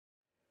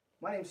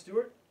My name's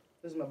Stuart.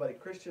 This is my buddy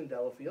Christian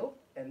Delafield,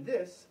 and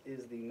this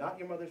is the Not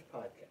Your Mother's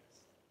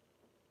podcast.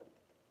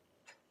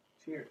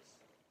 Cheers.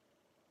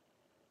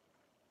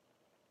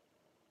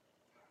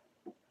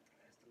 That's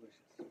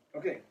delicious.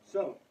 Okay,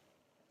 so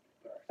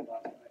our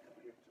sponsor back up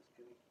here.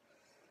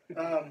 Just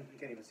kidding. You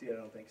can't even see it,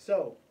 I don't think.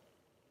 So,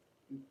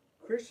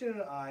 Christian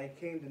and I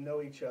came to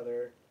know each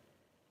other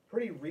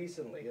pretty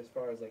recently, as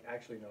far as like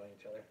actually knowing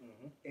each other.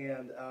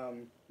 And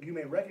you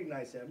may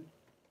recognize him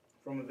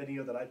from a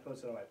video that I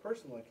posted on my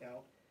personal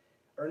account.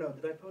 Or no,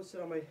 did I post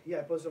it on my... Yeah,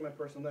 I posted it on my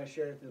personal, then I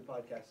shared it through the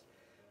podcast.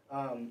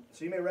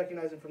 So you may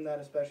recognize him from that,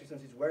 especially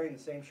since he's wearing the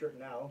same shirt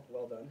now.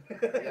 Well done.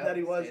 That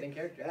he was... Stating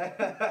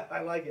character. I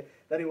like it.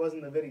 That he was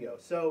in the video.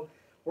 So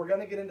we're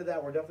going to get into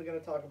that. We're definitely going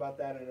to talk about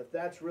that. And if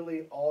that's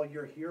really all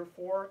you're here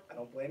for, I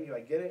don't blame you.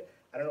 I get it.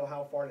 I don't know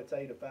how far to tell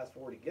you to fast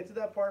forward to get to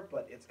that part,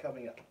 but it's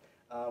coming up.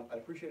 I'd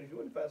appreciate it if you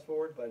wouldn't fast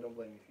forward, but I don't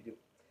blame you if you do.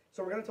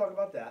 So we're going to talk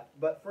about that.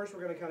 But first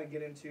we're going to kind of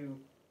get into...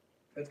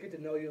 Let's get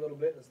to know you a little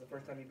bit. This is the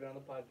first time you've been on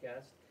the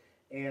podcast.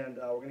 And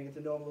we're going to get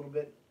to know him a little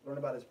bit, learn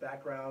about his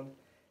background,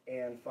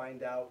 and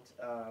find out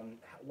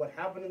what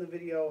happened in the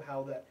video,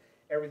 how that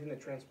everything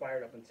that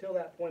transpired up until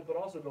that point, but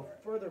also go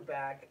further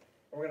back.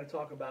 And we're going to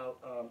talk about,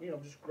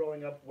 just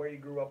growing up, where you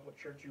grew up, what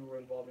church you were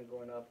involved in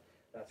growing up,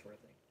 that sort of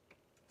thing.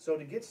 So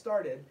to get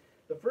started,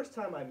 the first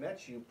time I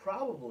met you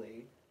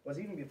probably was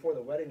even before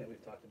the wedding that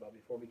we've talked about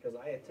before, because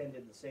I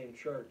attended the same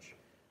church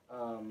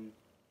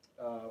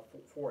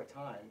for a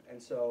time.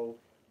 And so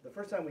the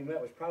first time we met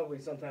was probably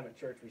sometime at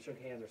church. We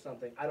shook hands or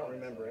something. I don't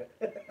remember it.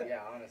 Yeah,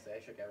 honestly, I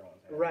shook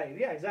everyone's hand. Right,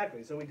 yeah,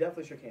 exactly. So we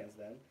definitely shook hands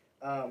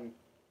then.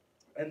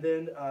 And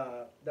then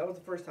that was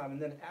the first time.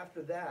 And then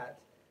after that,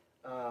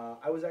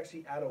 I was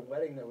actually at a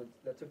wedding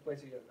that took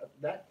place.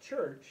 That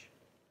church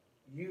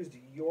used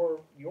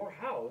your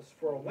house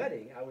for a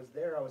wedding. I was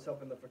there. I was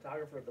helping the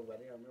photographer at the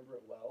wedding. I remember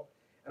it well.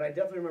 And I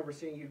definitely remember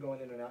seeing you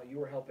going in and out. You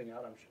were helping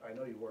out. I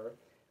know you were.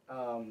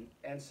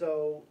 And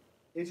so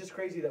it's just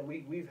crazy that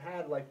we've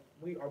had, like,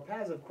 our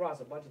paths have crossed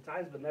a bunch of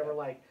times, but never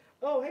like,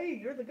 oh, hey,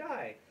 you're the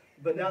guy.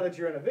 But now that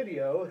you're in a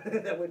video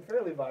that went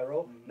fairly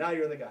viral, now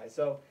you're the guy.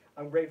 So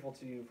I'm grateful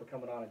to you for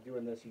coming on and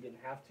doing this. You didn't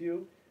have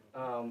to.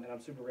 And I'm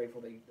super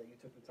grateful that you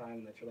took the time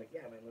and that you're like,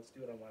 yeah, man, let's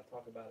do it. I want to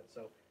talk about it.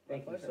 So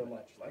thank you so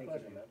much. My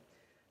pleasure, man.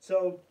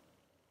 So,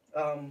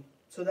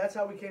 so that's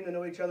how we came to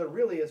know each other,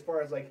 really, as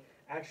far as, like,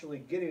 actually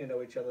getting to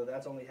know each other.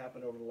 That's only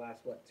happened over the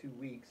last, 2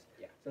 weeks?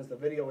 Yeah. Since the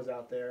video was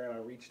out there, and I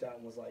reached out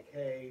and was like,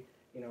 hey,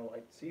 I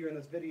see you're in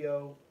this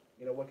video,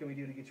 what can we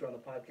do to get you on the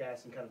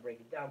podcast and kind of break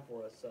it down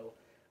for us? So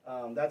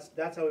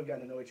that's how we've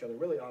gotten to know each other,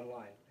 really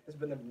online. It's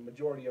been the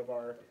majority of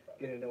our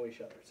getting to know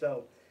each other.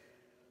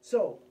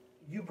 So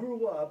you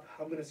grew up,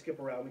 I'm going to skip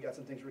around, we got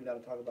some things written down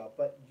to talk about,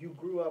 but you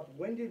grew up,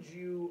 when did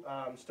you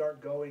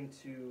start going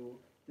to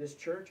this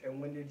church, and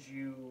when did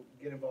you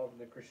get involved in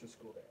the Christian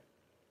school there?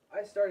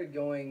 I started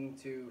going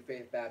to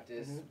Faith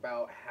Baptist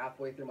about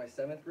halfway through my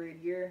 7th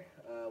grade year.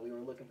 We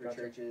were looking for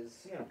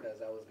churches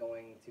because I was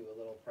going to a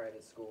little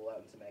private school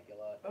out in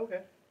Temecula.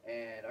 Okay.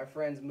 And our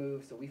friends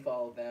moved, so we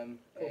followed them,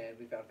 and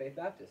we found Faith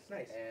Baptist.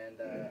 Nice. And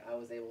I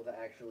was able to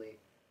actually,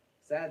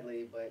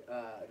 sadly, but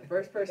the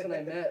first person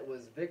I met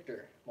was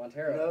Victor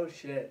Montero. No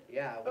shit.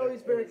 Yeah. Oh,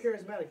 he's very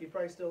charismatic. He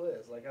probably still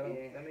is. Like,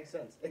 that makes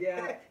sense.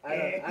 Yeah,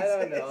 I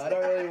don't know. I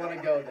don't really want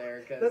to go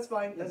there. Cause, that's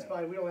fine. That's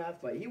fine. We don't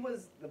have to. But he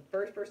was the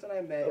first person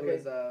I met. It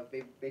was a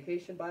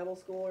Vacation Bible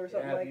School or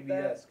something like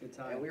VBS, good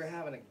times. And we were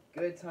having a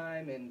good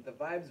time, and the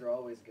vibes are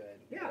always good.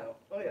 Yeah.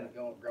 Oh, yeah.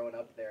 Growing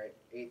up there,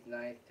 8th,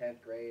 9th,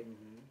 10th grade,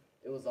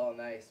 it was all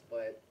nice,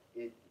 but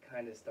it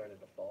kind of started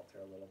to falter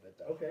a little bit,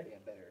 though. Okay. Being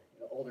better.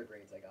 Older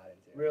grades I got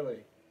into. Really?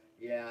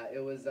 Yeah, it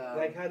was...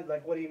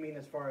 what do you mean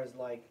as far as,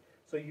 like...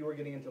 So you were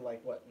getting into,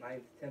 like, what,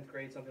 9th, 10th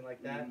grade, something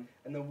like that?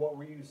 And then what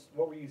were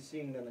you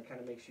seeing then that kind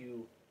of makes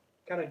you...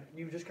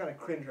 You just kind of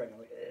cringe right now.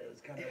 Like,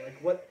 it's kind of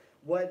like...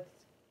 What...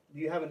 Do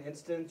you have an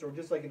instance or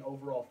just, like, an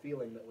overall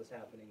feeling that was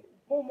happening?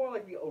 Well, more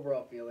like the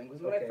overall feeling.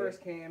 Because when I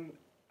first came,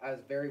 I was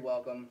very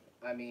welcome.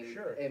 I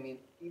mean,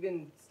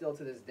 even still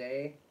to this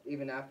day,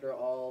 even after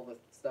all the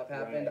stuff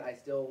happened, I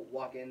still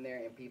walk in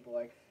there and people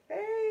are like,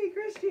 hey,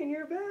 Christian,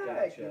 you're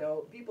back. Gotcha.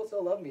 People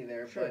still love me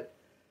there. But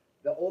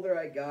the older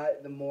I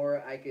got, the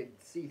more I could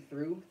see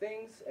through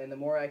things, and the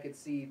more I could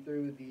see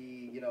through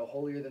the,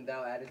 holier than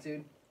thou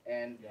attitude.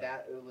 And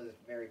that it was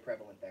very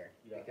prevalent there.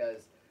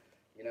 Because,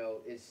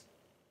 it's...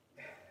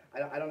 I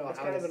don't know how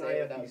to say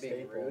it without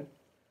being rude,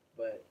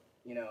 but,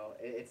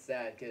 it's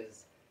sad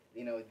because,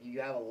 you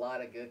have a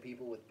lot of good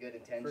people with good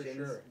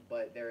intentions,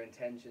 but their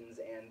intentions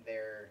and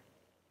their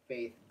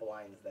faith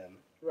blinds them.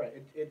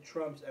 Right. It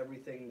trumps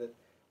everything that,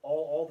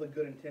 all the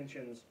good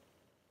intentions,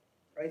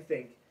 I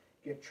think,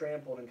 get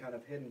trampled and kind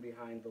of hidden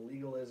behind the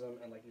legalism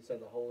and, like you said,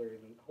 the holier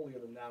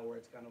than thou, where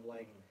it's kind of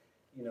like,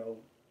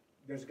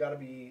 there's got to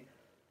be...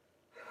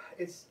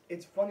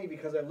 It's funny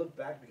because I look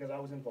back, because I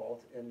was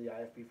involved in the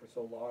IFB for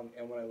so long,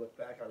 and when I look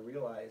back, I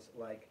realize,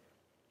 like,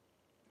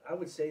 I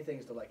would say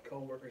things to, like,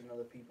 coworkers and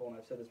other people, and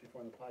I've said this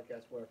before in the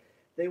podcast, where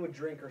they would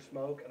drink or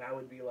smoke, and I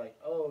would be like,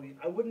 oh,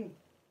 I wouldn't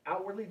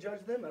outwardly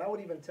judge them, and I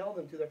would even tell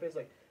them to their face,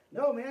 like,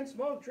 no, man,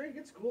 smoke, drink,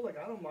 it's cool. Like,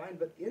 I don't mind.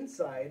 But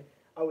inside,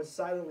 I was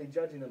silently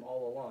judging them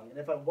all along. And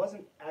if I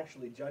wasn't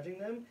actually judging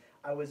them,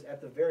 I was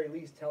at the very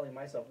least telling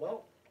myself,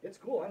 well, it's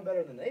cool. I'm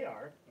better than they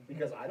are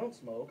because I don't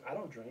smoke, I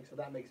don't drink, so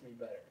that makes me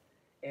better.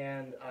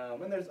 And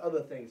there's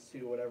other things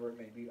too, whatever it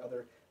may be,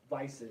 other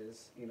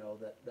vices,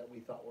 that we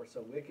thought were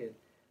so wicked.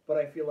 But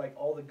I feel like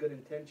all the good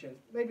intentions,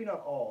 maybe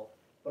not all,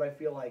 but I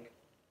feel like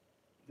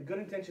the good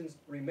intentions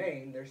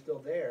remain. They're still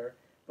there,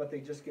 but they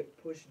just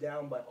get pushed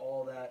down by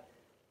all that.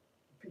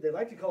 They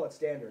like to call it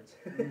standards,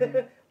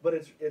 but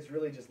it's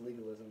really just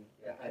legalism.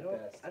 Yeah, at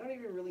best. I don't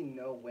even really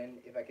know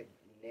if I could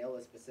nail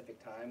a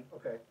specific time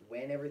Okay.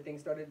 when everything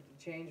started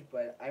to change,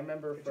 but I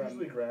remember It's from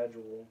usually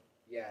gradual.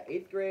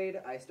 8th grade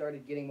I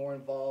started getting more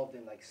involved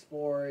in like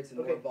sports and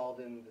Okay. more involved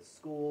in the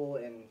school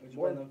and Did you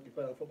more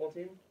play on the football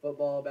team?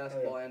 football,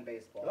 basketball, and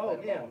baseball. Oh, Played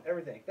them yeah, all.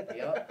 everything.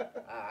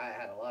 Yep, I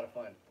had a lot of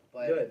fun.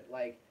 But Good.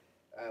 like,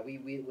 we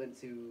went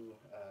to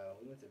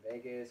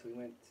Vegas. We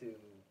went to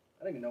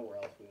I don't even know where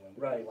else we went.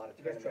 We Right. did a lot of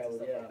You guys tournaments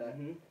and traveled, stuff yeah. like that.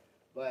 Mhm.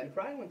 But You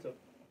probably went to.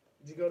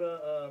 Did you go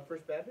to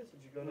First Baptist?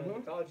 Did you go to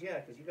Mhm. college? Yeah,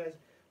 because you guys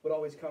would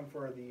always come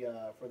for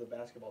the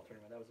basketball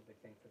tournament. That was a big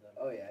thing for them.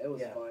 oh yeah, it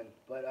was Yeah. fun.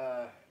 But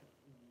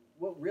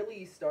what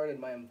really started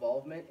my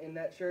involvement in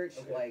that church,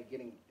 Okay. like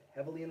getting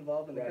heavily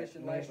involved in the Right,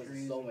 Christian life, was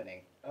ministries. soul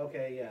winning.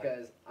 Okay, yeah.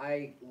 Because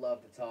I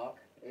love to talk.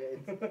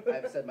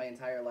 I've said my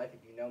entire life,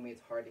 if you know me,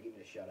 it's hard to get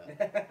me to shut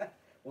up.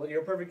 Well,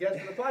 you're a perfect guest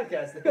for the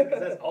podcast then, because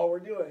that's all we're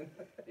doing.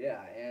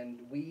 Yeah,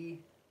 and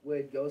we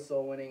would go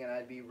soul winning, and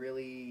I'd be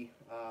really,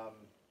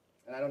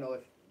 and I don't know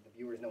if the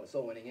viewers know what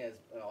soul winning is,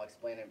 and I'll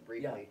explain it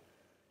briefly.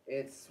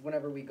 It's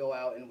whenever we go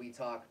out and we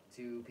talk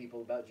to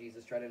people about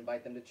Jesus, try to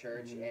invite them to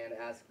church, Mhm. and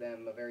ask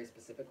them a very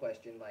specific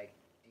question, like,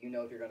 do you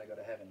know if you're going to go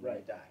to heaven when you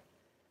Right. die?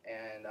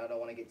 And I don't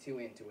want to get too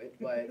into it,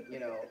 but,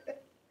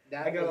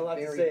 that I got was a lot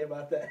very, to say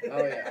about that.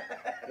 Oh, yeah.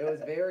 It was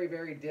very,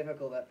 very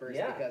difficult at first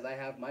Yeah. because I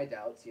have my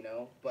doubts,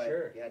 but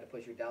Sure. you had to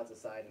push your doubts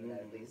aside and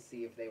at Mhm. least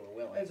see if they were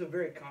willing. It's a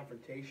very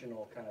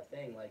confrontational kind of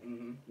thing. Like,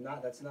 Hmm.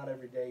 that's not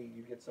every day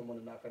you get someone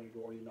to knock on your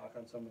door. You knock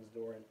on someone's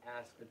door and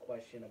ask a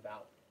question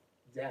about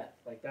death.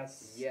 Like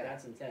that's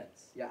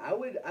intense. Yeah,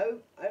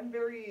 I'm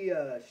very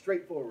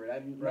straightforward.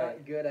 I'm Right.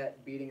 not good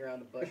at beating around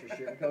the bush or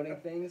sugarcoating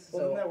things.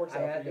 Well, so then that works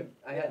I out had for to you.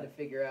 I had Yeah. to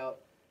figure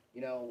out,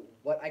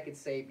 what I could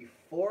say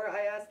before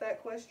I asked that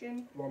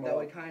question. Warm That up.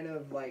 would kind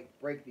of like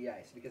break the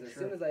ice because as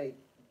Sure. soon as I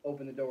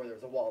opened the door, there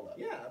was a wall up.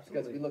 Yeah, Because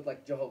absolutely. we looked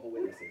like Jehovah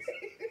Witnesses.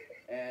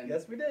 And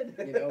Yes, we did.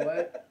 you know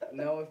what?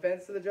 No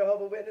offense to the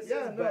Jehovah Witnesses,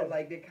 Yeah, no. but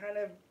like it kind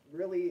of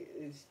really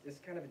is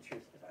kind of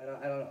intrusive. I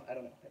don't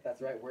know if that's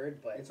the right word,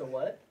 but It's a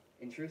what?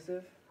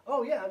 intrusive.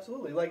 Oh yeah,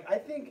 absolutely. Like I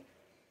think,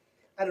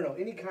 I don't know,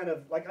 any kind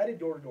of like I did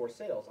door-to-door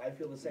sales. I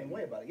feel the same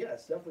way about it. Yeah,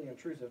 it's definitely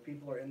intrusive.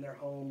 People are in their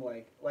home.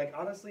 Like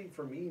honestly,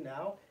 for me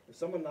now, if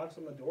someone knocks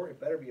on the door,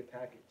 it better be a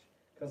package.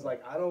 Cause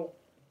like I don't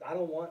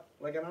want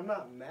like, and I'm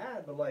not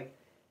mad, but like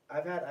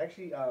I've had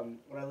actually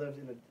when I lived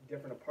in a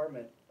different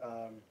apartment,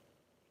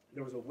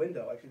 there was a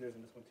window. Actually, there's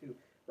in this one too,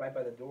 right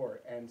by the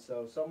door. And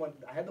so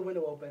I had the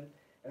window open,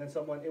 and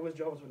then it was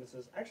Jehovah's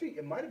Witnesses. Actually,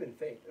 it might have been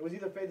Faith. It was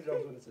either Faith or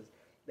Jehovah's Witnesses.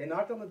 They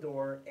knocked on the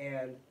door,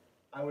 and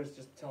I was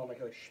just telling my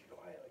kid, like, shh, be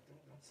quiet,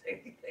 like, don't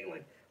say anything,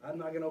 like, I'm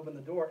not gonna open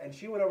the door. And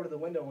she went over to the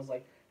window and was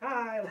like,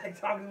 hi, like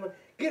talking to me,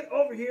 get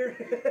over here.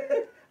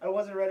 I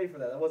wasn't ready for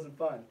that. That wasn't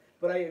fun.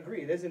 But I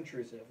agree, it is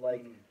intrusive.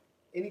 Like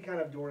any kind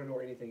of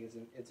door-to-door anything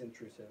it's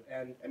intrusive.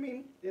 And I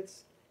mean,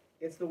 it's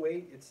the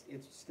way it's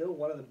still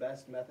one of the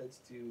best methods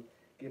to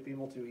get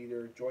people to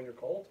either join your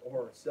cult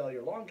or sell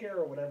your lawn care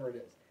or whatever it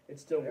is. It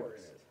still Whatever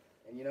works. it is.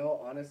 And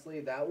honestly,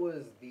 that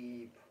was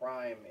the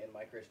prime in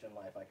my Christian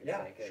life, I could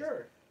Yeah, say. 'Cause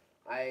sure.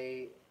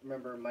 I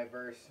remember my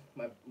verse,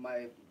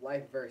 my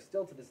life verse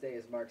still to this day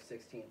is Mark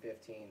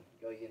 16:15.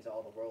 Go ye into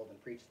all the world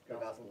and preach the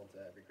gospel to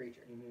every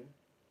creature.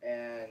 Mm-hmm.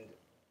 And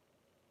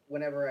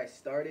whenever I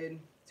started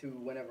to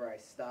whenever I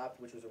stopped,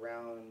 which was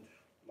around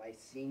my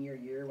senior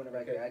year, whenever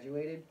Okay. I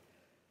graduated,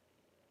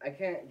 I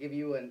can't give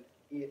you an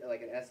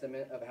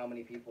estimate of how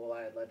many people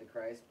I had led to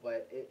Christ,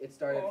 but it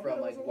started Oh, from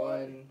that like was a lot.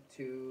 1,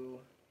 2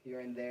 here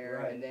and there,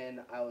 Right. and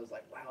then I was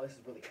like, wow, this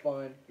is really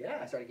fun. I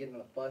Yeah. started getting on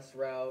the bus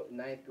route.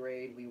 9th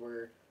grade, we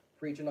were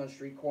preaching on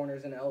street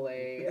corners in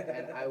LA,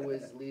 and I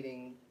was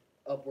leading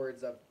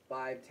upwards of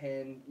 5,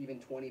 10, even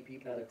 20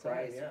 people At to a time,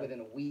 Christ yeah. within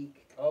a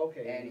week.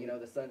 Okay.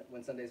 And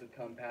when Sundays would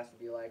come, Pastor would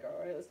be like, "All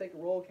right, let's take a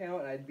roll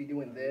count," and I'd be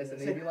doing this, and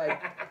they'd be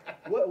like,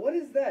 "What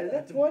is that? Is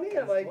that 20?" I'm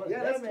That's like, 20. "Yeah,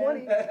 Yeah, that's man." 20."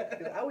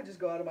 Because I would just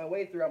go out of my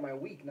way throughout my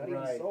week, not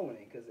Right. even so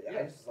many, because I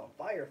Yeah. just was on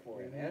fire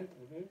for it, man.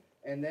 Mhm.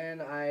 And then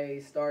I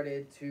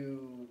started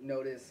to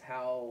notice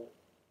how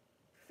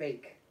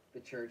fake the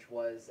church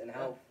was and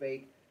how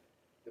fake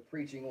the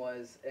preaching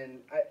was,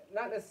 and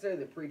not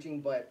necessarily the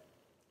preaching, but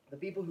the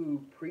people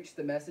who preached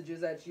the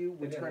messages at you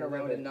would They turn didn't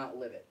live around it. and not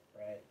live it.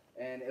 Right.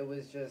 And it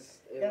was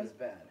just, it And was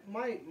bad.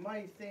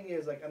 My thing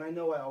is like, and I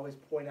know I always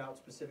point out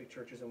specific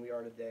churches, and we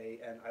are today,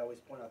 and I always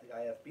point out the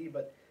IFB,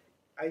 but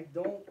I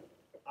don't.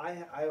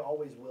 I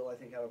always will. I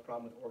think have a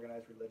problem with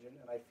organized religion,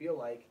 and I feel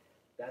like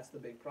that's the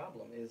big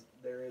problem. Is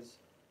there is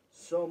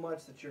so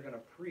much that you're going to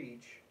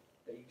preach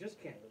that you just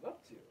can't live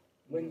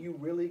When you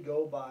really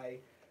go by,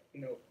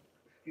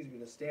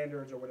 the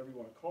standards or whatever you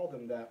want to call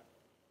them that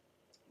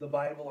the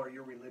Bible or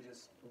your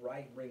religious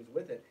right brings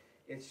with it,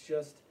 it's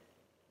just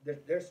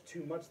there's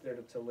too much there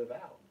to live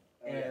out.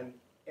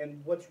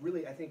 And what's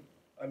really, I think,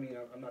 I'm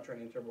not trying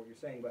to interpret what you're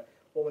saying, but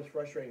what was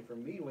frustrating for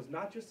me was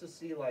not just to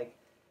see like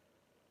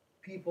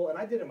people, and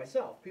I did it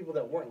myself, people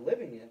that weren't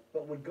living it,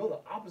 but would go the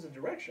opposite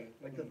direction.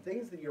 Like the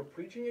things that you're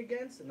preaching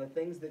against and the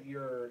things that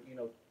you're,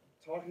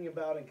 talking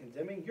about and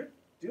condemning, you're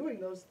doing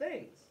those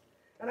things.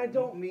 And I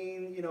don't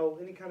mean,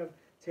 any kind of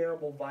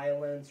terrible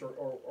violence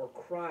or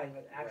crime,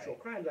 like actual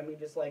crimes. I mean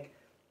just like,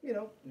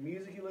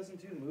 music you listen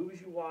to,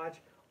 movies you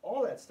watch,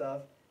 all that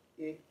stuff.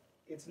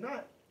 It's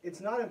not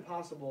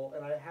impossible,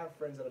 and I have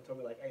friends that have told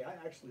me like, hey, I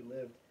actually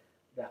lived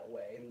that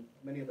way, and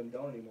many of them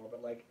don't anymore,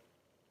 but like,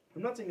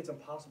 I'm not saying it's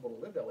impossible to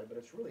live that way, but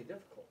it's really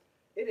difficult.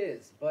 It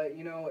is, but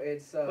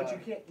it's. But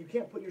you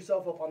can't put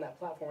yourself up on that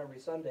platform every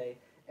Sunday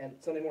and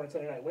Sunday morning,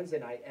 Sunday night, Wednesday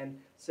night, and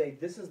say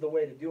this is the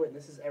way to do it, and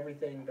this is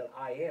everything that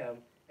I am,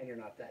 and you're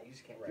not that. You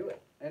just can't do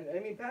it. And I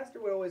mean,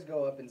 Pastor would always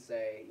go up and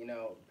say,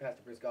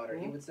 Pastor Bruce Goddard,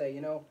 he would say,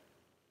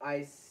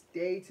 I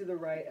stay to the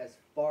right as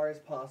far as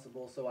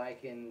possible so I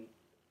can,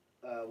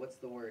 what's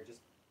the word?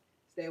 Just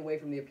stay away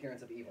from the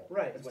appearance of evil.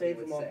 Right, stay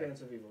from all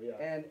appearance of evil. Yeah.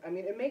 And I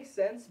mean, it makes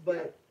sense,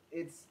 but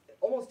it's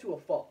almost to a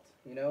fault,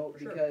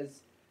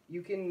 because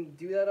you can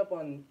do that up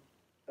on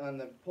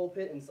the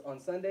pulpit and on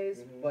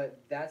Sundays, but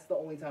that's the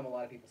only time a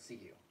lot of people see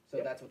you.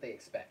 So that's what they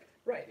expect.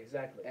 Right,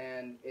 exactly.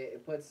 And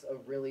it puts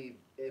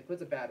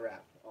a bad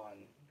rap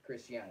on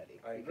Christianity.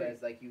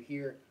 Because like you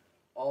hear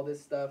all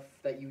this stuff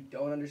that you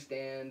don't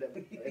understand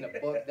in a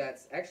book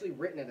that's actually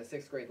written at a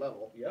 6th grade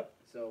level. Yep.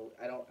 So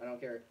I don't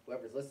care,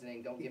 whoever's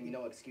listening, don't give me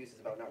no excuses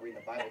about not reading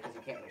the Bible because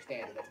you can't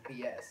understand it. That's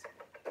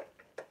BS.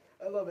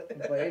 I love it.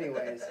 But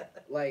anyways,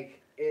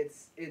 like it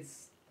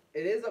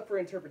is up for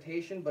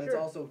interpretation, but it's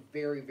also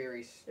very,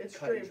 very it's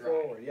cut and dry.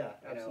 straightforward. Yeah,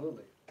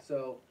 absolutely.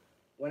 So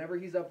whenever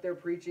he's up there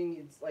preaching,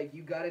 it's like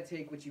you got to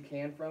take what you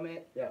can from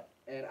it. Yeah.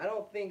 And I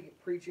don't think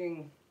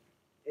preaching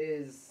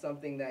is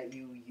something that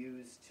you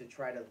use to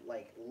try to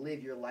like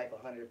live your life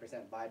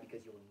 100% by,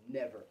 because you'll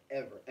never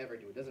ever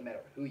do it. Doesn't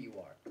matter who you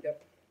are.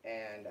 Yep.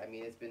 And I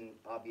mean, it's been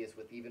obvious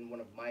with even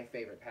one of my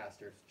favorite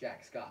pastors,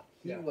 Jack Scott.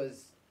 He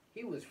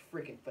was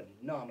freaking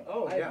phenomenal.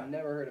 Oh, I've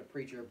never heard a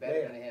preacher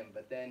better than him,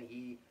 but then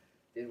he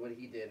did what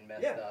he did and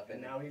messed up.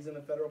 And now he's in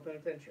a federal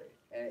penitentiary.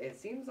 And it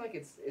seems like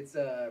it's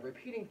a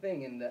repeating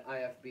thing in the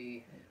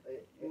IFB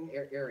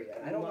area.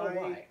 I don't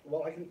know why.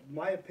 Well,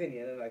 my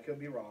opinion, and I could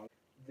be wrong,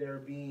 there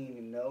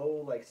being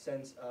no like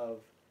sense of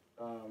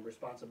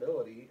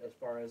responsibility as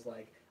far as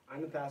like,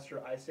 I'm the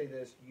pastor, I say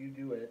this, you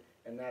do it,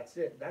 and that's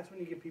it. That's when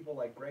you get people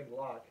like Greg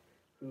Locke,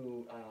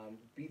 who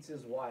beats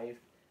his wife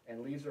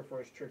and leaves her for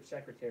his church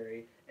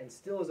secretary, and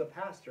still is a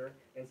pastor,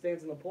 and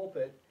stands in the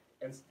pulpit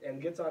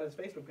and gets on his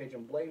Facebook page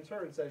and blames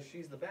her and says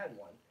she's the bad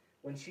one.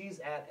 When she's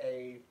at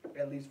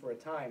least for a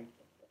time,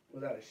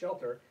 without a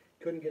shelter,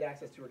 couldn't get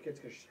access to her kids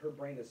because her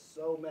brain is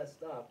so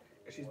messed up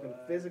because she's been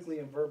physically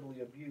and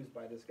verbally abused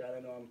by this guy. I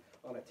know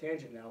I'm on a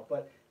tangent now,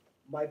 but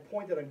my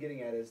point that I'm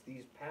getting at is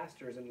these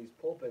pastors in these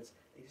pulpits,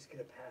 they just get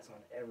a pass on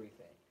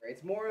everything.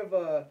 It's more of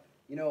a,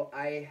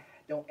 I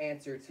don't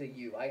answer to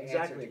you. I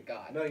answer to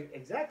God. No,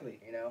 exactly.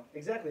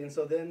 Exactly. And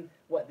so then,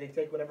 what? They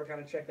take whatever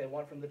kind of check they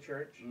want from the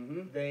church.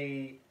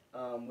 They,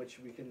 which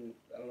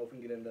I don't know if we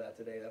can get into that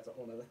today. That's a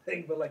whole other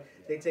thing. But like,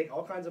 they take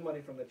all kinds of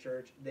money from the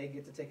church. They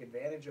get to take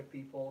advantage of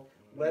people,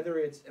 whether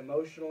it's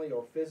emotionally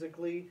or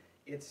physically.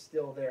 It's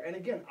still there. And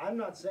again, I'm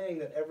not saying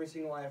that every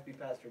single IFB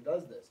pastor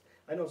does this.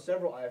 I know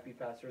several IFB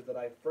pastors that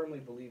I firmly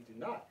believe do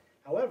not.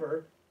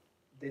 However,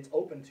 it's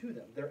open to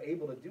them. They're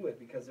able to do it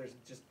because there's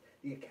just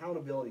the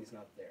accountability is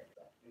not there.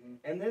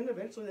 And then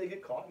eventually they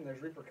get caught and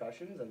there's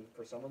repercussions, and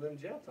for some of them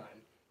jail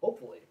time,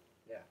 hopefully.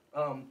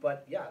 Yeah.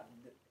 But yeah,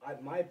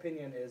 my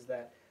opinion is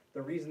that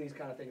the reason these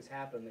kind of things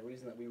happen, the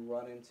reason that we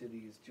run into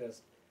these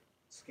just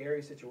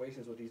scary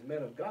situations with these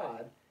men of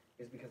God,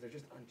 is because they're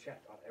just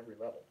unchecked on every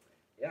level.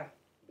 Yeah.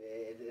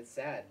 It's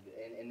sad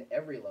in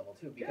every level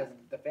too, because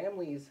the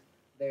families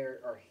there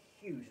are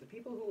huge. The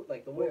people who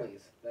like the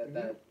Woolies,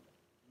 that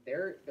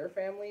their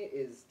family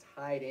is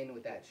tied in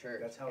with that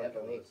church. That's how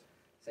heavily. it goes.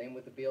 Same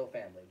with the Beal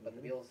family, but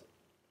the Beals,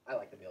 I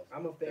like the Beals.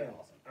 I'm a fan. They're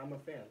awesome. I'm a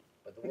fan.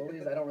 But the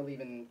Woolies, I don't really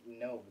even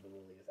know the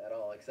Woolies at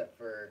all, except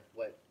for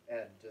what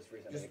had just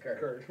recently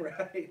occurred.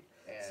 Right.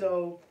 And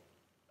so,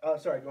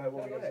 sorry. Go ahead.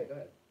 What were you go gonna say? Go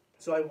ahead.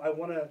 So I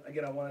want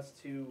us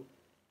to.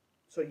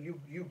 So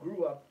you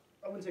grew up.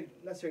 I wouldn't say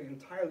necessarily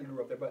entirely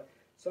grew up there, but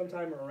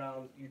sometime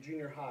around your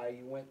junior high,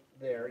 you went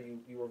there.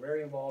 You were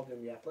very involved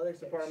in the athletics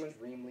department.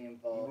 Extremely You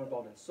involved. were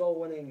involved in soul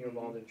winning. You were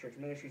involved in church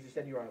ministries. You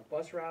said you were on a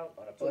bus route.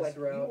 On a bus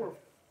route. You were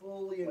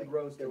fully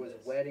engrossed. There was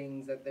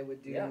weddings that they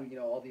would do.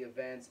 Yeah. All the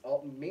events,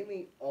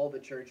 mainly all the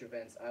church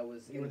events. I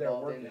was You were there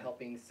involved in working.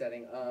 helping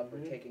setting up or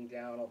taking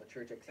down all the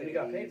church activities. And you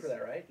got paid for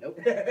that, right? Nope.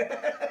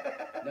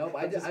 Nope.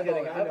 I'm just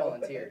kidding, I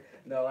volunteered.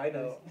 No, I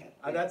know.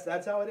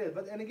 That's how it is.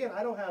 But and again,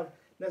 I don't have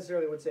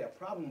necessarily would say a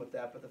problem with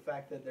that, but the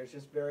fact that there's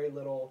just very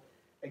little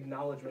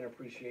acknowledgement,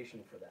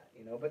 appreciation for that,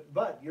 you know.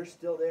 But you're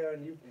still there,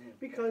 and you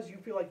because you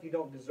feel like you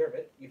don't deserve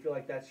it. You feel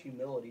like that's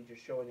humility,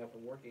 just showing up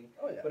and working.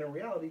 Oh yeah. But in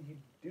reality, you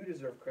do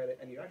deserve credit,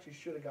 and you actually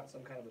should have got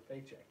some kind of a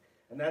paycheck.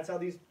 And that's how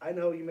these. I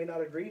know you may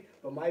not agree,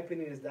 but my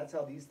opinion is that's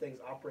how these things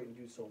operate and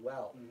do so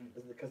well,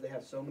 is because they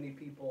have so many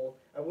people.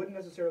 I wouldn't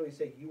necessarily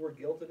say you were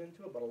guilted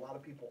into it, but a lot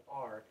of people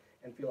are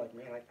and feel like,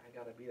 man, I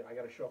gotta be there. I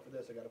gotta show up for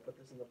this. I gotta put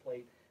this in the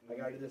plate. I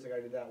gotta do this. I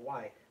gotta do that.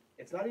 Why?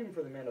 It's not even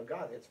for the man of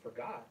God. It's for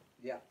God.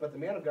 Yeah. But the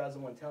man of God is the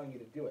one telling you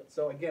to do it.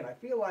 So again, I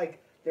feel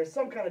like there's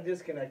some kind of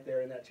disconnect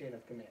there in that chain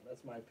of command.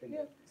 That's my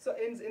opinion. Yeah. So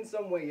in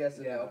some way, yes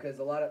and no, Yeah. because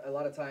a lot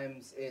of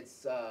times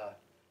it's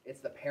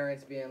the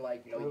parents being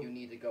like, you know, True. you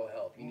need to go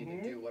help. You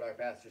need to do what our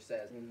pastor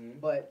says. Mhm.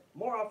 But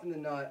more often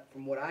than not,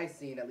 from what I've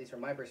seen, at least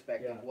from my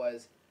perspective, Yeah.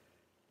 was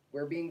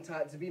we're being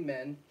taught to be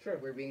men. Sure.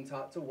 We're being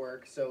taught to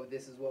work. So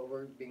this is what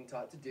we're being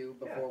taught to do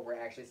before we're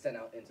actually sent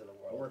out into the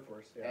world.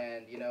 Workforce. Yeah.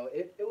 And, you know,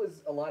 it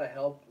was a lot of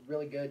help,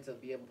 really good to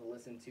be able to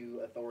listen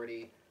to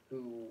authority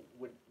who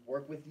would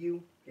work with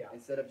you Yeah.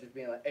 instead of just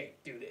being like, hey,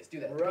 do this,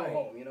 do that, Right. go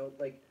home. You know,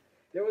 like,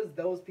 there was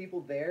those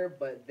people there,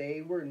 but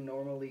they were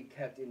normally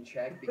kept in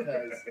check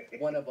because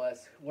one of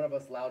us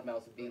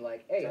loudmouths would be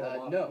like, hey,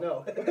 Tell 'em no.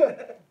 off.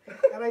 No.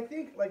 And I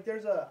think like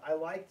I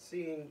like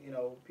seeing, you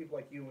know, people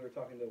like you. We were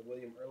talking to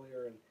William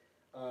earlier,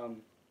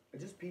 and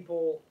just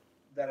people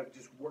that have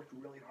just worked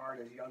really hard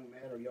as young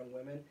men or young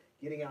women,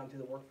 getting out into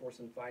the workforce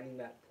and finding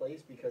that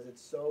place, because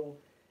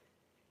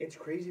it's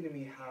crazy to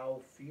me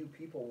how few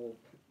people will,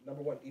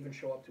 number one, even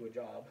show up to a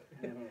job,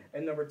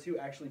 and number two,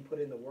 actually put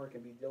in the work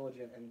and be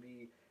diligent and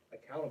be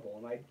accountable.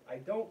 And I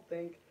don't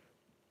think,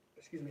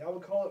 I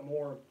would call it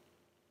more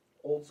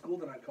old school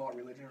than I'd call it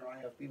religion or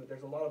IFB, but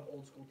there's a lot of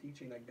old school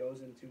teaching that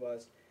goes into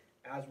us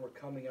as we're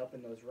coming up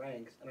in those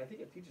ranks, and I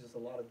think it teaches us a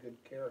lot of good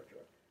character.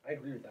 I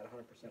agree with that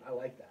 100%. I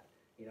like that.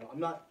 You know, I'm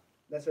not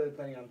necessarily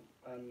planning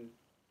on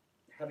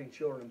having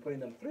children and putting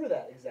them through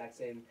that exact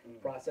same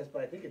process,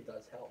 but I think it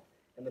does help.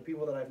 And the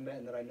people that I've met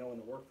and that I know in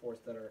the workforce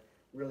that are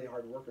really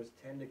hard workers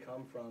tend to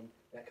come from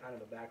that kind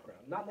of a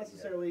background. Not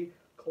necessarily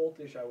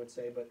cultish, I would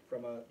say, but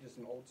from just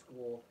an old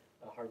school,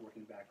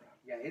 hardworking background.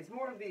 Yeah, it's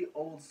more of the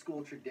old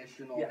school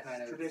traditional Yes,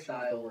 kind of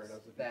traditional is the word styles I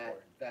was looking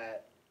for.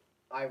 that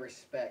I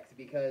respect,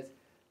 because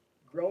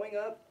growing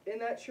up in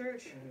that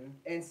church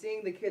and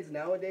seeing the kids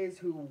nowadays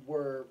who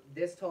were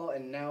this tall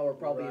and now are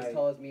probably as Right.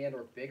 tall as me and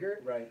or bigger,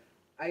 Right.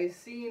 I've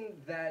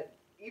seen that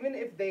even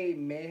if they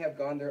may have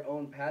gone their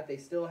own path, they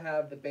still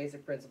have the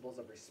basic principles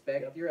of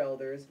respect your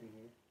elders.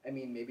 I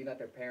mean, maybe not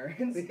their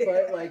parents,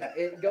 but like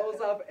it goes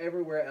off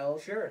everywhere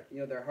else. Sure. You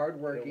know, they're It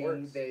hardworking,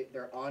 works.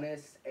 they're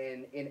honest,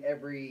 and in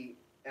every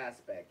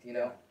aspect, you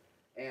know.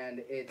 And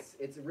it's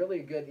really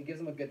good. It gives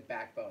them a good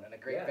backbone and a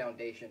great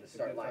foundation to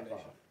start good life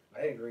foundation. off.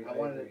 I agree.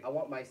 I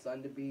want my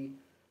son to be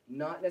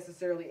not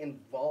necessarily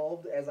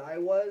involved as I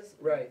was,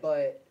 Right.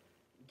 but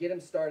get him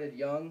started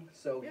young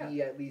so Yeah.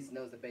 he at least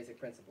knows the basic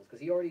principles, because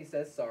he already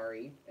says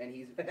sorry, and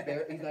he's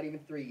not even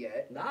 3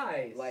 yet.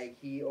 Nice. Like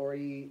he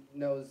already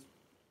knows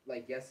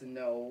like yes and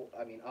no.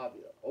 I mean,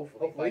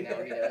 hopefully by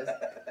now he does.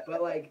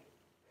 But like,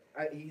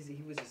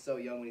 he was just so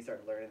young when he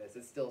started learning this.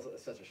 It's still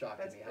such a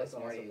shock to me how That's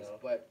smart awesome, he is. though.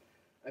 But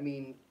I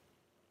mean,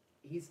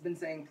 he's been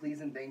saying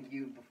please and thank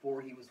you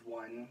before he was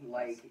 1.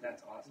 Like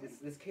that's awesome.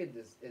 this kid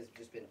has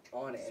just been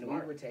on it, and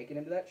Smart. we were taking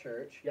him to that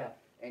church. Yeah.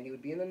 And he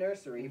would be in the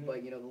nursery,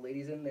 but you know the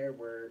ladies in there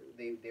were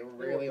they were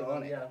really with on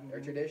him, it. yeah.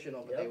 They're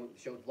traditional, but Yep. they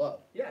showed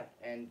love, Yeah.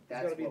 and There's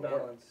that's gotta be what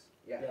balance. works.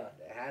 Yeah, Yeah.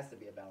 it has to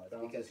be a balance,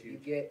 Balance because is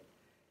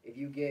if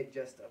you get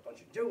just a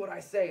bunch of do what I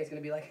say, it's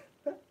gonna be like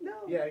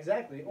no. Yeah,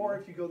 exactly. Or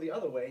if you go the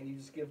other way and you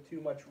just give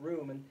too much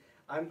room, and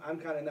I'm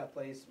kind of in that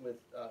place with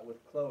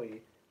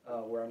Chloe,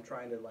 where I'm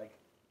trying to like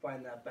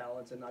find that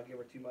balance and not give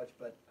her too much,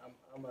 but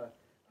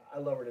I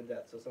love her to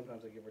death, so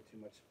sometimes I give her too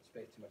much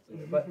space, too much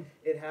leeway. But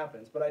it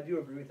happens. But I do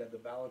agree with that. The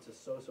balance is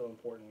so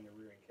important when you're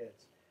rearing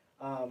kids.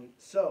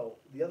 So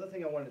the other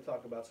thing I wanted to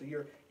talk about. So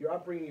your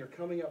upbringing, you're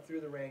coming up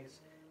through the ranks,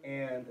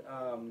 and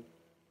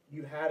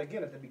you had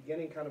again at the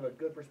beginning kind of a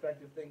good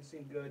perspective. Things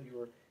seemed good.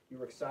 You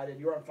were excited.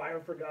 You were on fire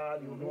for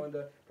God. You were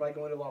probably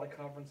going to a lot of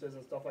conferences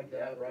and stuff like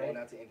that, right? Going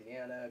out to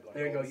Indiana, going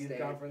There to you go, Golden youth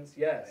State. conference.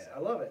 Yes, Yeah. I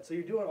love it. So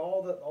you're doing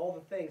all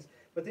the things,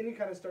 but then you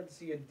kind of start to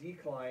see a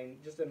decline,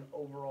 just an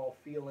overall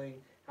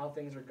feeling, how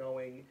things are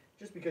going,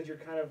 just because you're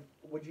kind of,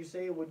 would you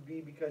say it would be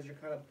because you're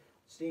kind of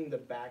seeing the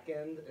back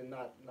end, and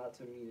not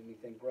to mean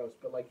anything gross,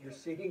 but like you're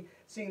seeing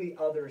the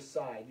other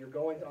side. You're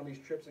going on these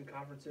trips and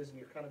conferences, and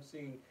you're kind of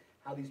seeing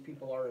how these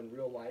people are in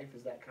real life.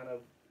 Is that kind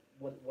of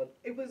what?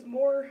 It was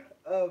more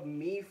of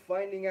me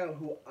finding out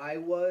who I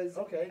was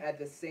Okay. at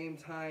the same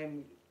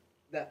time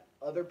that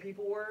other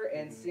people were,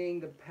 and seeing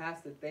the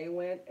path that they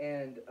went.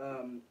 And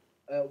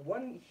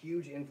one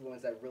huge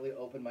influence that really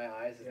opened my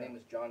eyes, his name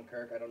was John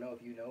Kirk. I don't know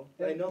if you know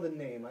him. I know the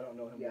name. I don't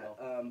know him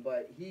well.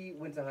 But he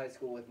went to high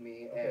school with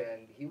me, Okay.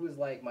 and he was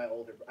like my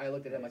older. I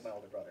looked at him like Nice. my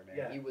older brother, man.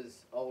 Yeah. He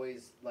was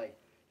always like,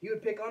 he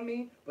would pick on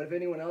me, but if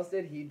anyone else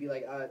did, he'd be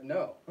like,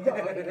 no, I'll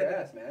kick your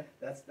ass, man.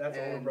 That's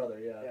older brother,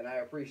 yeah. And I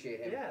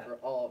appreciate him Yeah. for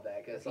all of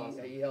that because That's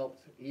awesome. he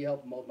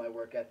helped mold my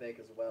work ethic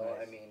as well.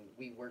 Nice. I mean,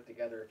 we worked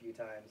together a few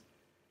times,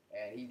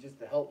 and he just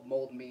helped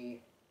mold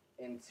me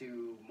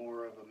into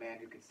more of a man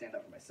who could stand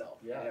up for myself.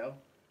 Yeah. You know,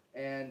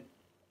 and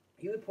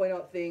he would point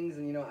out things,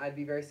 and I'd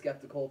be very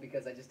skeptical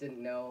because I just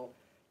didn't know.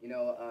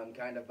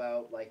 Kind of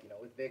about like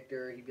with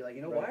Victor, he'd be like,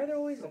 Right. why are there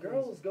always Something's-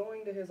 girls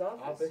going to his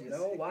office?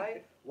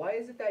 Office. Why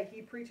is it that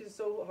he preaches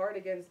so hard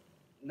against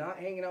not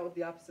hanging out with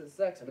the opposite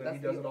sex? And But then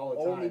that's he does the it all the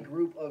only time.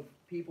 group of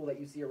people that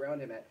you see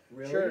around him at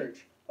Really?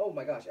 church. Oh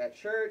my gosh, at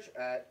church,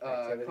 at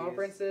Activities,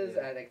 conferences,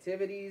 yeah. at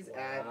activities,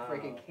 at Wow.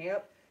 freaking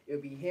camp. It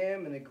would be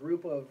him and a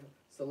group of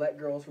select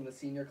girls from the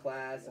senior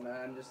class, and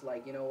I'm just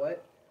like, you know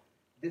what?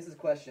 This is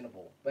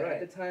questionable. But Right. at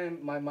the time,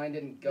 my mind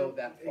didn't go No,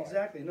 that far.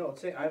 Exactly. No,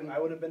 I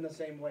would have been the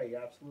same way. Yeah,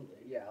 absolutely.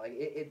 Yeah, like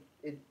it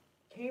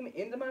came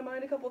into my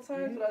mind a couple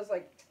times, Mhm. but I was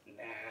like,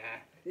 nah,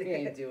 he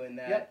ain't doing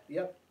that. Yep.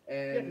 Yep.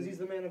 And Yeah, because he's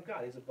the man of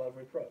God. He's above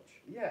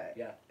reproach. yeah.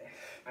 Yeah.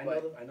 I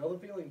But- know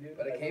the feeling, dude.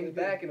 But I it came really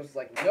do. back and it was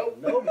like, nope.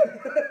 Nope.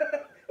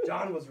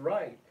 John was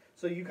right.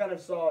 So you kind of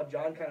saw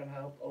John kind of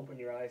help open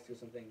your eyes to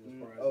some things as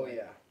far as Oh like,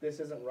 yeah. this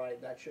isn't right,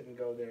 that shouldn't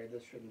go there,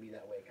 this shouldn't be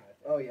that way kind of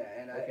thing. Oh yeah,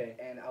 and Okay.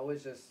 I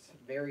was just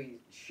very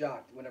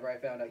shocked whenever I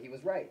found out he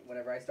was right.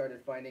 Whenever I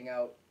started finding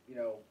out,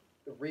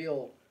 the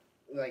real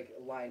like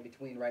line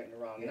between right and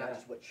wrong, and Yeah. not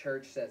just what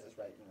church says is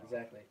right and wrong.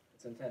 Exactly.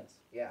 It's intense.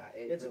 Yeah,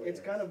 It's really is.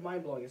 kind of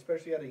mind blowing,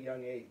 especially at a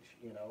young age,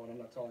 and I'm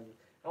not telling you.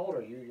 How old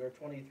are you? You're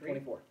 23?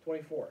 24.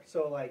 24.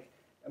 So like,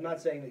 I'm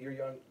not saying that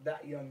you're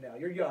that young now.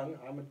 You're young.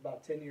 I'm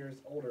about 10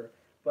 years older,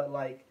 but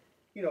like,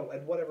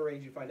 at whatever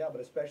age you find out,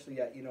 but especially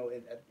at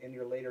in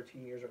your later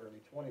teen years or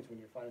early 20s when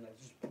you're finding out,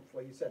 just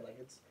like you said, like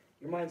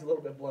your mind's a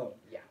little bit blown.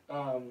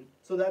 Yeah.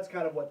 So that's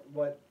kind of what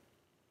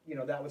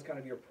that was kind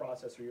of your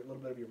process or your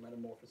little bit of your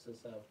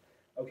metamorphosis of,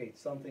 okay,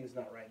 something's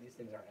not right. These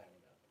things aren't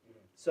adding up.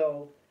 Mhm.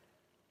 So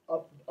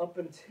up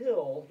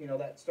until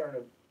that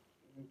started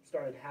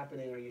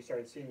happening or you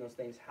started seeing those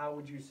things, how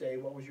would you say,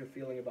 what was your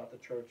feeling about the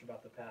church,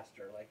 about the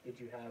pastor? Like, did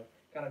you have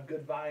kind of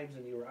good vibes,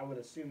 and I would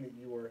assume that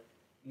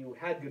you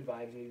had good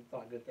vibes and you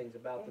thought good things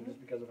about them Mhm. just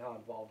because of how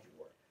involved you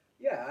were.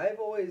 Yeah, I've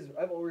always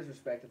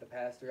respected the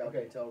pastor up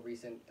Okay. until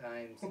recent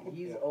times.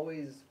 He's Yeah.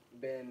 always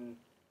been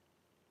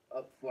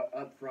up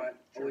front,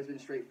 Sure. always been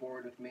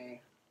straightforward with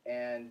me.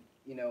 And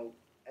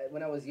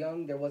when I was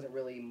young, there wasn't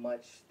really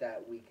much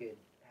that we could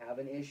have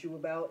an issue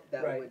about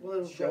that Right. would Well,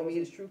 there show me wasn't-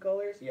 his true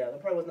colors. Yeah, there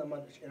probably wasn't that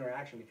much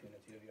interaction between the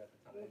two of you at the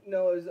time.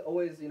 No, it was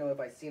always if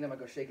I seen him, I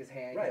go shake his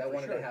hand because Right, I for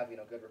wanted sure. to have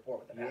good rapport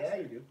with the pastor. Yeah,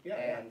 you do.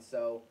 Yeah, And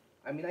so,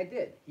 I mean, I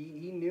did.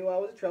 He knew I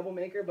was a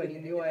troublemaker, but he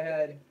knew I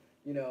had,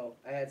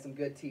 I had some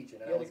good teaching,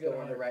 and You I had a was good going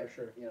the heart, right, for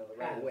sure. the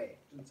right Had. way,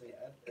 Shouldn't say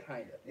that.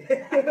 kind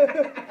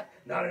of.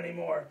 Not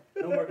anymore.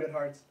 No more good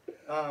hearts.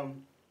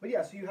 But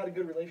yeah, so you had a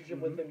good relationship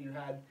with him. You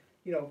had,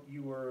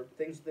 you were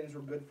things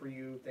were good for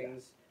you.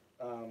 Things,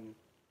 and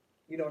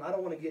I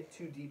don't want to get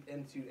too deep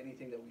into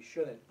anything that we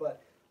shouldn't.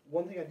 But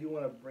one thing I do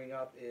want to bring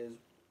up is,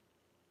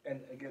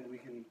 and again, we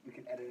can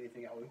edit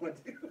anything out we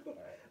want to.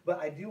 Alright. But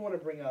I do want to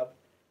bring up,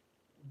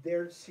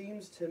 there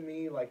seems to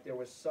me like there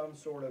was some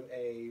sort of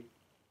a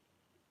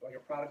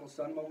prodigal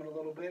son moment a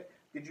little bit.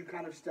 Did you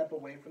kind of step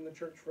away from the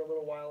church for a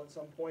little while at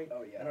some point?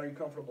 Oh yeah. And are you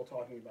comfortable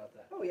talking about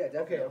that? Oh yeah,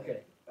 definitely.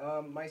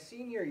 Okay. My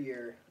senior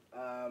year,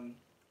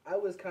 I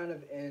was kind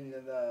of in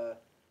the,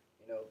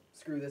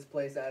 screw this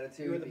place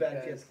attitude. You were the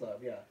bad because- kids club,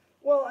 yeah.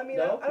 Well, I mean,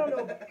 No? I don't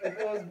know if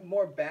it was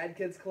more bad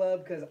kids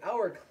club because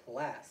our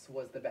class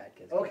was the bad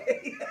kids club.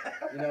 Okay.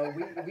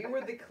 We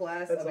were the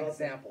class That's of awesome.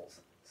 examples.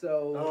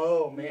 So.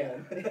 Oh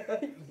man. Yeah.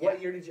 What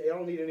year did you? I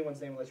don't need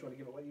anyone's name unless you want to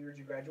give it. What year did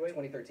you graduate?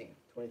 2013.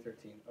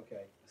 2013.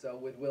 Okay. So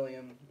with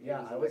William. he Yeah,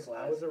 in I my was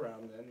class.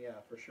 around then. Yeah,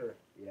 for sure.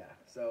 Yeah.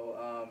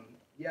 So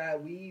yeah,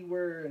 we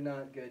were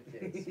not good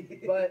kids,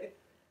 but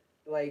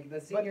like the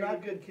But senior.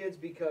 not good kids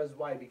because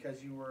why?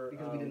 Because you were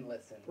Because we didn't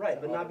listen. Right,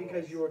 to but all not the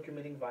because rules. you were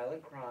committing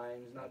violent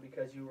crimes, not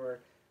because you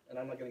were, and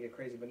I'm not going to get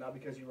crazy, but not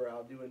because you were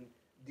out doing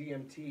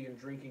DMT and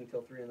drinking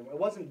till 3 in the morning.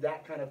 It wasn't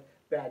that kind of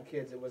bad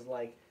kids. It was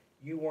like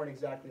you weren't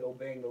exactly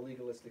obeying the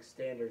legalistic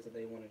standards that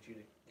they wanted you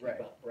to keep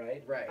Right. up,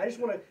 right? Right. I just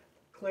want to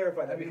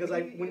clarify that I mean, because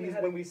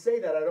when we say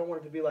that, I don't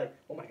want it to be like,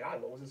 oh my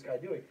God, what was this guy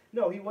doing?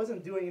 No, he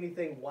wasn't doing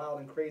anything wild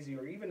and crazy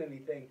or even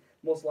anything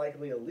most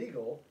likely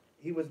illegal.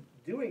 He was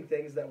doing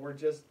things that were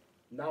just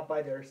not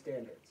by their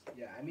standards.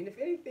 Yeah, I mean, if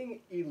anything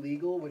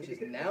illegal, which is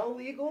now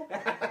legal.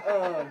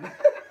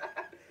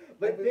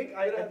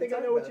 I think I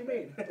know what you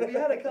mean. We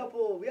had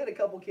a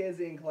couple kids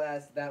in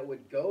class that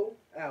would go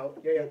out,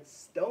 Yeah, yeah. get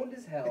stoned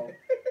as hell,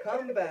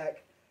 come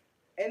back,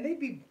 and they'd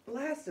be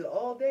blasted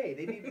all day.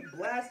 They'd be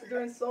blasted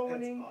during soul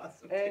winning. That's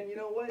awesome. And you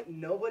know what?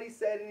 Nobody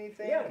said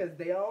anything Yeah. because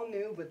they all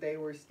knew, but they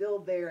were still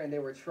there and they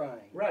were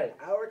trying. Right.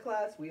 Our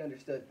class, we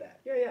understood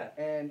that. Yeah, yeah.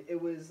 And it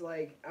was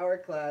like our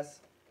class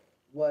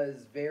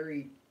was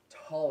very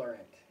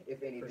tolerant,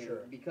 if anything,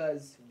 sure.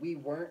 because we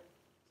weren't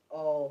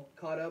all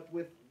caught up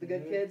with the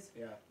good kids,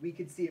 Yeah, we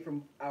could see it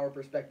from our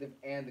perspective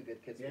and the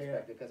good kids' Yeah, yeah.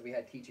 perspective because we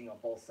had teaching on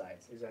both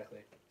sides. exactly.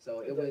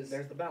 So it was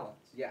There's the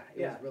balance. yeah,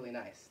 it Yeah. was really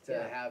nice to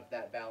Yeah. have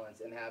that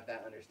balance and have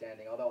that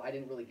understanding. Although I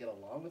didn't really get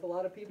along with a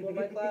lot of people in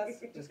my class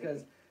just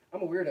because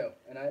I'm a weirdo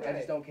and I Right.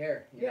 just don't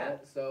care. You Yeah. know?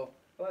 So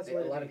Well, that's a the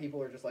way to lot of be.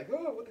 people are just like,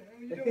 oh, what the hell are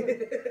you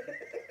doing?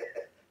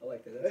 I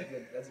like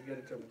that. That's a good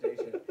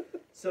interpretation.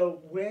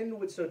 So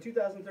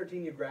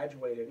 2013 you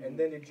graduated, and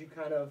then did you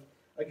kind of,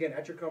 again,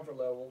 at your comfort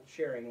level,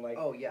 sharing like,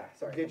 Oh yeah,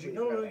 sorry. did you?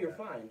 completely No, forgot you're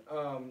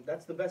about fine.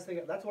 That's the best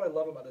thing. That's what I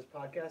love about this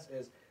podcast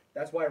is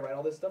that's why I write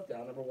all this stuff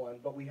down. Number one,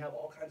 but we have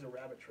all kinds of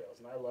rabbit trails,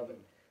 and I love it.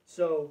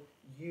 So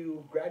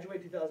you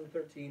graduated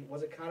 2013.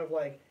 Was it kind of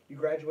like you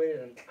graduated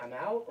and I'm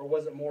out, or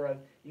was it more of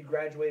you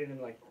graduated and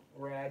like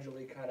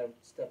gradually kind of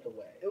stepped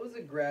away? It was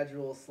a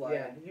gradual slide.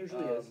 Yeah, it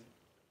usually is.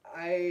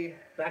 I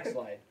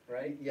Backslide,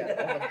 right? yeah,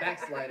 I'm a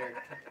backslider.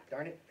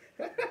 Darn it.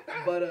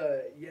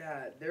 But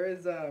yeah, there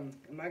is I'm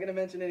not gonna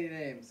mention any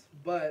names,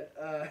 but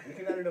You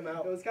can edit them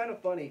out. it was kind of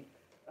funny.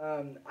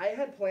 I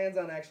had plans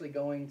on actually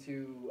going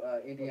to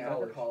Indiana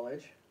for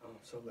college. Oh, I'm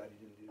so glad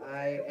you didn't do that.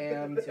 I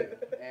am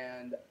too,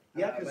 and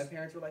Yeah, my 'cause-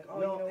 parents were like, "Oh,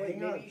 no, you know what? hang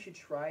Maybe on. you should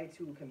try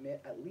to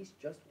commit at least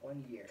just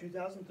 1 year."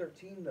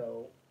 2013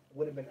 though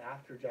would have been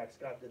after Jack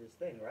Scott did his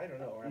thing, right? Or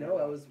no? Or am I No,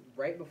 it wrong? was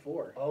right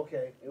before.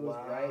 Okay. It was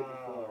right Wow.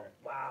 before.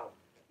 Wow.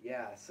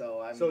 Yeah,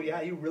 so I'm. So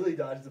yeah, you really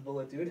dodged the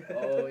bullet, dude.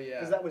 Oh, yeah.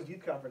 Because that was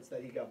youth conference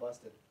that he got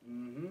busted.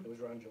 Mm-hmm. It was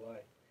around July.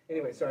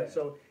 Anyway, sorry. Yeah.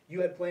 So you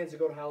had plans to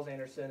go to Howes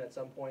Anderson at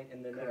some point,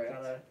 and then Correct.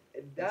 that kind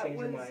of That changed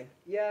was your mind.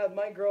 yeah.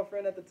 My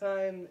girlfriend at the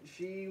time,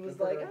 she was Good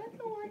for like, her. "I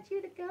don't want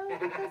you to go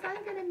because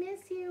I'm gonna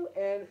miss you,"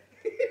 and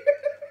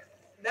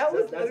that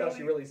was that's how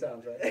she really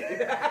sounds, right?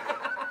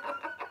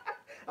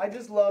 I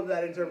just love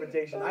that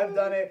interpretation. I've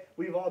done it.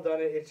 We've all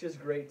done it. It's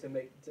just great to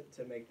make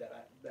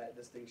that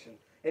distinction.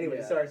 Anyway,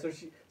 Yeah. sorry.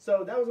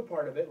 So that was a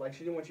part of it. Like she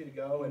didn't want you to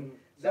go, and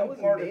That some was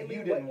part of mainly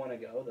you what- didn't want to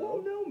go though.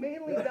 Well, no,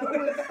 mainly that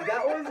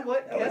was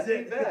what That was kept me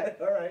it.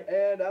 back. All right.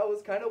 And I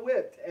was kind of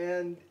whipped,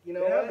 and you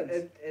know It what?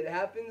 happens. It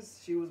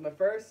happens. She was my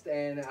first,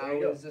 and There I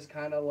you go. was just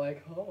kind of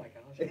like, oh my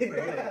gosh, it's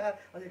great. I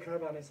didn't care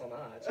about me so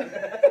much.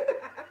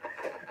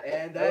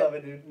 And I love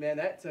it, dude. man,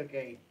 that took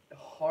a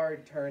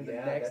hard turn the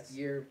Yeah, next that's-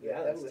 year. Yeah,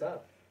 That that's was-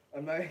 tough.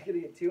 I'm not gonna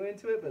get too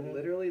into it, but Mhm.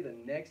 literally the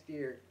next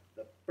year,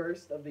 the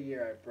first of the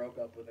year, I broke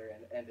up with her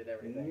and ended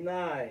everything.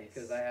 Nice.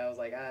 Because I was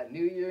like,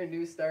 new year,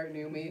 new start,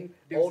 new me.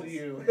 Old deuces.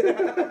 you.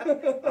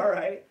 All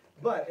right.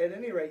 But at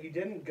any rate, you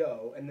didn't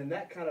go, and then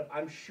that kind of,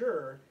 I'm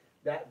sure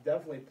that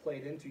definitely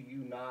played into you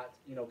not,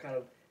 kind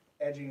of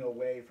edging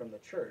away from the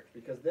church,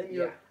 because then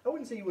you're, Yeah. I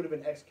wouldn't say you would have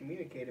been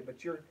excommunicated, but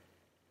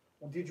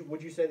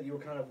would you say that you were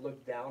kind of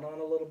looked down on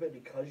a little bit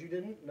because you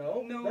didn't?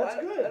 No? No, That's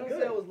I good. don't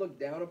good. say I was looked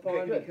down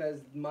upon good.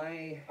 because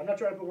my I'm not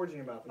trying to put words in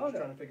your mouth. I'm Oh, just no.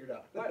 trying to figure it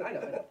out. I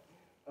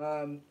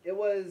know. It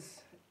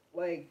was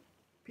like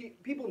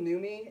people knew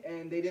me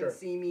and they didn't Sure.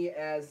 see me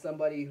as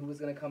somebody who was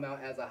going to come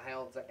out as a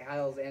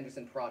Hyles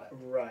Anderson product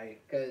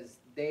Right. because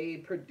they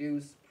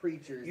produce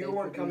preachers. You they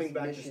weren't produce coming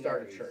back to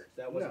start a missionaries. church.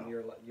 That wasn't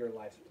No. your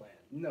life's plan.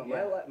 No,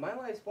 Yeah. my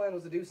life's plan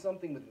was to do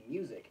something with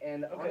music,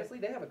 and Okay. honestly,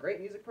 they have a great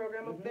music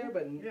program up Mhm. there,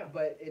 but Yeah.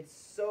 but it's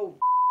so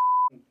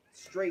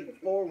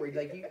straightforward.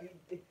 Like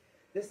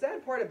the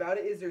sad part about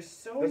it is there's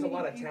so There's a many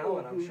lot of people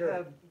talent, I'm who sure.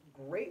 have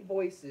great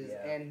voices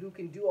Yeah. and who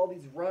can do all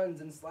these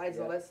runs and slides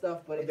and all Yeah. that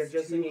stuff, but But they're it's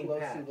just too singing close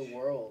patch. to the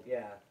world.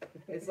 Yeah.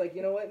 It's like,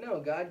 you know what? No,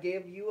 God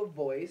gave you a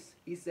voice.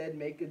 He said,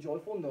 make a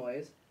joyful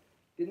noise.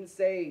 Didn't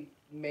say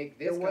make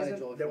this kind of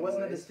joyful there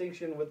wasn't a noise.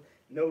 distinction with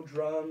no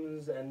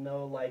drums and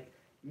no like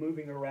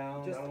moving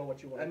around. Just- I don't know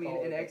what you want I to mean,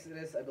 call in it.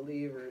 Exodus, I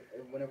believe, or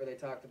whenever they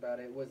talked about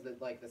it, was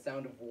the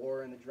sound of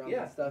war and the drums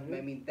Yeah, and stuff. mhm.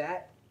 I mean,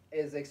 that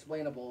is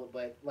explainable,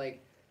 but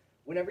like,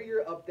 whenever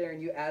you're up there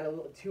and you add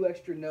two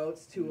extra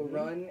notes to a Mhm.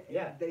 run,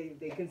 Yeah. they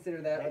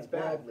consider that That's as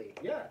bad. worldly,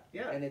 Yeah,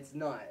 yeah. and it's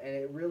not, and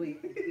it really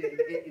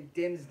it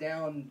dims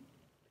down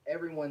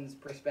everyone's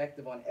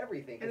perspective on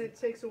everything. 'cause And it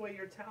takes away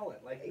your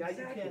talent. Like now you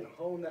Exactly. can't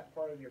hone that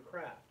part of your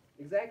craft.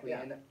 Exactly,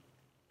 Yeah.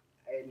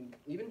 and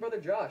even Brother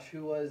Josh,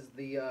 who was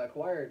the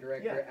choir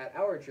director at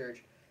our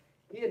church,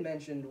 he had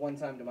mentioned one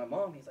time to my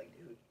mom, he's like,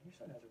 "Dude, your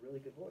son has a really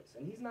good voice,"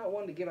 and he's not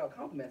one to give out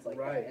compliments like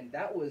Right. that, and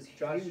that was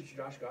Josh huge.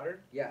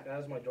 Goddard. Yeah, That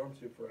was my dorm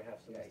suit for a half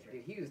yeah, semester.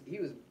 he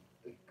was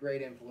a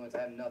great influence.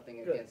 I have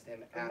nothing Good. against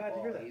him I'm at glad to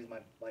all. hear that. He's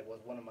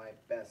was one of my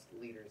best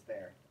leaders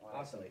there,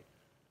 honestly.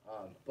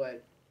 Awesome.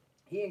 But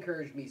he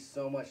encouraged me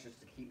so much just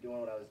to keep doing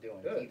what I was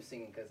doing, Good. keep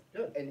singing, because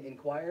Good. in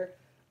choir,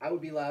 I would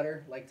be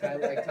louder, like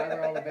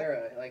Tyler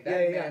Oliveira. Like that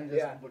Yeah, yeah, man just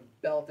yeah.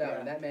 would belt out, Yeah.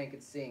 and that man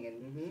could sing,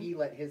 and Mhm. he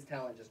let his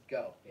talent just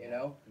go, you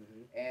know.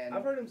 Mhm. And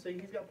I've heard him sing.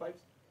 He's got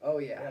pipes. oh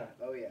yeah,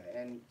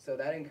 and so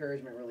that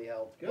encouragement really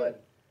helped. Good.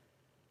 But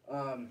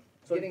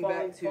So getting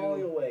falling, back to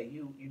falling away,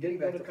 you getting didn't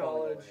go back to to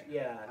falling college. away.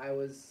 Yeah.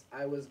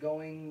 I was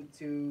going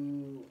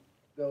to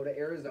go to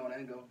Arizona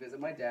and go visit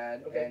my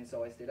dad, Okay. and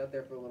so I stayed out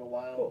there for a little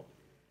while. Cool.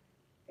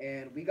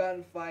 And we got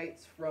in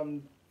fights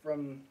from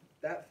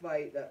that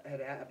fight that had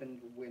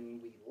happened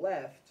when we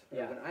left, or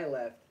Yeah. when I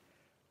left.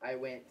 I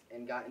went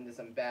and got into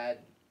some bad,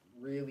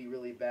 really,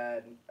 really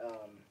bad,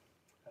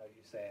 how do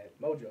you say it?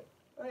 Mojo.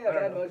 Oh yeah, I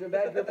bad don't know. mojo,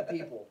 bad group of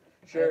people.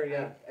 Sure, I,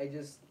 yeah. I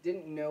just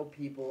didn't know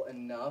people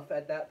enough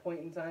at that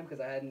point in time because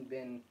I hadn't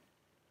been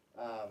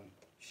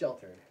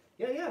sheltered.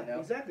 Yeah, You know?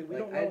 exactly. We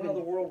Like, don't know I've how been-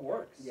 the world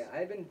works. Yeah,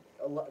 I've been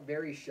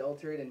very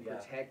sheltered and Yeah.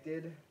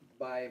 protected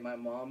by my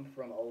mom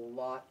from a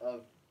lot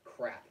of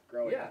crap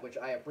growing Yeah. up, which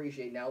I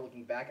appreciate now.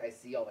 Looking back, I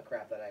see all the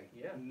crap that I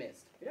Yeah.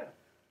 missed. Yeah.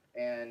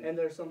 And And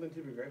there's something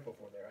to be grateful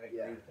for there. I agree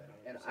yeah, with that.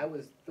 and 100%. I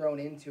was thrown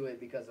into it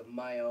because of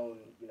my own,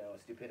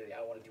 stupidity.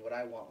 I want to do what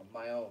I want on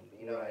my own,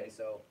 Right. and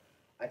so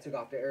I took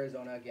off to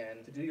Arizona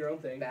again, to do your own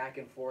thing. back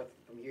and forth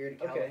from here to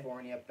Okay.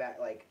 California, back,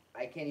 like,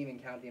 I can't even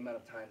count the amount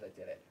of times I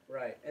did it.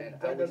 Right. And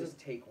that I would doesn't just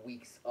take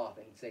weeks off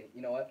and say,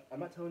 you know what, I'm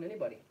not telling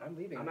anybody, I'm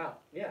leaving. I'm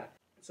out. Yeah.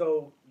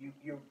 So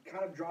you're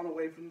kind of drawn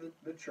away from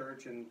the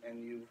church, and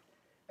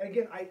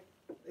again,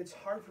 it's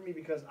hard for me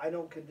because I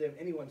don't condemn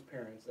anyone's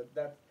parents.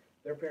 That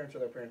their parents are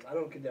their parents. I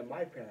don't condemn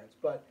my parents,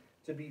 but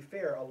to be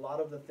fair, a lot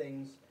of the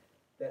things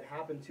that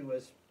happen to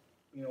us,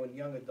 in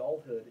young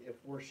adulthood, if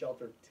we're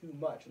sheltered too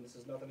much, and this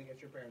is nothing against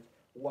your parents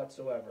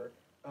whatsoever,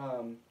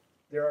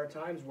 there are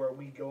times where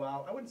we go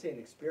out. I wouldn't say an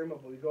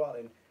experiment, but we go out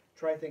and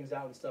try things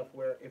out and stuff.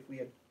 Where if we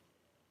had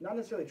not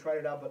necessarily tried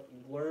it out, but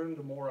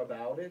learned more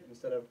about it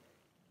instead of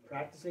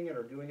practicing it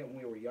or doing it when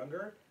we were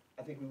younger,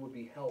 I think we would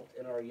be helped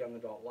in our young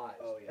adult lives.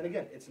 Oh, yeah. And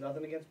again, it's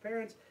nothing against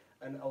parents.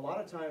 And a lot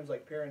of times,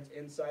 like parents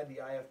inside the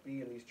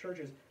IFB and these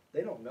churches,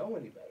 they don't know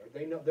any better.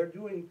 They know they're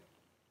doing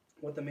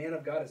what the man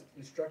of God is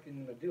instructing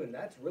them to do, and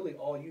that's really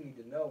all you need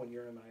to know when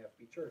you're in an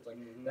IFB church. Like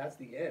that's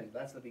the end,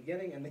 that's the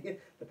beginning, and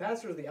the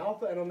pastor is the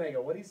Alpha and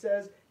Omega. What he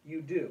says,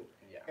 you do.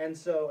 Yeah. And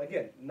so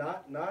again,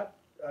 not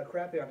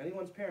crapping on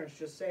anyone's parents,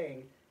 just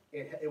saying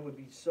it would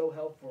be so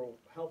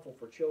helpful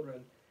for children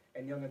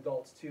and young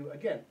adults to,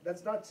 again,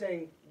 that's not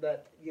saying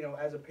that,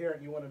 as a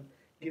parent you want to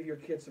give your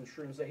kids some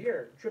shrooms, say,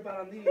 here, trip out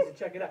on these and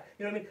check it out.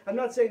 You know what I mean? I'm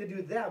not saying to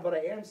do that, but I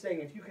am saying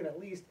if you can at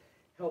least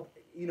help,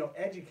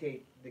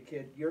 educate the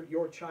kid,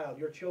 your child,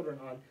 your children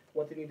on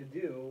what they need to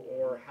do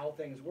or how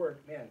things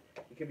work, man,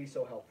 it can be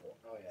so helpful.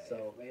 Oh, yeah.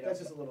 So that's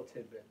just a little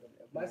tidbit.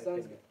 If my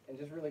son's, and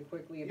just really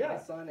quickly, if Yeah. my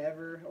son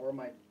ever, or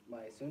my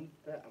soon,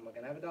 I'm going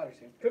to have a daughter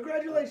soon.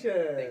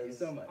 Congratulations! Thank you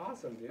so much.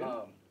 Awesome, dude.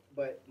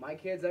 But my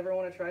kids ever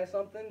want to try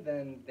something,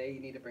 then they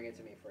need to bring it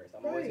to me first.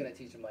 I'm always Right. going to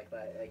teach them like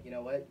that. Like, you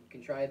know what? You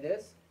can try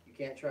this. You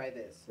can't try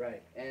this.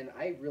 Right. And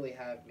I really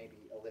have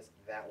maybe a list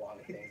that long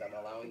of things I'm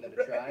allowing them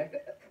to try.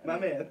 My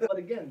man. But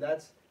again,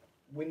 that's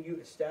when you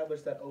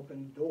establish that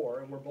open door,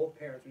 and we're both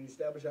parents, when you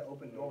establish that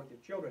open door with your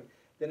children,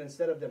 then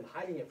instead of them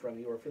hiding it from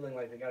you or feeling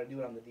like they got to do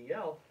it on the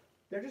DL,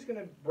 they're just going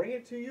to bring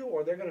it to you,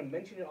 or they're going to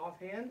mention it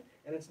offhand,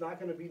 and it's not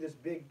going to be this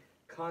big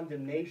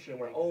condemnation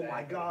where, oh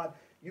my Exactly. God,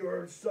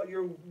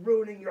 you're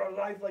ruining your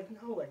life. Like,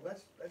 no, like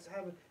let's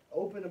have it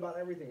open about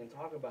everything and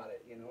talk about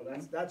it.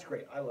 That's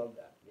great. I love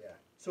that. Yeah.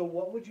 So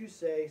what would you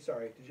say?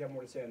 Sorry, did you have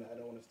more to say on that? I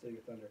don't want to steal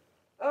your thunder.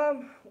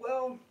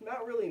 Well,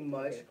 not really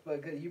much, Okay.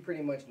 but because you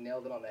pretty much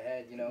nailed it on the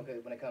head,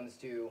 'cause when it comes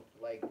to,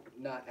 like,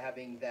 not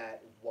having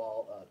that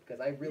wall up. Because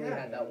I really Yeah,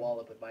 had that man. wall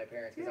up with my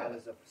parents because I Yeah,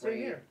 was same afraid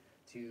here.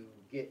 to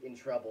get in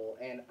trouble,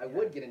 and I Yeah.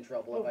 would get in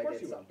trouble Oh, if of I course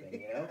did you would.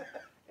 something,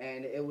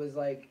 And it was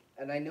like,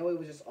 and I know it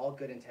was just all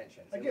good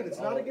intentions. It Again, was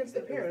it's not all- against the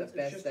it was parents, it's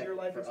best just that- your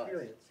life for us.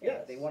 experience. Yeah,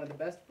 Yes. they wanted the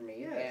best for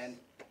me, Yes.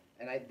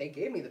 and they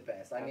gave me the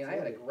best. I mean, I had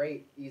a Absolutely.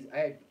 great,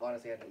 I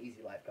honestly had an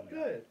easy life coming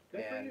up. Good for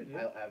and you, dude.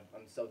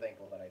 I'm so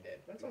thankful that I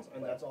did. That's awesome,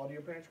 and But- that's all to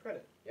your parents'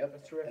 credit. Yep.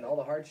 That's terrific. And all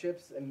the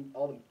hardships and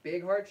all the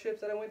big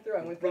hardships that I went through,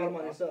 I went through Brought them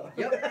on yourself.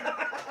 Yep.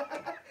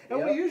 And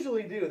we Yep.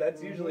 usually do.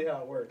 That's usually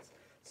how it works.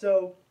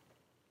 So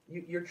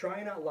you're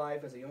trying out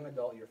life as a young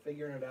adult. You're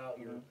figuring it out.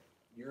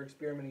 You're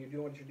experimenting. You're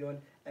doing what you're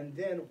doing. And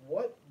then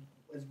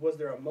was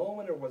there a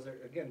moment, or was there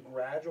again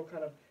gradual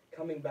kind of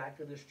coming back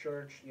to this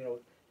church?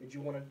 Did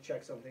you want to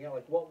check something out?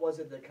 Like what was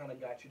it that kind of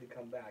got you to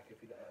come back?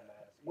 If you don't mind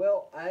asking.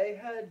 Well, I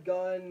had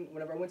gone,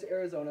 whenever I went to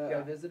Arizona, Yeah.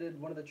 I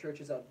visited one of the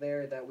churches out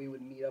there that we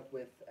would meet up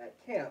with at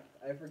camp.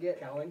 I forget.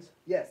 Cowlings?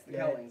 Yes, the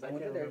Yeah, Cowlings. I I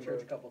went to can't their remember.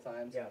 church a couple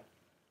times. Yeah.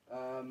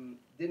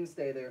 Didn't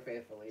stay there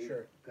faithfully.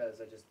 Sure.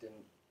 Because I just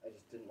didn't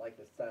like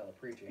the style of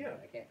preaching. Yeah.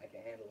 I can't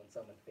handle when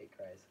someone fake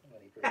cries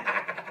when he preaches.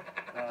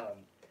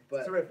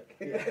 But Terrific.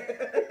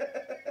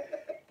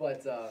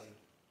 but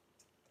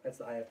That's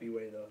the IFB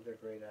way, though. They're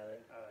great at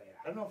it. oh yeah.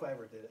 I don't know if I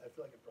ever did it. I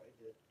feel like I probably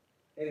did.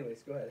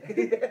 Anyways, go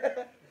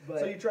ahead. But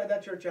So you tried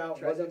that church out.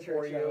 tried Wasn't the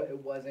for church you. out, it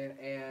wasn't,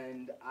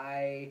 and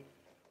I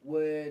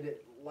would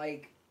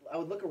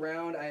look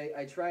around.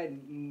 I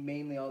tried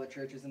mainly all the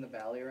churches in the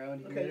valley around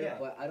here, Okay, yeah.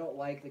 but I don't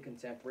like the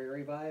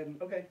contemporary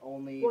vibe. Okay.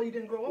 Only Well, you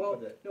didn't grow up well,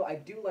 with it. no, I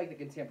do like the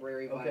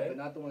contemporary vibe, Okay. but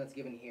not the one that's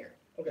given here.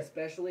 Okay.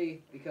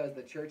 Especially because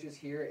the churches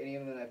here, any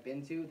of them that I've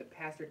been to, the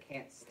pastor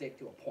can't stick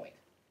to a point.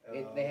 Oh,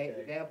 They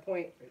okay. have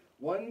point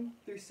 1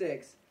 through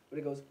 6, but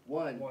it goes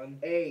 1, One.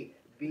 A,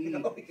 B,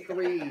 Oh, yeah.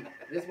 3.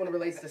 This one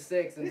relates to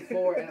 6 and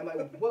 4, and I'm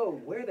like, whoa,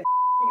 where the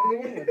are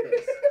you going with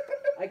this?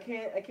 I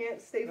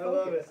can't stay I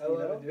love it. focused. I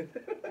love it,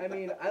 dude. I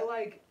mean, I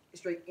like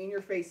straight in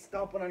your face,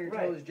 stomping on your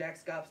Right. toes, Jack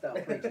Scott style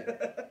preaching.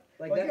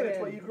 Like well, that again, it's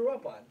man- what you grew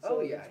up on. So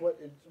Oh, yeah. it's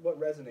what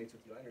resonates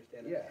with you. I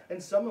understand it. Yeah.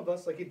 And some of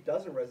us, like, it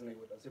doesn't resonate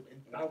with us.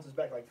 It bounces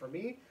back. Like for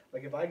me,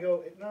 like if I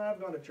go, no, I've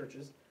gone to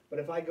churches, but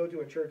if I go to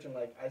a church and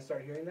like I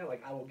start hearing that,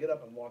 like I will get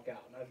up and walk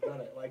out, and I've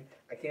done it. Like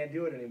I can't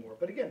do it anymore.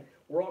 But again,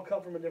 we're all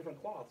cut from a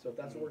different cloth. So if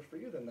that's what works for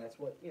you, then that's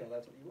what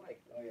that's what you like.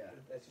 Oh yeah.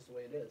 That's just the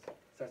way it is.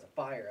 Starts a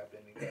fire up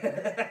in me.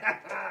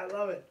 I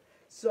love it.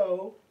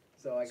 So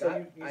So I so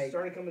got. you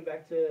started coming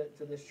back to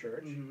this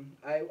church. Mhm.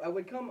 I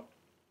would come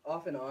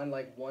off and on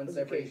like once It's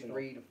every occasional.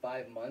 3 to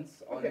 5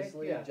 months, Okay,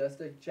 honestly, yeah. just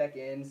to check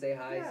in, say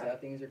hi, Yeah. see how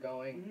things are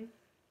going,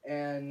 Mhm.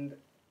 and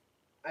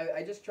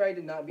I just tried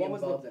to not be What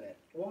was involved in it.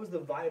 What was the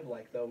vibe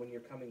like though when you're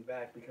coming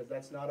back? Because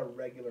that's not a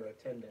regular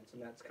attendance,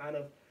 and that's kind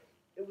of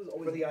It was for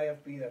always the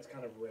IFB. That's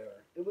kind of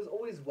rare. it was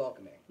always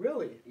welcoming.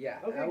 Really? Yeah.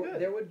 Okay, good.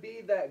 There would be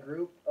that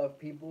group of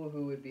people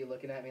who would be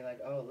looking at me like,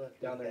 oh look,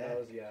 Down who's their that?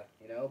 nose, yeah.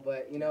 You know,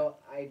 but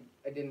I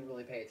didn't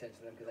really pay attention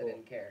to them because Cool. I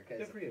didn't care. Good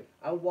Because for you.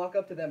 I would walk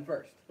up to them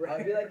first. Right.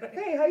 I'd be like,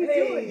 hey, how you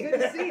Hey. doing?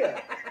 Good to see you.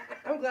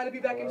 I'm glad to be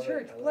back I in love it,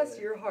 church. I love Bless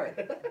it. your heart.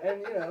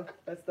 And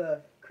that's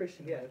the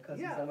Christian way of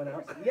cussing yeah, someone of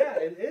else. course. Yeah,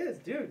 it is,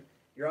 dude.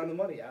 You're on the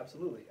money.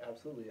 Absolutely,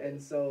 absolutely.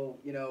 And so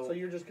so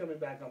you're just coming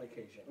back on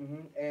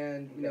occasion.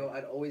 and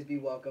I'd always be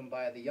welcomed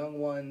by the young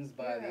ones,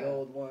 by the Yeah.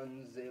 old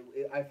ones.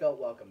 I felt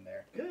welcome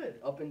there. Good.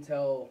 Up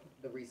until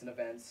the recent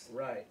events,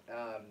 Right.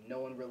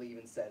 no one really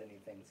even said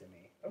anything to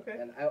me. Okay.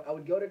 And I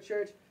would go to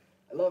church.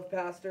 I love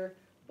pastor,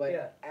 but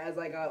Yeah. as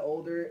I got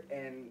older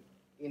and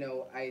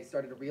I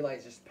started to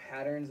realize just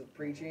patterns of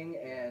preaching,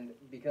 and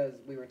because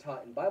we were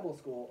taught in Bible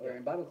school or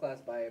in Bible class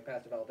by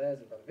Pastor Valdez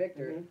and Brother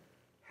Victor Mhm.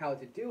 how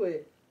to do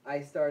it, I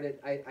started.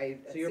 I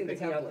So you're seen the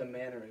picking out template. the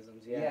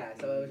mannerisms. Yeah, Yeah.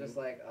 so it was Mhm. just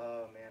like,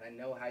 oh man, I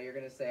know how you're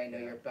gonna say. I know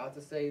Yeah. you're about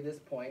to say this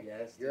point.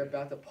 Yes. You're dude.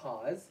 about to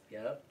pause,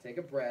 Yep. take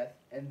a breath,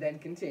 and then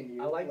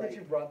continue. I like that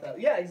you brought that.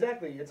 Yeah,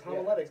 exactly. It's Yeah.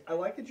 homiletics. I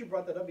like that you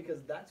brought that up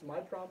because that's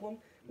my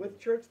problem with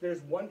church.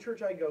 There's one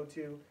church I go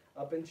to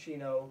up in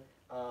Chino,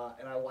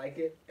 and I like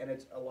it, and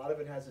it's a lot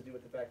of it has to do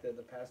with the fact that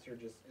the pastor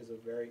just is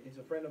he's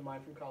a friend of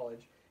mine from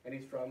college, and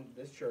he's from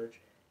this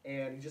church,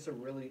 and he's a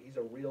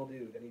real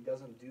dude, and he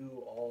doesn't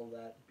do all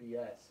that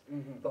BS.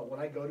 Mhm. But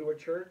when I go to a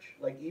church,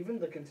 like even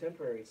the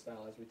contemporary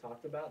style, as we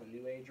talked about, the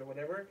New Age or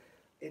whatever,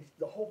 it's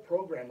the whole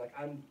program. Like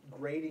I'm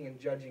grading and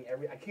judging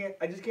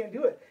I just can't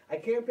do it. I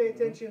can't pay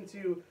attention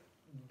to,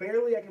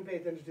 barely I can pay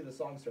attention to the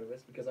song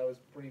service because I was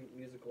pretty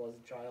musical as a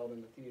child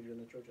and a teenager in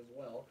the church as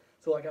well.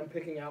 So like I'm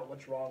picking out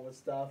what's wrong with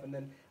stuff, and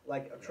then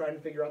like I'm trying to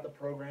figure out the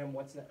program.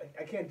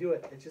 I can't do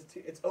it. It's just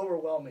it's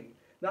overwhelming.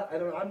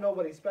 I'm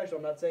nobody special.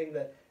 I'm not saying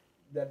that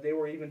they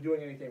were even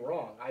doing anything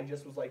wrong. I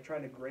just was like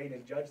trying to grade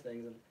and judge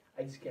things, and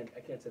I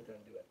can't sit there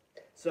and do it.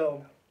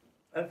 So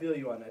I feel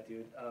you on that,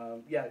 dude.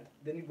 Yeah.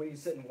 Then when you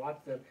sit and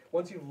watch them,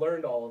 once you've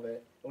learned all of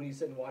it, and when you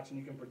sit and watch and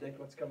you can predict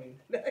what's coming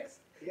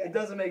next, Yeah. it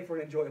doesn't make for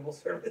an enjoyable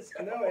service.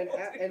 at No, all,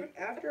 and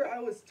after I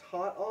was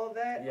taught all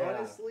that, Yeah.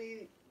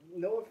 honestly,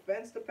 no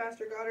offense to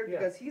Pastor Goddard, Yeah.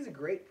 because he's a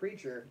great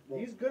preacher. Well,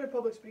 He's good at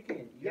public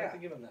speaking. You have Yeah. to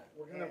give him that.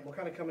 Yeah. We're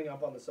kind of coming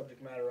up on the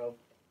subject matter of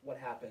what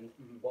happened,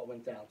 Mhm. what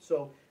went down.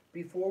 So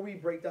before we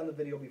break down the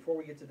video, before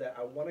we get to that,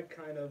 I want to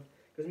kind of,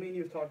 because me and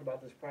you have talked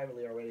about this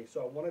privately already,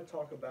 so I want to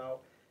talk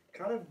about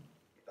kind of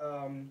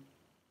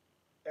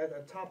at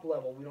a top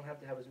level. We don't have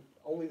to have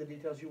only the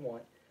details you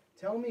want.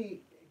 Tell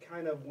me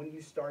kind of when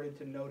you started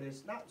to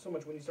notice, not so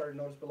much when you started to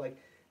notice, but like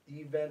the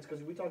events,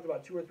 because we talked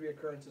about 2 or 3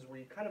 occurrences where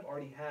you kind of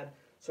already had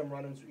some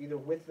run-ins either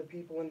with the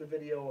people in the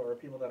video or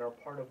people that are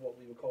part of what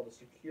we would call the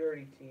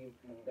security team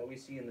that we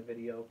see in the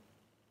video.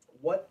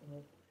 What,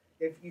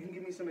 if you can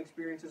give me some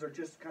experiences or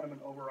just kind of an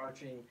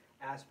overarching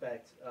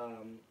aspect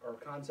or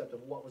concept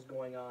of what was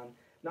going on,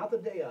 not the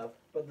day of,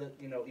 but the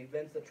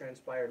events that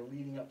transpired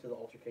leading up to the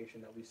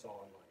altercation that we saw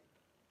online.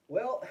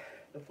 Well,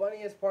 the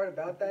funniest part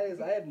about that is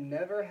I have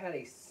never had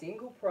a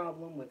single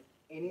problem with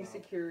any Wow.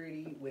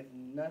 security, with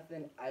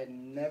nothing. I've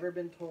never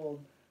been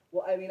told.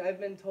 Well, I mean, I've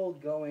been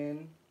told go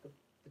in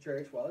the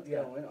church while it's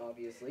Yeah. going,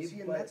 obviously.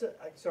 See, and but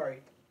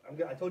sorry,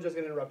 I told you I was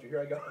going to interrupt you.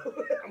 Here I go.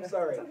 I'm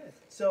sorry. It's okay.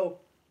 So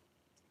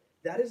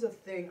that is a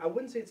thing. I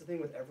wouldn't say it's a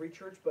thing with every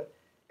church,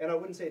 and I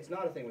wouldn't say it's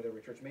not a thing with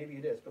every church. Maybe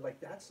it is, but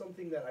like that's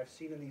something that I've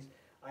seen in these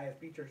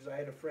IFB churches. I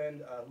had a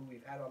friend who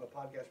we've had on the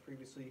podcast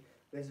previously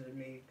visited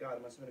me. God,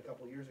 it must have been a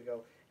couple of years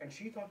ago, and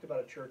she talked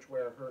about a church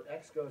where her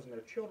ex goes and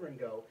their children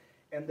go,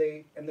 and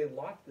they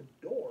lock the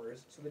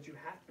doors so that you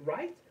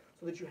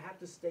have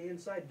to stay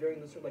inside during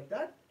the service. Like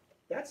that.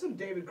 That's some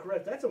David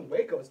Koresh. That's some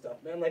Waco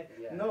stuff, man. Like,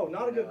 Yeah, no,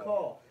 not a good no.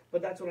 call.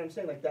 But that's what I'm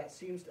saying. Like, that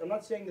seems. I'm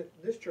not saying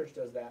that this church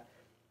does that,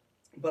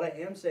 but I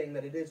am saying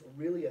that it is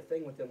really a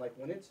thing with them. Like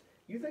when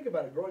you think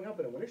about it, growing up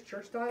in it, when it's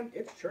church time,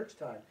 it's church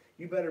time.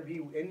 You better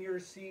be in your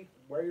seat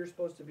where you're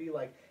supposed to be.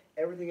 Like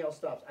everything else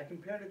stops. I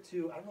compared it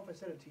to. I don't know if I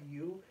said it to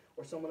you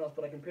or someone else,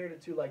 but I compared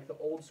it to like the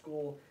old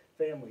school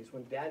families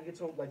when dad gets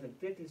home, like the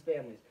 50s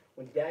families.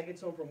 When dad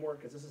gets home from work,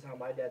 because this is how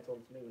my dad told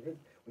it to me.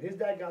 When his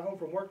dad got home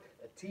from work,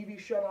 the TV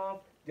shut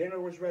off,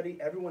 dinner was ready,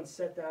 everyone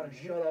sat down and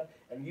shut up.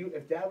 And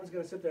if dad was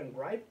going to sit there and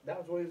gripe, that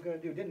was what he was going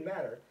to do. It didn't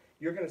matter.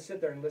 You're going to sit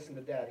there and listen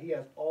to Dad. He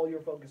has all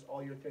your focus,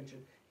 all your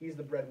attention. He's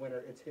the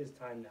breadwinner. It's his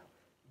time now.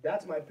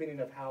 That's my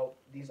opinion of how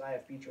these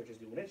IFB churches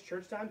do. When it's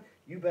church time,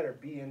 you better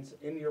be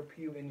in your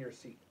pew, in your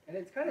seat. And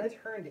it's kind of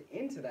turned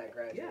into that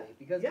gradually, Yeah.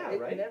 because Yeah, it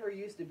right? never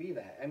used to be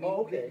that. I mean,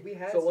 Oh, okay. we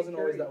had so it wasn't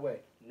always security. that way.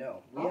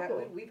 No,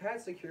 Oh. we've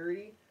had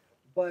security,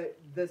 but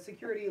the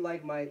security,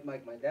 like my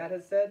dad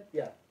has said,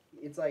 Yeah.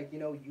 it's like,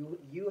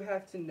 you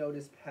have to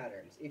notice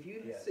patterns. If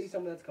you Yes. see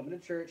someone that's coming to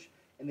church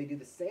and they do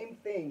the same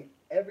thing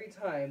every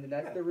time, then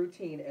that's Yeah. their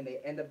routine, and they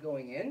end up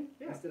going in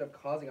Yeah. instead of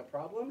causing a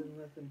problem. Then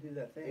let them do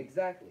that thing.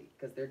 Exactly,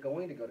 because they're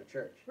going to go to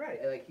church. Right.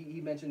 And like he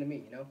mentioned to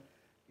me,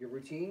 your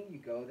routine, you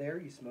go there,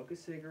 you smoke a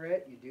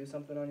cigarette, you do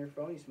something on your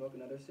phone, you smoke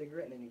another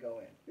cigarette, and then you go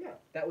in. Yeah.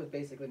 That was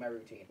basically my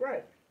routine.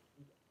 Right.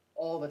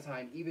 All the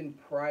time, even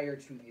prior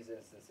to these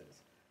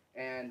instances.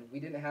 And we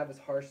didn't have as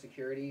harsh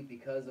security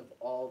because of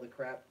all the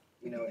crap,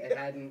 it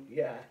hadn't,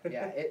 Yeah.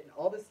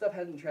 all this stuff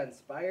hasn't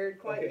transpired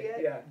quite Okay,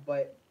 yet. yeah.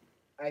 But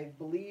I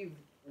believe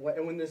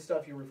And when this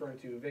stuff you're referring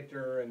to,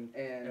 Victor and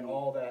and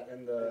all that,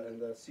 and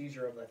the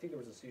seizure of, I think there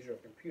was a seizure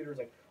of computers,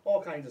 like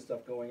all kinds of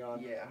stuff going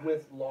on Yeah.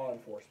 with law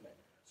enforcement.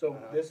 So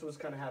Uh-huh. this was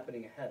kind of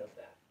happening ahead of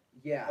that.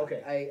 yeah,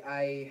 Okay.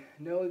 I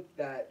know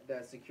that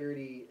the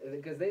security,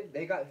 because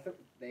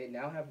they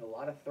now have a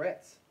lot of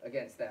threats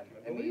against them.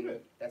 I believe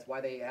it. That's why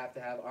they have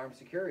to have armed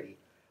security.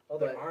 Oh,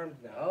 they're But-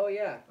 armed now. Oh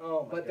yeah,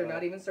 Oh my but they're God.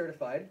 not even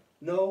certified.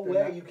 No they're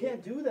way! not- You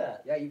can't do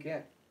that. Yeah, you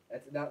can't.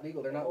 That's not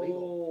legal. They're not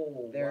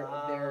legal. Oh, They're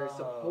wow.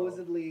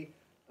 supposedly,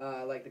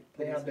 like the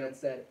They have policeman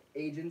said,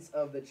 agents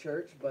of the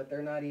church, but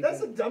they're not even.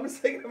 That's the dumbest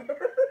thing I've ever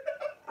heard.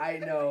 I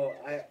know.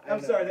 I'm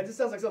know. sorry. That just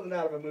sounds like something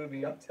out of a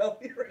movie. I'm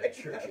telling you right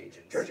Church now.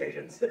 agents. Church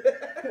agents.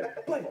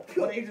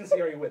 What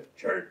agency are you with?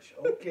 Church.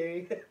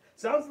 Okay.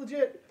 Sounds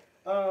legit.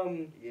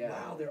 Yeah.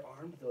 Wow, they're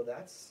armed though.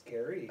 That's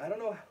scary. I don't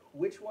know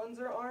which ones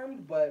are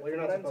armed, but Well, you're from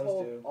not what I'm supposed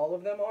told, to. all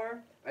of them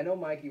are. I know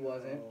Mikey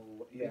wasn't.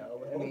 Oh, yeah.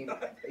 I mean, well,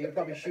 he would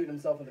probably shoot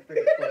himself in the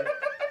freaking foot.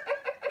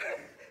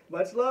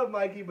 Much love,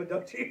 Mikey, but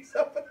don't shoot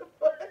yourself in the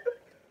foot.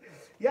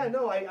 Yeah,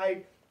 no,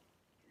 I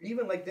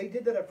even like they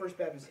did that at First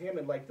Baptist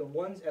Hammond. Like the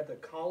ones at the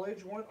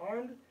college weren't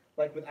armed,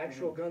 like with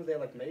actual guns. They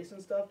had like mace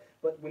and stuff.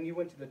 But when you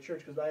went to the church,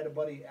 because I had a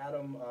buddy,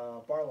 Adam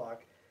Barlock,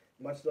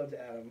 much love to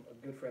Adam,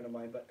 a good friend of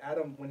mine. But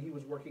Adam, when he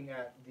was working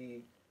at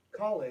the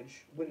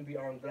college, wouldn't be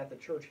armed, but at the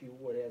church he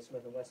would. He had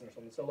Smith and Wesson or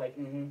something. So like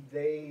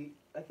they,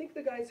 I think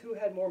the guys who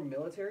had more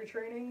military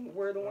training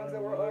were the ones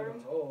that were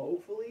armed. Oh.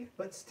 Hopefully.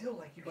 but still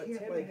like you But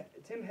can't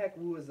like. Tim Heck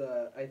was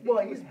I think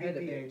Well, he was he's head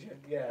of BP it.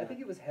 agent. Yeah. I think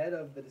he was head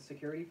of the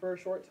security for a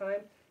short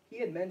time. He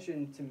had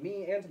mentioned to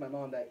me and to my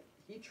mom that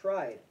he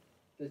tried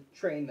to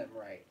train them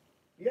right,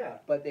 Yeah.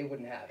 but they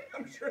wouldn't have it,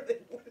 I'm sure they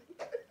would.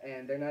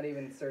 and they're not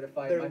even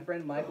certified. They're- My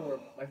friend Michael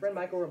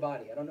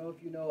Rabati. I don't know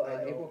if you know, I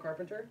know. April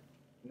Carpenter,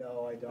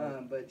 No, I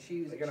don't. but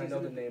she's Again, I she's know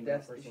in the the name,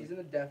 deaf, not personally. she's in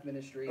the deaf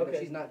ministry, but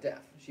Okay. she's not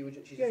deaf. She's yeah,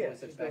 just yeah. always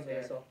She sits does back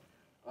there. ASL.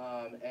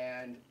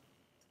 And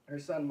her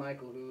son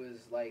Michael, who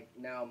is like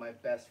now my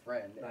best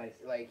friend, Nice.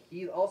 like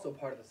he's also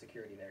part of the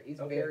security there.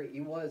 Okay.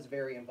 He was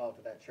very involved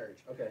with that church.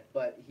 Okay.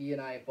 But he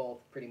and I both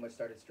pretty much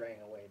started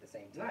straying away at the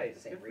same time, for Nice. the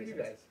same Good for you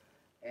reasons. guys.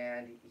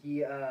 And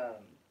he,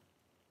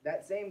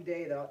 that same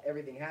day that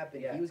everything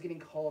happened, Yeah. he was getting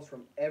calls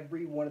from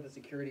every one of the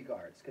security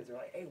guards because they're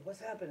like, "Hey, what's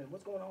happening?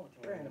 What's going on with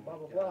your friend?" And blah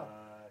blah blah.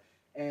 Gosh.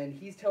 And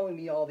he's telling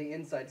me all the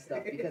inside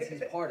stuff because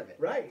he's part of it.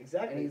 Right.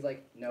 Exactly. And he's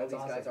like, "No, That's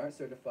these guys awesome. aren't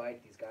certified.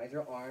 These guys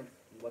are armed.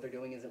 And what they're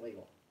doing isn't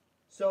legal."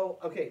 So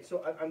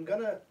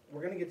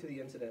we're gonna get to the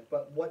incident,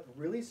 but what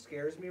really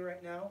scares me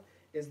right now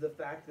is the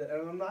fact that,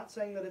 and I'm not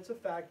saying that it's a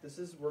fact.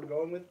 We're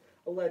going with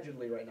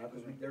allegedly right now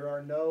because there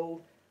are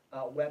no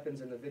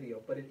weapons in the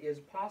video, but it is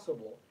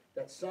possible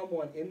that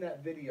someone in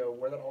that video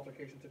where that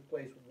altercation took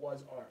place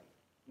was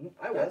armed.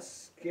 That's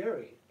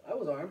scary. I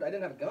was armed. I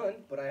didn't have a gun,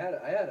 but I had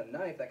a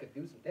knife that could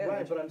do some damage.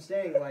 Right, but I'm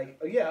saying like,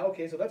 oh, yeah,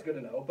 okay, so that's good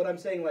to know. But I'm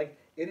saying like,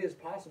 it is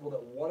possible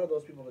that one of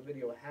those people in the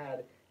video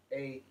had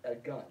a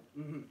gun.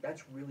 Mm-hmm.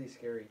 That's really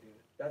scary, dude.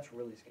 That's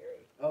really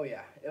scary. Oh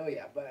yeah.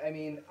 But I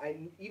mean,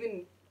 I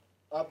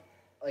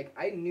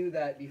knew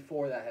that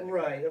before that had occurred.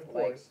 Right, of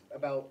course. Like,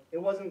 about It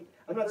wasn't.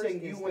 I'm The not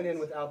saying first you went in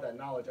instance. without that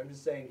knowledge. I'm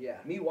just saying. Yeah.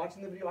 Me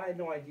watching the video, I had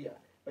no idea.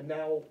 But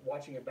now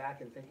watching it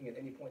back and thinking at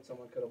any point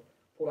someone could have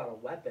pulled out a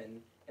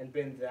weapon and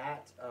been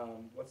that.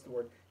 What's the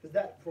word? Because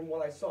that, from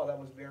what I saw, that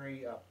was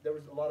very. There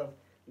was a lot of,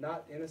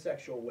 not in a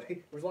sexual way. There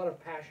was a lot of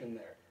passion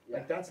there. Yeah.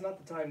 Like that's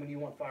not the time when you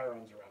want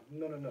firearms around.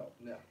 No.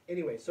 no.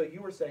 Anyway, so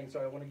you were saying.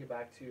 Sorry, I want to get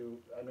back to.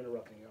 I'm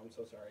interrupting you. I'm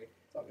so sorry.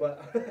 It's all good.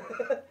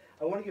 But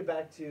I want to get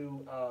back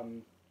to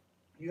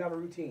you have a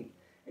routine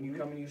and you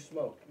come and you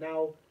smoke.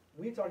 Now,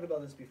 we talked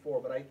about this before,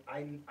 but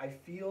I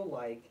feel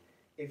like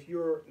if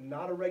you're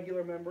not a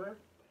regular member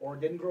or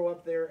didn't grow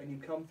up there and you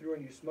come through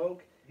and you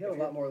smoke, You have if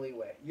a lot you're- more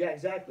leeway. Yeah,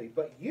 exactly.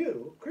 But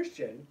you,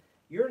 Christian,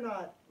 you're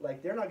not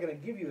like they're not going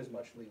to give you as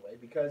much leeway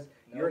because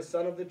you're a No.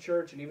 son of the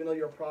church, and even though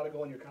you're a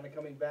prodigal and you're kind of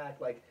coming back,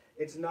 like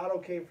it's not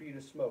okay for you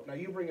to smoke. Now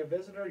you bring a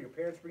visitor, your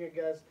parents bring a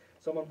guest,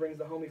 someone brings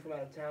the homie from out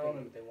of town,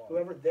 They- and they want.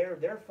 whoever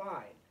they're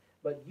fine.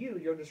 But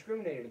you're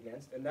discriminated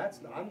against, and that's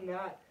I'm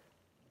not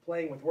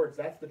playing with words.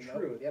 That's the Nope.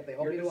 truth. Yep, they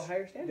hold You're me to a dis-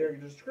 higher standard. They're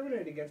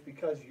discriminated against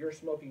because you're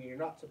smoking and you're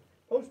not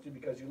supposed to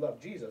because you love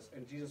Jesus,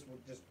 and Jesus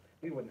would just,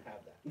 we wouldn't have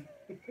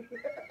that.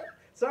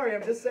 Sorry,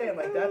 I'm just saying,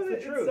 like, that's the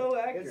It's truth. so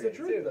accurate, It's the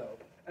truth, too. though.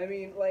 I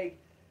mean, like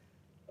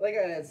I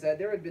had said,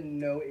 there had been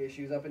no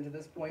issues up until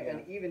this point, Yeah.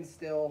 and even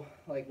still,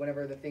 like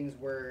whenever the things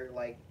were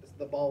like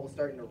the ball was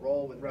starting to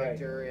roll with Right.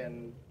 Victor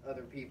and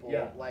other people,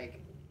 Yeah. like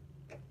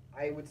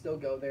I would still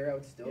go there. I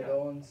would still Yeah.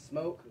 go and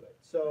smoke.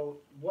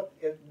 So,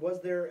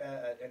 was there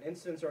an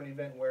instance or an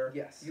event where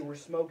Yes. you were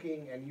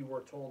smoking and you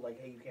were told, like,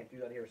 hey, you can't do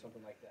that here or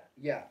something like that?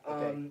 Yeah.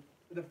 Okay.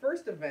 The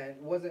first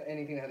event wasn't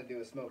anything that had to do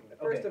with smoking. The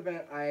first Okay.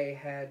 event, I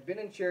had been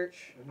in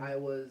church. Mhm. I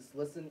was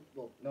listening.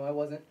 Well, no, I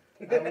wasn't.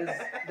 I was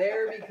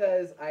there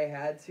because I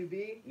had to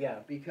be.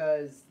 Yeah.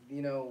 Because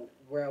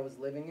where I was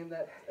living in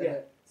that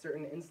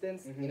certain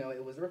instance, Mhm.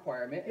 it was a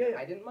requirement. Yeah, And yeah.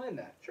 I didn't mind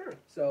that. Sure.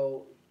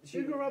 So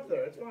You grew up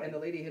there. It's fine. and the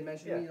lady had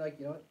mentioned to Yeah. me, like,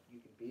 you know what,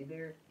 you can be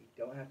there. You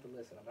don't have to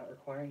listen. I'm not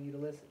requiring you to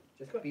listen.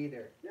 Just Good. be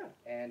there. Yeah.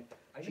 And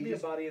I she can be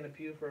just- a body in a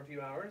pew for a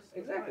few hours. It's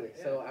exactly. fine,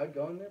 yeah. So I would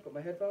go in there, put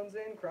my headphones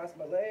in, cross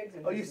my legs,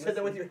 and Oh, you just said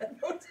that with listen. your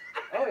headphones?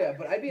 Oh yeah,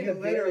 but I'd be in You the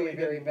literally very,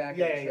 very didn't- back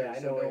yeah, of the yeah, church, yeah, I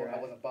so know where no, you're I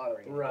at. wasn't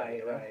bothering anybody, Right,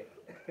 you know? right.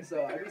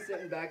 So I'd be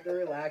sitting back there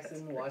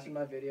relaxing, watching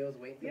my videos,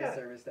 waiting for Yeah. the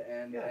service to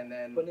end, Yeah. and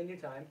then. Putting in your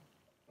time.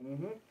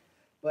 hmm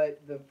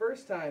But the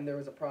first time there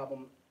was a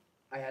problem,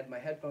 I had my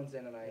headphones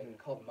in and I Mhm.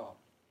 called mom.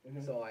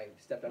 Mhm. So I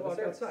stepped out Walk of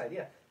the service. outside,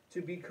 yeah.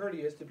 To be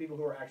courteous to people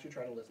who are actually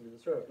trying to listen to the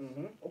service.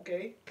 Mhm.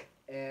 Okay.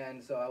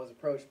 And so I was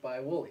approached by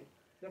Wooly,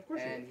 Yeah, of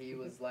course and you he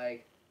was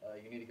like,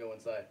 "You need to go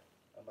inside."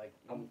 I'm like,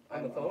 I'm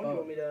I'm on the phone. You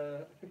want me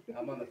to?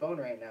 I'm on the phone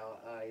right now.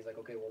 He's like,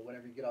 "Okay, well,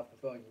 whenever you get off the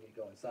phone, you need to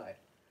go inside."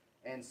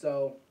 And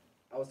so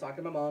I was talking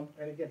to my mom.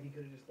 And again, he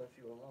could have just left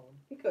you alone.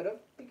 He could have.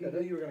 He He could knew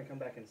have. you were going to come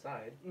back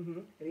inside. Mm-hmm.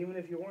 And even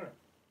if you weren't,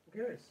 who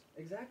cares?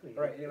 Exactly.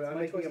 All right, anyway, It's I'm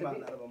my making choice a to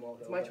mountain be. out of a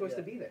molehill. It's my but choice yeah.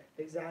 to be there.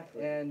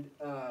 Exactly. And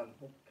well,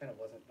 kind of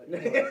wasn't, but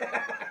anyway,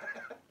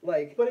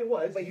 like, But it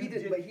was. but you he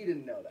did, but he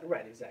didn't know that.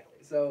 Right,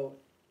 exactly. So,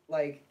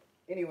 like,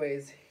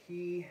 anyways,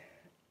 he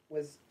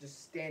was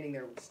just standing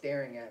there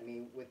staring at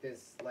me with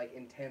this like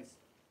intense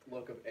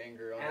look of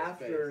anger on his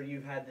After face.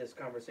 you've had this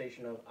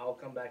conversation of, I'll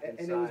come back inside.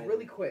 And it was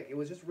really quick. It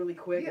was just really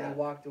quick, and Yeah. he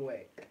walked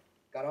away.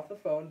 Got off the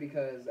phone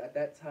because at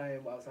that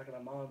time I was talking to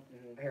my mom.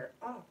 Mhm. I heard,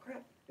 "Oh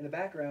crap!" in the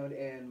background,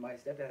 and my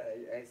stepdad,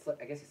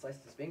 I guess he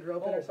sliced his finger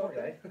open Oh, or poor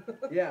something.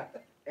 guy. Yeah,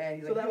 and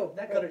he's So like, "Yo,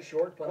 that cut it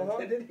short, pun Uh-huh.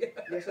 intended.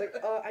 Yeah, she's like,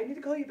 I need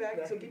to call you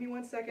back, so give me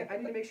 1 second. I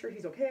need to make sure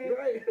he's okay." You're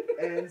right.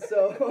 And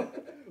so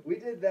we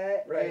did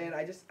that, Right. and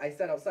I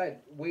sat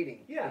outside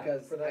waiting Yeah,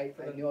 because for I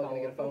the knew I was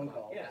gonna get a phone follow-up phone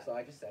call. call, yeah. So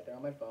I just sat there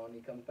on my phone. He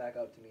comes back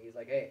up to me. He's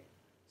like, "Hey,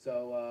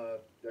 so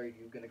are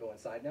you gonna go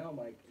inside now?" I'm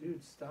like,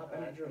 Dude, stop I'm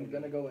badgering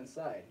gonna me. go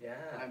inside. Yeah.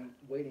 I'm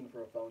waiting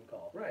for a phone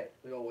call. Right.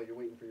 They go, "Well, you're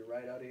waiting for your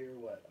ride out of here, or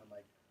what?" I'm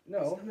like, It's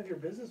 "No." none of your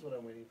business what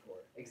I'm waiting for.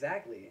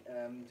 Exactly. And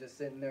I'm just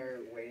sitting there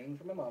waiting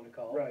for my mom to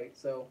call. Right.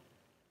 So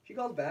she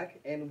calls back,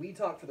 and we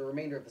talk for the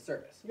remainder of the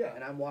service. Yeah.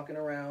 And I'm walking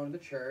around the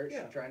church,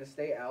 Yeah. trying to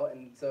stay out,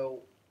 and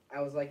so I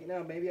was like,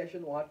 maybe I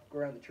shouldn't walk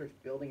around the church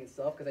building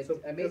itself because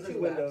I made 'cause two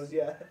there's laps. windows,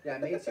 yeah. Yeah, I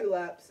made 2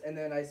 laps, and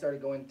then I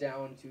started going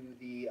down to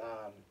the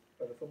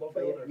By the football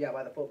field? Or?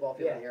 by the football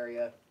field Yeah.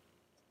 area,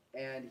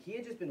 and he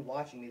had just been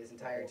watching me this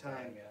entire The whole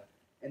time. yeah.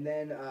 And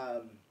then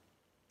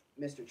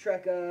Mr.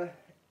 Trekka,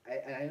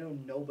 I know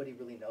nobody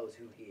really knows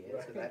who he is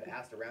because Right. I've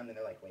asked around and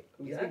they're like, "Wait,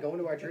 Who's he's that?" been going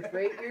to our church for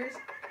 8 years?"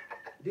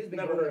 Dude's been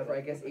Never going heard there of for, I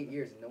him. guess, 8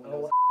 years and no one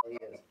Oh, knows who he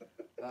is.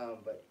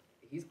 But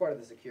he's part of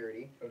the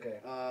security. Okay.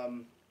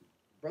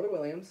 Brother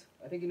Williams,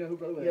 I think you know who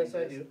Brother Williams Yes,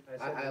 I is. do.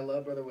 I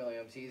love Brother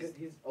Williams. He's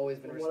He's always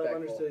been from what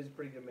I've respectful. understood, he's a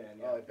pretty good man.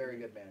 Yeah. Oh, a very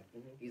good man.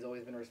 Mhm. He's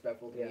always been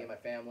respectful to Yeah. me and my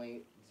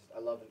family. Just, I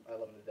love him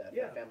to death.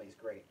 Yeah. My family is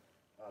great.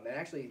 And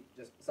actually,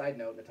 just side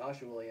note,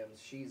 Natasha Williams,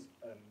 she's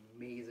an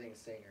amazing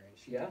singer, and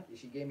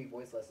she gave me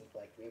voice lessons for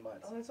like 3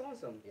 months. Oh, that's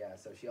awesome. Yeah,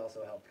 so she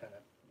also helped kind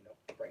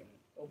of brighten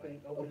Open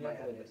my up a little bit.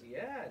 avenues.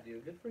 Yeah,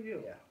 dude. Good for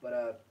you. Yeah,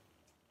 but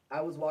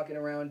I was walking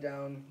around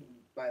down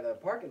by the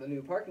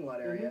new parking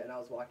lot area, Mhm. and I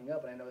was walking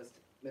up, and I noticed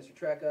Mr.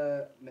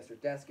 Trekka, Mr.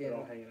 They're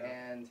all Deskin, hanging out.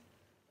 and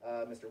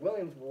Mr.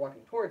 Williams were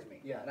walking towards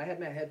me. Yeah. And I had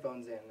my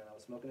headphones in, and I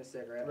was smoking a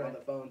cigarette Right. on the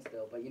phone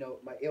still, but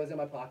it was in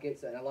my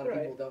pockets, and a lot of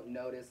Right. people don't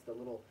notice the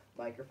little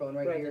microphone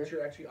right, Right, here. that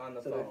you're actually on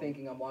the So phone. they're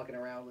thinking I'm walking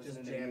around Just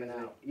listening to jamming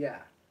music. out.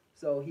 Yeah.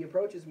 So he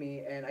approaches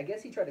me, and I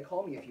guess he tried to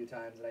call me a few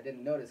times, and I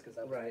didn't notice because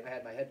Right. I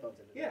had my headphones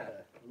in, Yeah.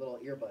 the little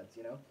earbuds,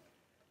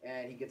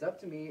 And he gets up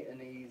to me, and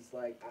he's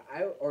like,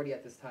 I already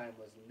at this time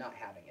was not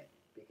having it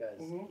because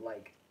Mhm.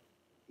 like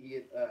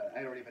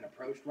I'd already been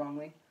approached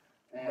wrongly,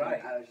 and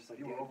Right. I was just like,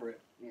 You were "Dude, over it.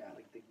 yeah,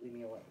 like leave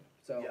me alone."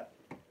 So Yeah.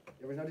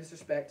 there was no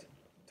disrespect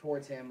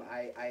towards him.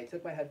 I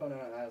took my headphone on,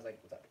 and I was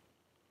like, "What's up?"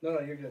 No,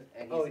 you're good.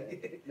 And he Oh,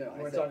 said- no, you I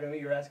weren't said- talking to me.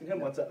 You were asking him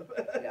No. what's up.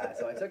 Yeah.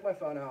 So I took my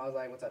phone out. I was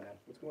like, "What's up, man?"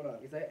 What's going on?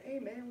 He's like, "Hey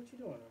man, what you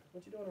doing?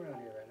 What you doing around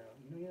here right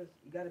now? You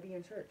got to be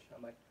in church."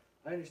 I'm like,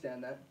 "I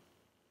understand that."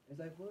 He's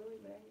like, "Well,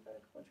 man, you got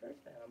to go to church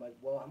now." I'm like,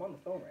 "Well, I'm on the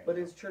phone right But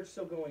now." is church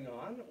still going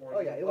on? Or Oh,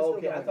 yeah, it was still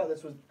okay, I going thought on.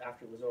 this was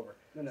after it was over.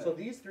 No. So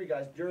these 3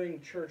 guys during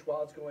church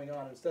while it's going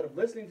on, instead of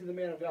listening to the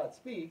man of God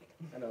speak,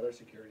 I know they're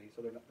security,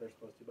 so they're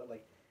supposed to, but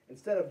like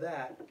Instead of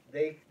that,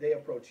 they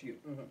approach you.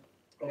 Mm-hmm.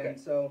 Okay. And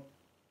so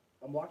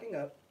I'm walking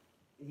up.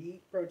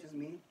 He approaches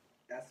me,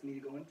 asks me to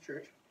go into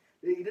church.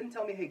 He didn't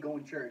tell me, hey, go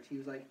in church. He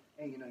was like,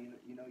 hey, you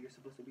know, you're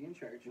supposed to be in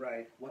church.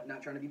 Right.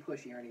 Not trying to be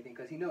pushy or anything,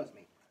 because he knows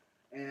me.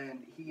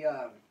 And he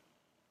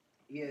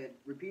had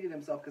repeated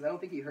himself, because I don't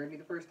think he heard me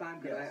the first time,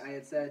 because Yes. I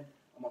had said,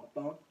 I'm on the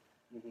phone.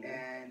 Mm-hmm.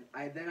 And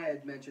I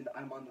had mentioned,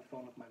 I'm on the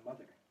phone with my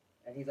mother.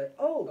 And he's like,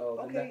 oh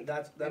okay.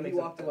 That And makes he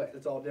walked away.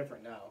 It's all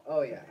different now.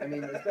 Oh, yeah. I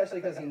mean, especially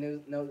because he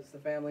knows the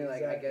family.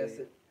 Like, I guess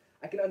Exactly.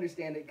 I can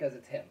understand it because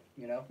it's him,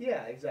 you know?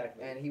 Yeah,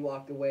 exactly. And he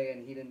walked away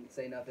and he didn't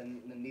say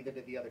nothing, and neither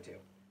did the other two.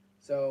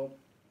 So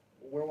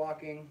we're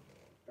walking,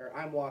 or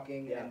I'm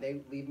walking, Yeah. and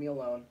they leave me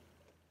alone.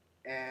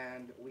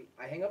 And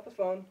I hang up the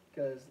phone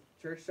because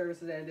church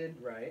services ended,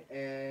 Right.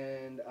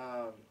 and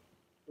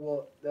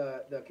well,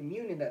 the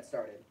communion that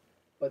started,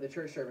 but the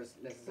church service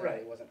necessarily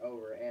Right. wasn't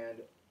over.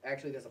 And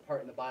actually, there's a part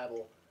in the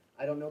Bible.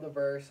 I don't know the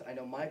verse. I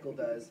know Michael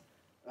does,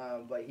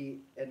 but he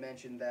had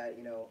mentioned that,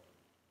 you know,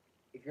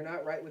 if you're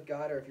not right with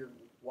God, or if your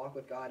walk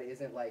with God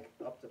isn't like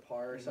up to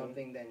par or Mhm.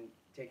 something, then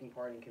taking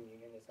part in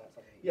communion is not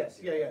something. You Yes.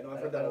 can do. Yeah. No, I've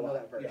heard that I a don't know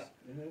lot. that verse.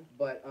 Yeah. Mm-hmm.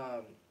 But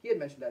he had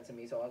mentioned that to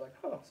me, so I was like,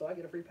 oh, so I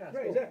get a free pass.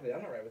 Right, Cool. exactly.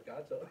 I'm not right with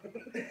God, so.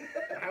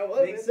 I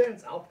wasn't. Makes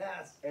sense. I'll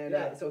pass. And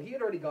yeah. so he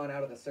had already gone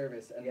out of the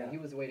service, and Yeah. he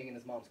was waiting in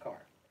his mom's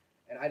car,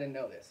 and I didn't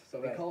know this.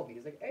 So he Right. called me.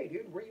 He's like, "Hey,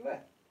 dude, where you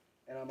at?"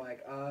 And I'm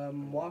like, Right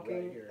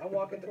walking. here. I'm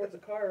walking towards the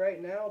car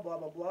right now. Blah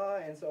blah blah."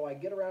 And so I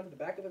get around to the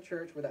back of the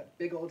church where that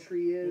big old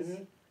tree is,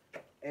 Mhm.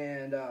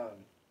 and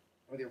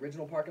where the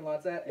original parking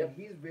lot's at. Yep. And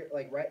he's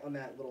like right on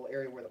that little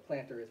area where the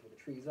planter is, where the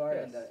trees are,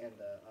 Yes. and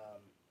the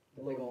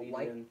big Little old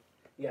light. median.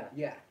 Yeah.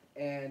 Yeah,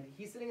 and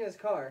he's sitting in his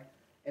car,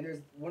 and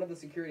there's one of the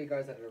security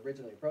guards that had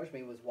originally approached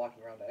me was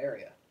walking around that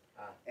area.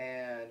 Ah.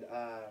 And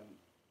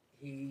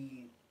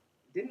he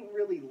didn't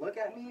really look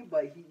at me,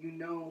 but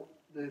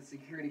the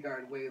security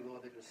guard way will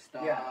either just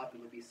stop Yeah.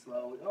 and would be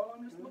slow. Oh,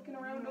 I'm just looking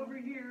around over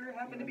here.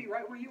 Happen to be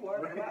right where you are,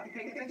 but I'm not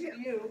paying attention to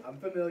you. I'm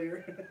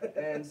familiar.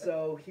 And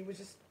so he was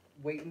just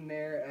waiting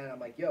there, and I'm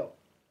like, yo,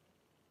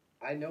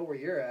 I know where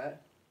you're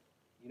at.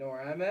 You know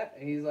where I'm at?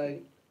 And he's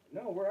like,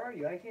 no, where are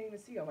you? I can't even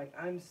see you. I'm like,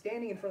 I'm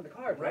standing in front of the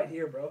car, bro. right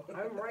here, bro.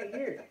 I'm right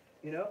here,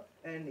 you know?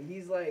 And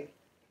he's like,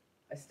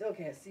 I still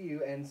can't see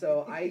you. And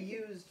so I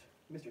used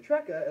Mr.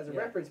 Trekka as a Yeah.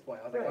 reference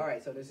point. I was like, Right. all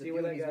right, so there's a See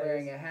where dude, that he's guy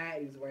wearing is. a hat,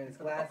 he was wearing his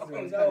glasses, Oh,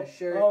 wearing his no. kind of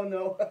shirt. Oh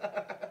no.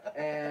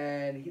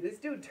 And this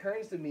dude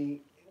turns to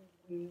me,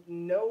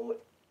 no,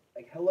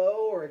 like,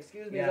 hello or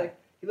excuse me. Yeah. He's like,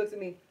 he looks at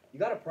me, you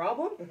got a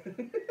problem?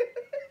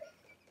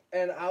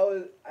 And I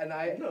was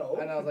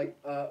like,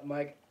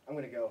 Mike, I'm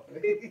gonna go.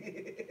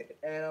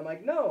 And I'm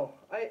like, no,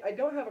 I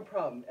don't have a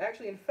problem.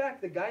 Actually, in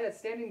fact, the guy that's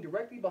standing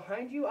directly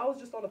behind you, I was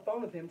just on the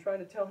phone with him trying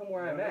to tell him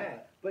where I'm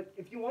at. But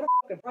if you want a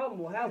fucking problem,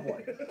 we'll have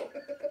one.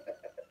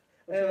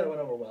 I'm sure that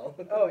went over well.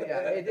 Oh yeah,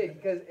 it did,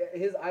 because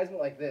his eyes went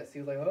like this. He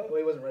was like, huh? Well,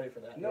 he wasn't ready for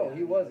that. No,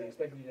 he wasn't. I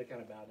expected you to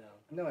kind of bow down.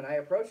 No, and I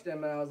approached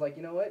him and I was like,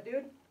 you know what,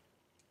 dude?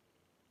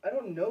 I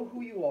don't know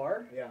who you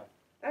are. Yeah.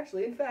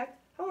 Actually, in fact,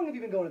 how long have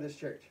you been going to this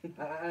church?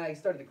 I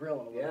started to grill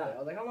him a little Yeah. bit. I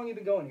was like, how long have you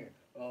been going here?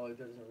 Oh, it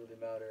doesn't really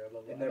matter.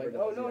 Blah, blah. It I'm never like,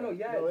 does. oh, no, it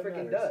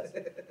freaking matters.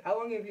 does. How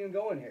long have you been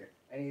going here?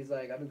 And he's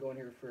like, I've been going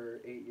here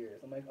for 8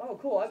 years. I'm like, oh,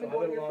 cool. I've been So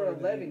going here for longer than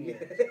 11 you.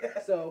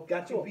 years. So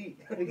Got cool. you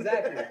beat.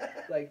 Exactly.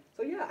 Like,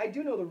 so yeah, I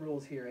do know the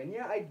rules here, and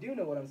yeah, I do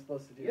know what I'm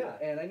supposed to do, Yeah.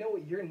 and I know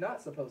what you're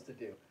not supposed to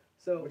do.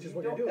 So Which is you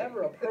what you're don't doing.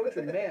 ever approach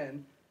a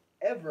man,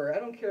 ever. I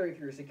don't care if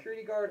you're a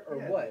security guard or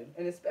Yeah, what, dude.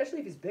 and especially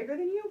if he's bigger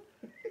than you.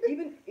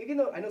 even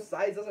though I know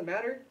size doesn't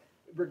matter,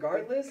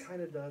 regardless. It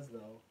kind of does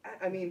though.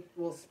 I mean,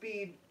 well,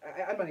 speed.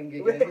 I'm not even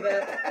gonna get into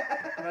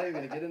that. I'm not even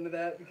gonna get into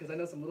that because I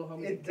know some little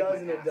homies. It that kick my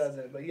does and it ass.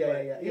 doesn't. But But,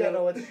 yeah. you know-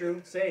 No, it's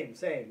true. Same.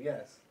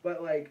 Yes.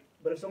 But like,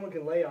 But if someone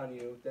can lay on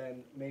you,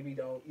 then maybe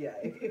don't. yeah,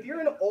 if you're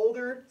an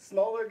older,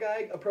 smaller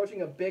guy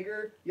approaching a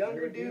bigger,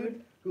 younger Younger dude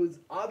dude. who's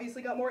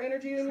obviously got more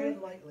energy than you,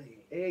 Tread lightly.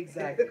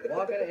 exactly.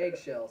 Walk on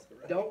eggshells.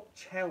 Right. Don't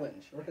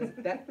challenge. Because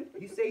that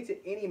you say to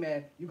any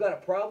man, you got a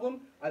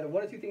problem. Either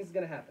one or two things is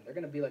gonna happen. They're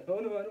gonna be like, oh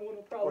no, I don't want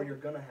a problem. Or you're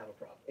gonna have a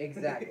problem.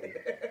 Exactly.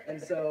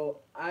 And so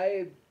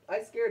I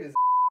scared his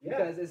Yeah.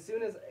 because as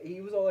soon as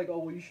he was all like, oh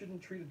well, you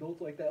shouldn't treat adults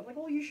like that. I'm like,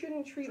 well, you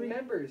shouldn't treat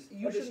members.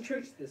 You of this shouldn't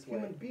church treat this way.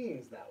 human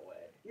beings that way.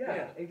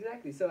 Yeah,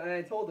 exactly. So, and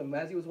I told him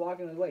as he was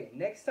walking away,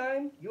 next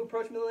time you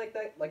approach me like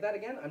that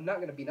again, I'm not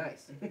gonna be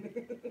nice.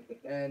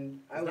 And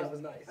That was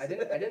nice. I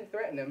didn't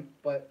threaten him,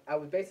 but I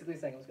was basically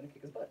saying I was gonna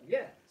kick his butt.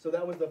 Yeah. So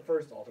that was the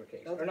first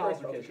altercation. That was Or the not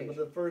first altercation, but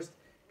the first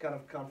kind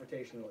of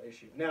confrontational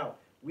issue. Now,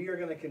 we are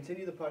going to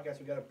continue the podcast.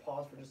 We got to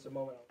pause for just a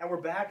moment. And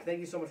we're back. Thank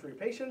you so much for your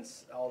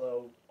patience,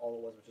 although all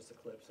it was just a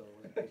clip, so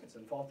it was patience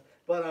involved.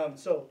 But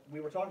so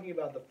we were talking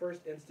about the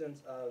first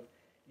instance of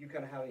you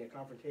kind of having a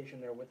confrontation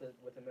there with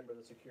a member of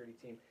the security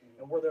team.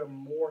 And were there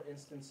more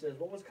instances?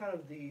 What was kind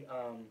of the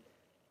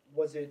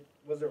was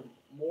there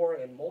more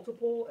and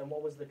multiple, and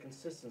what was the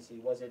consistency?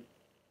 Was it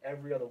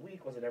every other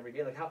week? Was it every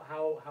day? Like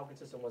how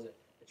consistent was it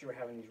that you were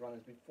having these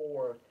run-ins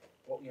before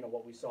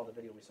what we saw, the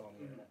video we saw on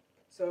the internet?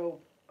 So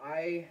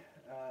I,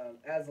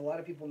 as a lot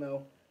of people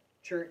know,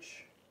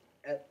 church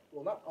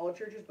well, not all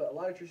churches, but a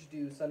lot of churches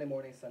do Sunday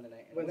morning, Sunday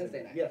night, and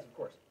Wednesday night. Yes, of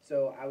course.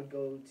 So I would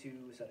go to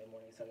Sunday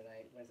morning, Sunday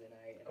night, Wednesday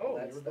night, and all Oh,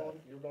 that you were stuff.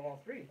 going. You were going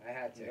all three. I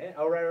had to. Yeah.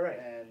 Oh, right.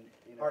 And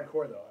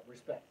Hardcore though.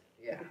 Respect.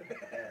 yeah.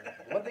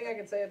 And one thing I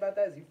can say about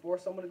that is you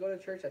force someone to go to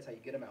church, that's how you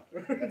get them out.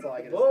 That's all I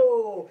gotta say.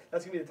 Whoa,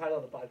 that's gonna be the title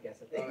of the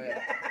podcast, I think. Oh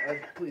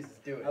yeah. Please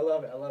just do it. I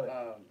love it.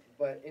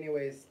 But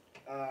anyways,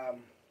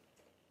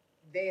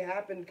 they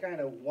happened kind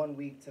of 1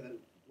 week to the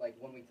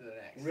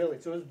next. Really?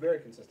 So it was very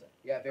consistent.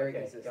 Yeah, very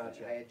Okay, consistent.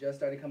 gotcha. I had just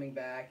started coming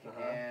back,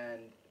 Uh-huh.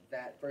 and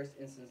that first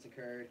instance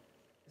occurred.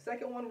 The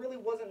second one really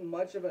wasn't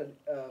much of an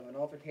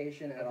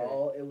altercation at Okay.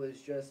 all. It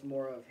was just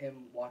more of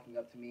him walking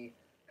up to me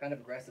kind of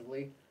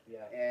aggressively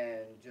Yeah.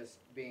 and just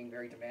being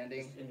very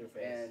demanding. Just in your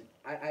face. And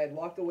I had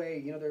walked away,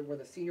 there where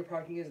the senior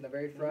parking is in the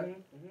very front.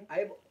 Mhm.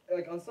 I've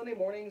like on Sunday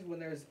mornings when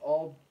there's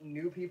all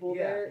new people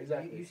Yeah, there,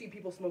 exactly. you see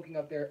people smoking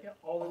up there. Yeah,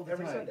 all the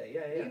every time. Sunday.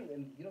 Yeah.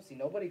 And you don't see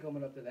nobody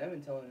coming up to them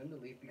and telling them to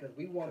leave because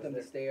we want them to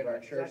Because stay at our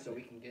right, church so exactly.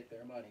 we can get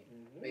their money,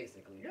 Mhm.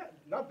 basically. Yeah,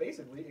 not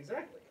basically,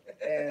 exactly.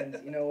 And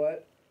you know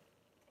what?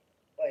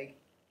 Like,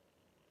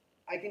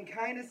 I can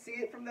kind of see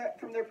it from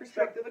their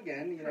perspective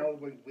again. You know,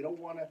 we don't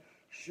want to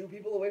shoo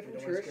people away from We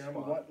don't wanna church. scare 'em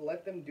We off. want to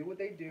let them do what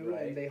they do,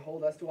 Right. and they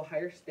hold us to a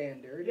higher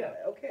standard. Yeah.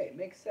 Okay,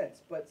 makes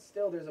sense. But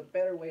still, there's a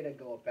better way to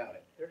go about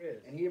it. There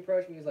is. And he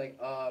approached me. He's like,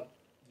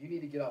 you need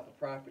to get off the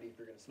property if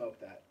you're gonna smoke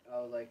that." I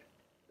was like,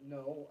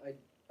 "No,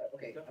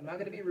 okay, I'm not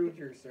gonna be rude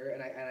here, sir."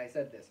 And I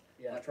said this.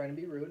 I'm Yeah. not trying to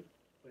be rude,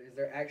 but is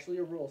there actually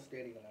a rule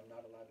stating that I'm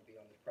not allowed to be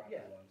on this property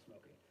Yeah. while I'm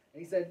smoking?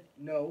 And he said,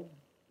 "No,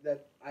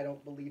 that I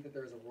don't believe that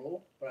there's a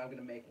rule, but I'm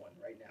gonna make one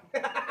right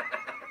now."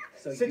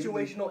 So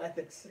Situational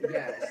ethics.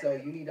 Yeah. So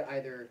you need to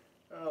either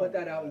Oh, put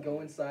that out my and go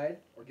God. inside,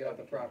 or get Gotta off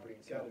the be kidding property me.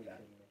 and Gotta smoke be that.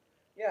 kidding me.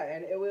 Yeah,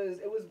 and it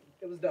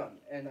was done.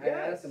 And I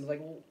asked him, I was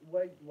like,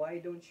 "Well, why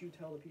don't you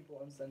tell the people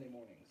on Sunday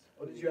mornings?"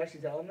 Oh, did you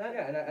actually tell him that?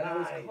 Yeah, and I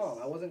was Nice.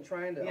 calm. I wasn't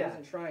trying to. Yeah. I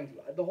wasn't trying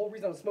to. The whole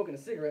reason I was smoking a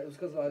cigarette was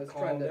because I was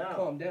Calm trying to down.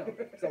 calm down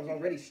because I was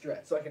already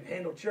stressed. So I can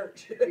handle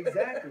church.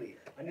 Exactly.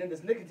 I need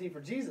this nicotine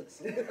for Jesus.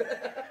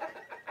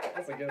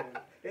 That's a good one.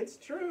 It's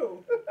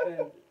true.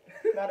 And,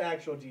 Not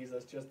actual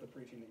Jesus, just the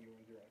preaching that you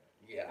were doing.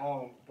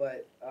 yeah.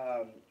 But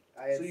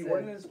I had So you said,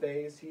 weren't in his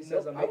face. He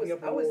says, nope, "I'm making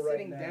up a I was rule right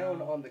sitting now."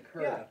 down on the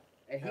curb, Yeah.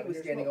 and he Having was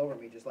your standing smoke. over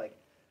me, just like,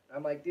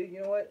 I'm like, "Dude, you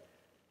know what?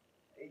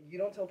 You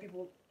don't tell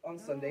people on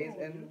Sundays,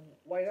 No, and dude.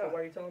 why So not?" why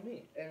are you telling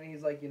me? And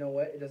he's like, "You know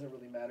what? It doesn't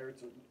really matter."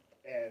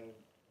 And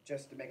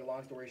just to make a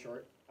long story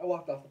short, I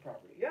walked off the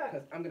property. Yeah.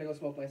 Because I'm gonna go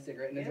smoke my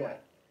cigarette and enjoy Yeah.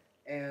 it.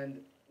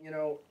 And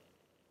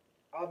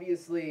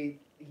obviously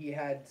he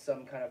had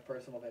some kind of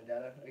personal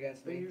vendetta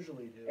against They me.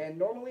 usually do. And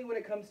normally when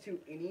it comes to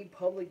any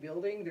public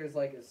building, there's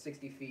like a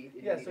 60 feet.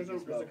 and you Yes, need to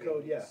there's be a smoking.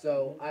 code, yeah.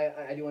 So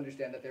I do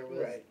understand that there was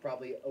Right.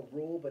 probably a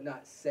rule, but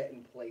not set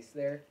in place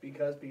there.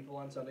 Because people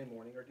on Sunday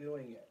morning are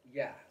doing it.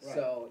 Yeah. Right.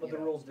 So but you the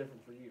know, rule's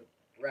different for you.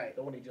 right.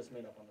 The one he just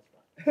made up on the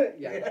spot.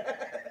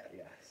 Yeah.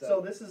 Yeah.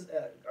 So this is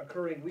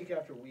occurring week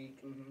after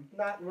week. Mhm.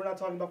 We're not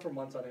talking about for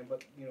months on end,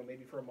 but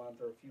maybe for a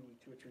month or a few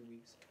 2 or 3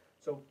 weeks.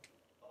 So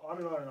on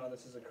and on and on,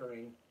 this is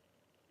occurring,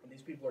 and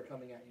these people are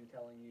coming at you,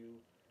 telling you,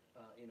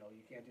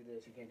 you can't do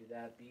this, you can't do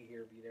that. Be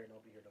here, be there.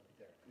 Don't be here, don't be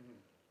there. Mhm.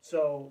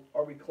 So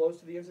are we close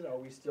to the incident? Or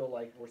are we still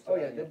we're still? Oh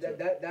yeah, adding up to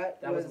it?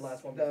 that was the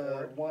last one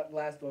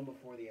last one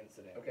before the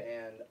incident.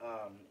 Okay. And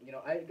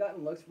I had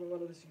gotten looks from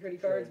one of the security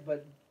Sure. guards,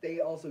 but they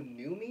also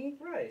knew me,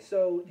 Right.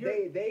 so You've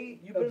they been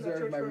in that observed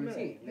church my for a minute.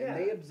 routine, Yeah.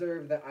 and they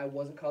observed that I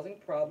wasn't causing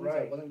problems. I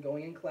Right. wasn't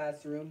going in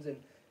classrooms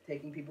and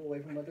taking people away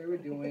from what they were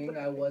doing.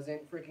 I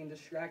wasn't freaking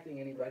distracting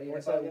anybody. You And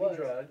weren't if I selling any was,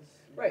 drugs.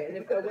 right, and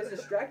if I was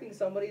distracting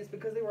somebody, it's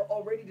because they were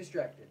already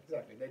distracted.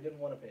 Exactly. They didn't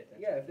want to pay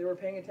attention. Yeah, if they were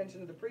paying attention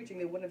to the preaching,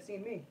 they wouldn't have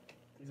seen me.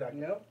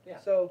 Exactly. Yeah.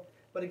 So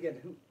But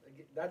again,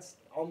 that's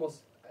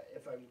almost,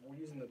 if we're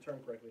using the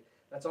term correctly,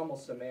 that's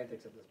almost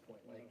semantics at this point.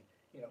 Like,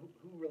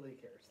 who really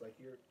cares? Like,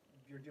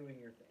 you're doing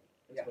your thing.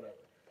 It's Yeah. whatever.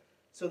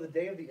 So the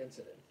day of the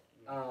incident,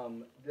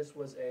 this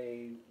was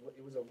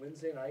it was a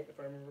Wednesday night, if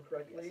I remember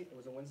correctly. Yes. It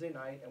was a Wednesday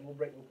night, and we'll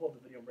pull up the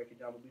video and break it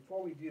down. But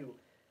before we do,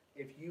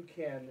 if you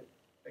can,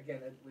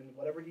 again, in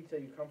whatever detail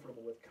you're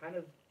comfortable with, kind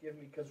of give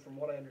me, because from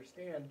what I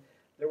understand,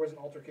 there was an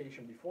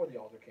altercation before the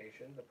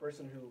altercation. The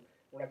person who,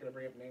 we're not going to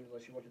bring up names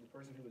unless you want to, the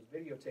person who was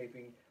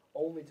videotaping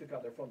only took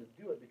out their phone to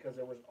do it because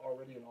there was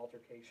already an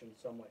altercation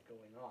somewhat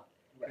going on.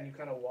 Can you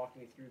kind of walk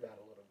me through that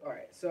a little bit? all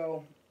right,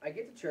 so I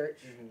get to church,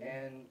 Mhm.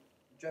 and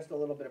just a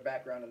little bit of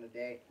background on the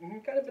day.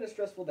 Mhm. Kind of been a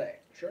stressful day,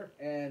 Sure.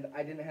 and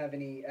I didn't have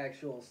any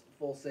actual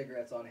full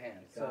cigarettes on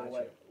hand. So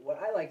Gotcha. what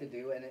I like to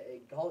do, and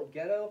call it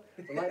ghetto,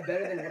 it's a lot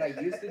better than what I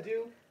used to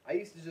do. I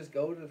used to just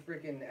go to the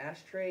freaking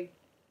ashtray,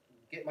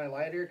 get my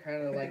lighter,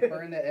 kind of like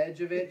burn the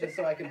edge of it just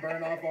so I could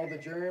burn off all the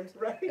germs,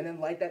 Right. and then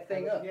light that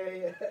thing up.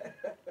 Yeah.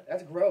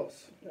 That's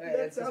gross. That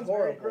It's sounds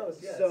horrible. very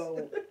gross, yes.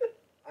 So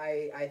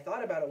I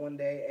thought about it one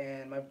day,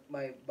 and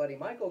my buddy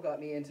Michael got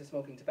me into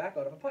smoking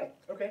tobacco out of a pipe.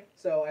 Okay.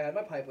 So I had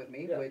my pipe with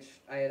me, Yeah.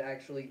 which I had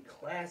actually,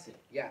 Classic.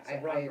 yeah,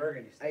 Some Ron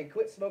Burgundy stuff. I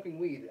quit smoking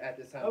weed at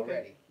this time Okay.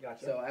 already.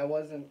 Gotcha. So I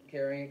wasn't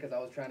carrying it because I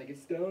was trying to get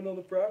stoned on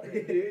the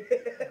property, dude.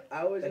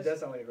 I was That just, does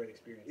sound like a great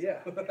experience. yeah,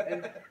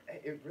 and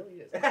it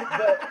really is. But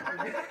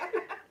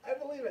I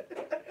believe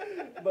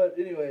it. but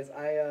anyways,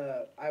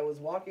 I was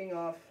walking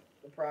off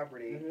the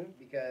property Mhm.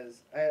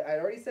 because I'd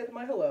already said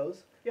my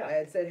hellos. Yeah. I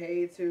had said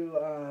hey to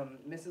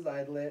Mrs.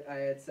 Idlet. I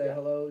had said Yeah.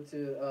 hello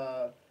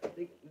to I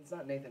think it's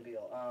not Nathan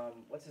Beal.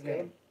 What's his Caleb.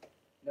 name?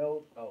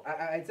 No. Oh.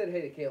 I had said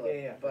hey to Caleb.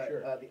 Yeah, for but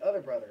sure. The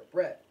other brother,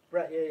 Brett.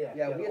 Brett, yeah.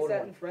 Yeah, the we had older sat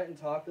one. in front and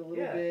talked a little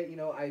Yeah. bit. You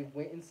know, I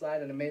went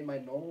inside and I made my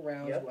normal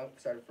rounds. Yep.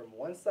 Started from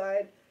one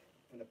side,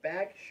 from the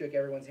back, shook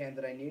everyone's hand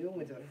that I knew,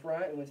 went to the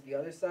front, and went to the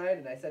other side,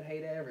 and I said hey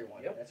to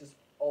everyone. Yep. That's just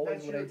always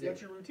That's what your, I do.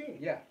 That's your routine.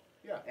 Yeah.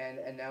 Yeah.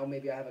 And now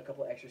maybe I have a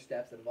couple extra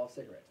steps that involve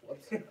cigarettes.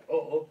 Whoops.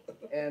 Oh.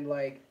 And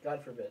like,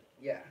 God forbid.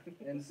 yeah.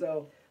 And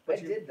so But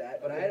I you- did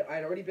that, but okay.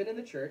 I'd already been in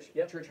the church.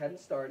 Yep. The church hadn't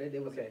started.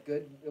 It was Okay.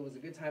 It was a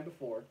good time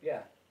before,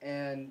 Yeah.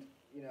 and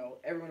you know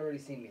everyone had already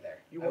seen me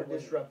there. You I weren't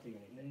wasn't- disrupting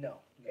anything. No,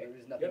 Okay. there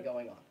was nothing Yep.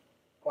 going on.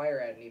 Choir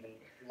hadn't even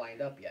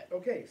lined up yet.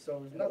 Okay, so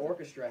there's The nothing.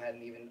 orchestra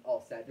hadn't even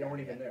all sat They down.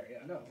 weren't even yet. there.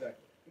 Yeah. No.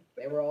 Exactly.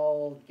 They were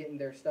all getting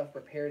their stuff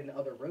prepared in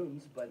other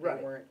rooms, but Right.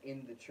 they weren't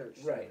in the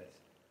church Right. service.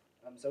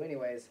 So,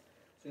 anyways,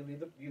 So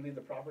you leave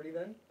the property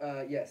then?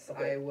 yes,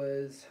 Okay. I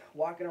was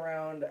walking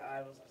around.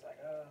 I was like,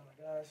 oh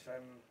my gosh, I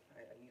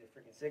need a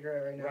freaking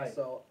cigarette right now. Right.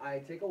 So I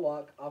take a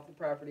walk off the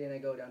property and I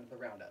go down to the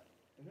Roundup.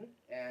 Mhm.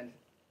 And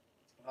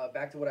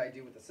back to what I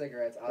do with the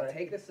cigarettes, I'll Right.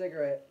 take the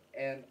cigarette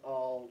and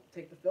I'll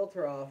take the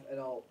filter off and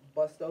I'll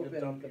bust You'll open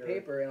dump the your-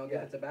 paper and I'll yeah.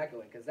 get the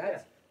tobacco in because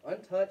that's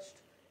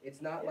untouched.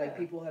 It's not like Yeah.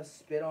 people have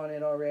spit on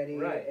it already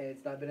Right. and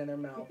it's not been in their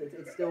mouth.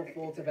 It's still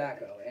full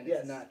tobacco and Yes.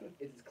 it's not.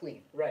 It's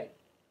clean. Right.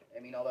 I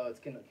mean, although it's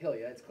gonna kill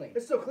you, it's clean.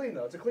 It's still clean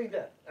though. It's a clean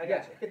death. I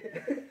got Yeah.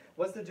 you.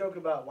 What's the joke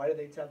about? Why do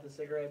they tap the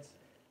cigarettes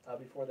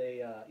before they?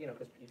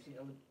 Because you've seen,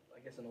 I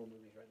guess, in old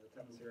movies, right? They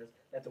tap the cigarettes.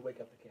 They have to wake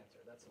up the cancer.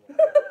 That's the one.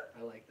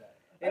 I like that.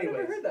 I've never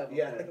Anyways, heard that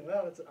yeah. before.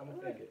 Well, I'm a I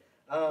fan. like it.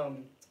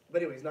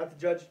 But anyways, not to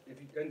judge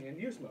if you and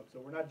you smoke, so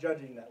we're not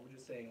judging that. We're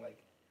just saying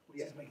like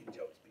we're just making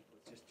jokes, people.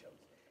 It's just jokes.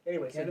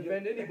 Anyway, Can't so you-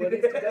 offend anybody.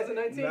 It's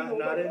 2019. not, Oh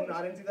my gosh.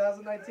 not in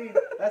 2019.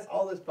 That's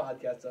all this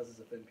podcast does is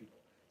offend people.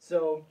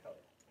 So,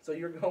 so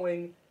you're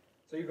going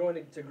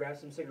to grab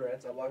some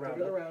cigarettes. I walked over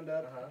to the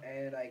Roundup Uh-huh.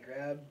 and I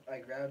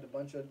grabbed a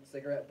bunch of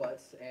cigarette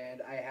butts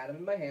and I had them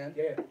in my hand,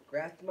 Yeah.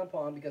 grasped in my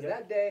palm because Yep.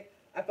 that day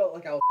I felt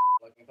like I was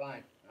looking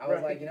fine. I was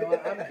Right. like, you know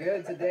what, I'm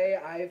good today.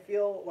 I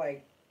feel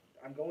like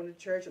I'm going to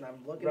church and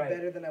I'm looking Right.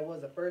 better than I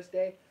was the first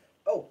day.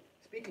 Oh,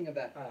 speaking of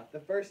that, Uh. the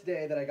first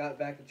day that I got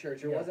back to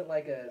church, there Yeah. wasn't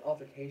like an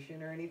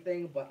altercation or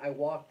anything, but I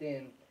walked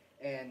in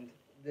and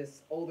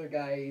this older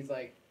guy, he's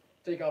like,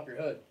 take off your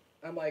hood.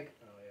 I'm like,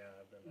 Oh yeah,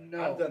 I've done that.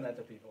 No. I've done that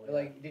to people. they're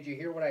like, did you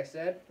hear what I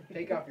said?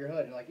 Take off your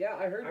hood. And like, yeah,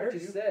 I heard I what heard you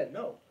said.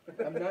 No.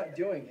 I'm not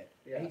doing it.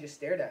 Yeah. And he just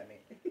stared at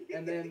me.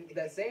 And then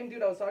that same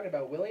dude I was talking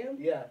about, William,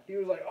 Yeah. he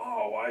was like,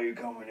 oh, why are you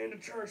coming into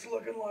church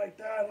looking like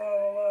that? La,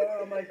 la,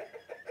 la. I'm like,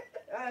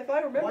 if I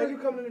remember. Why are you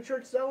coming to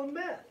church selling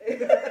meth?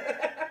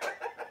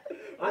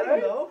 I Right?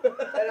 don't know.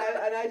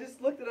 and I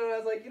just looked at him and I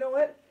was like, you know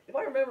what? If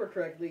I remember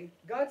correctly,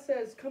 God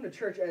says come to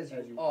church as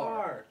you,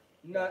 are,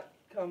 not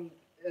come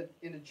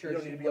into You church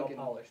don't need to be all looking.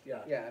 polished.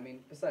 Yeah. Yeah, I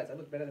mean, besides, I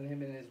look better than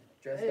him in his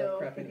dressed Heyo. up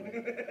crap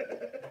anyway.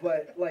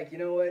 But like, you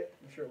know what?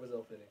 I'm sure it was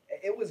ill-fitting.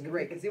 It was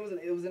great because it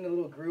was in a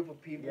little group of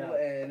people, Yeah.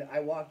 and I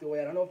walked away.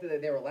 I don't know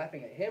if they were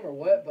laughing at him or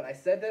what, but I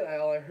said that.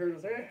 All I heard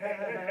was a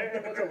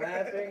bunch of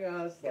laughing.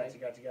 I was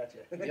like, Gotcha.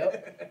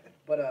 Yep.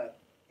 But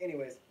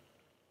anyways,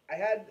 I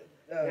had.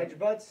 You had your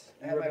butts.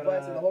 I you had were my gonna-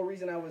 butts, and the whole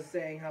reason I was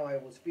saying how I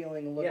was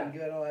feeling and looking Yeah.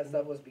 good and all that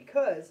stuff was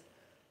because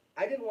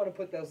I didn't want to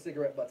put those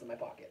cigarette butts in my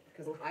pocket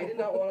because I did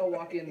not want to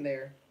walk in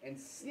there and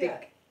stink Yeah.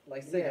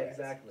 like Yeah, cigarettes.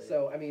 exactly.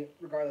 So I mean,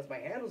 regardless, my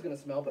hand was gonna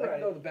smell, but I Right.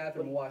 could go to the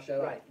bathroom and wash that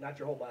off. Right, not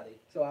your whole body.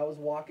 So I was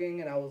walking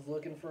and I was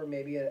looking for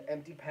maybe an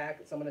empty pack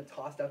that someone had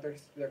tossed out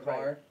their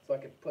car, Right. so I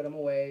could put them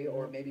away,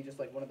 or Mhm. maybe just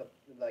like one of the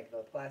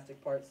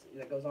plastic parts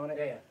that goes on it.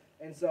 Yeah.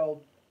 And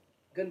so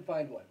couldn't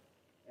find one,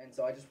 and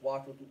so I just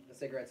walked with the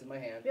cigarettes in my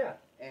hand. Yeah.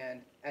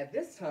 And at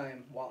this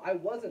time, while I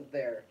wasn't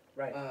there,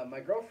 Right. my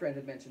girlfriend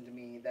had mentioned to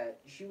me that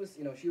she was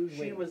She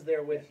waiting. was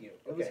there with you.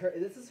 It was her.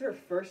 This is her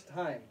first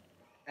time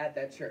at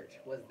that church.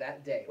 Was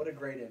that day? What a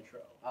great intro.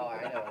 Oh,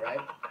 I know, right?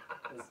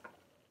 It was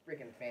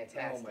freaking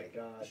fantastic. Oh my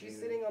God, She's dude.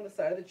 sitting on the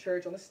side of the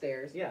church on the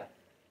stairs. Yeah.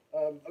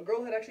 A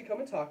girl had actually come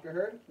and talked to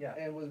her. Yeah.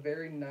 And was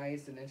very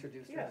nice and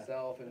introduced Yeah.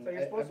 herself. That's And how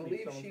you're I supposed to meet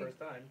believe someone she, first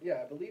time.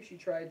 yeah, I believe she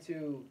tried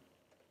to,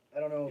 I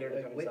don't know, Get her to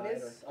like come inside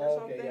witness or or okay,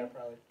 something. yeah,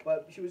 probably.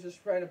 But she was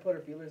just trying to put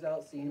her feelers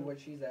out, see Mhm. where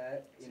she's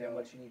at. You See how know.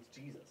 much she needs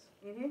Jesus.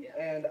 Hmm. Yeah.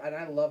 And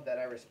I love that.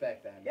 I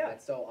respect that. Yeah.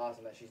 It's so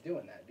awesome that she's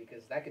doing that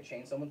because that could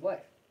change someone's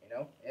life. You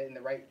know, in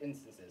the right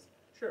instances.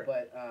 Sure.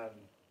 But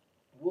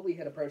Wooly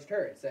had approached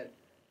her and said,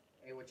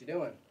 "Hey, what you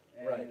doing?"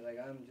 And Right. he was like,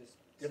 "I'm just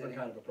Different sitting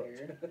kind of approach.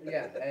 here."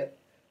 Yeah,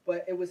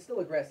 but it was still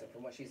aggressive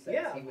from what she said.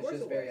 Yeah, He of was course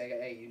just it very was.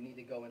 like, "Hey, you need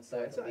to go Go inside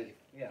to inside. leave."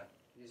 Yeah.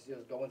 She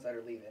just go inside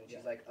or leave it. And she's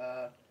Yeah. like,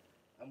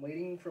 I'm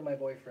waiting for my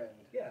boyfriend.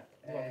 Yeah,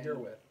 who I'm here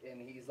with.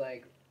 And he's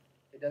like,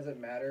 it doesn't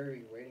matter.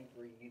 You're waiting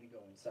for. You need to go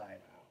inside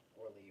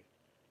or leave.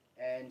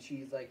 And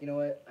she's like, you know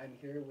what? I'm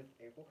here with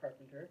April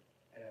Carpenter,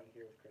 and I'm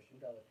here with Christian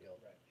Delafield.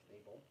 Right.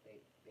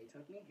 They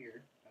took me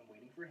here. I'm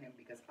waiting for him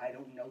because I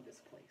don't know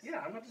this place.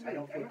 Yeah, I'm not just I gonna,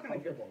 don't feel I'm not gonna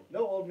go. comfortable.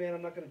 No, old man,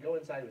 I'm not gonna go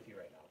inside with you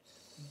right now.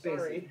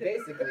 Sorry.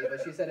 Basically,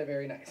 but she said it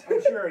very nice.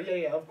 I'm sure.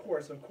 Yeah, of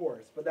course.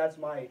 But that's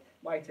my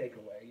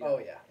takeaway. Oh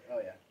yeah.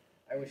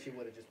 I wish she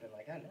would have just been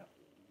like, I know.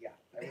 Yeah,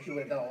 I wish she would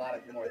have done a lot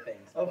of more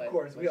things. Of but-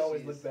 course, but we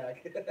always she's- look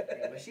back.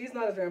 Yeah, but she's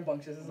not as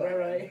rambunctious as I am.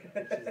 Right.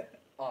 Which is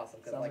awesome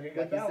because, Sounds like, like a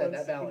good you balance. said,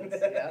 that balance.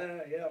 Yeah.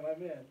 Yeah, my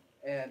man.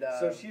 And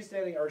So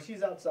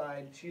she's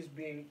outside. She's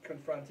being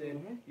confronted.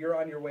 Mhm. You're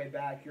on your way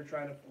back. You're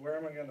trying to. Where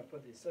am I going to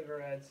put these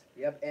cigarettes?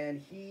 Yep.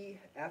 And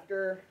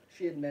after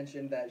she had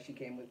mentioned that she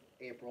came with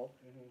April,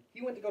 Mm-hmm.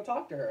 he went to go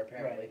talk to her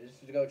apparently, Right.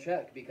 just to go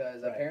check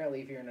because Right.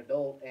 apparently if you're an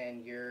adult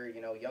and you're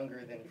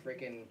younger than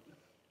freaking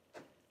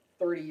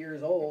 30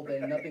 years old,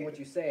 then nothing what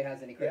you say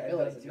has any Yeah, it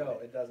credibility doesn't. to No,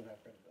 it. it doesn't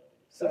have credibility.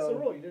 So- That's the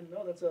rule. You didn't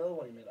know. That's the other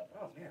one you made up.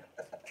 Oh man.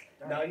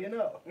 Darn Now it. you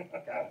know.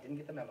 God, didn't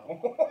get the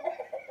memo.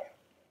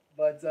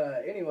 But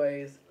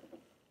anyways,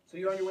 So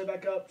you're on your way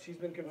back up. She's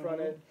been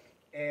confronted,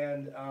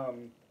 and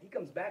he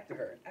comes back to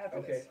her after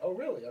okay. this. Oh,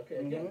 really? Okay.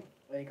 Again. Mhm.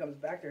 And he comes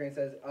back to her and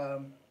says,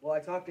 well, I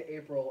talked to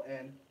April,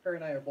 and her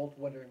and I are both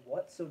wondering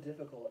what's so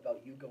difficult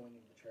about you going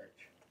into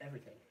church.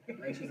 Everything.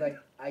 And she's like,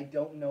 I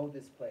don't know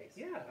this place.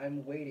 Yeah.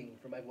 I'm waiting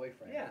for my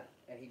boyfriend. Yeah.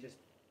 And he just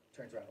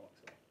turns around and walks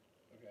away.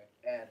 Okay.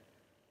 And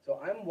so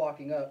I'm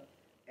walking up,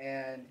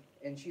 and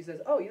she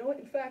says, oh, you know what?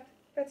 In fact,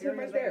 that's Here him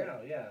he right is there.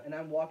 now. Yeah. And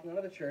I'm walking out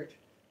of the church,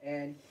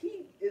 and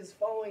he is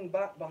following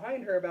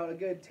behind her about a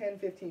good 10,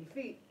 15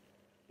 feet,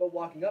 but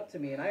walking up to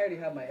me, and I already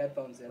have my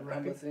headphones in. I'm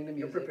Right. listening to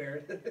You're music.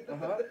 prepared.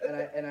 Uh-huh.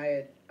 And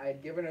I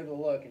had given her the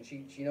look, and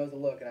she knows the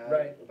look, and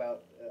Right.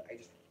 I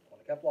just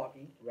kept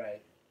walking.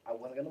 Right. I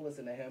wasn't gonna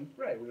listen to him.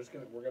 Right.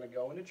 We're gonna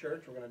go into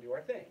church. We're gonna do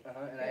our thing. And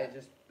I Yeah. had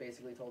just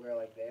basically told her,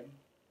 like, babe,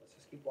 let's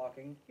just keep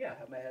walking. Yeah. I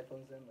have my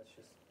headphones in. Let's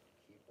just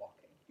keep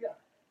walking. Yeah.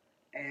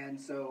 And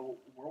so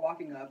we're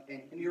walking up,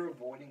 and you're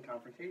avoiding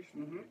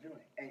confrontation. Mhm. What you're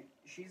doing. and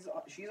she's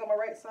on my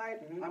right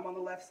side. Mhm. I'm on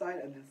the left side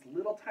of this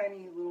little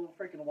tiny little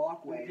freaking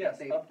walkway Yes,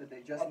 that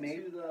they just Up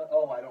made. to the.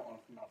 Oh, I don't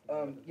want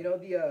to. You know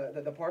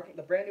the parking,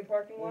 the brand new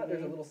parking lot.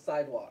 There's a Mhm. little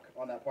sidewalk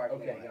on that parking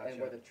Okay, lot, gotcha.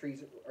 and where the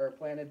trees are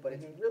planted, but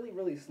Mhm. it's really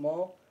really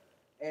small.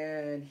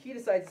 And he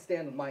decides to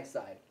stand on my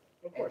side,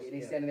 Of course. and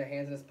he's yeah. standing there,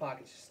 hands in his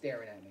pockets, just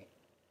staring at me.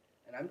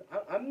 And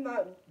I'm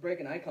not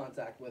breaking eye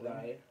contact with him.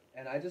 Right.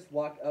 And I just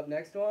walk up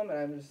next to him, and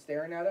I'm just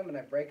staring at him, and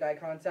I break eye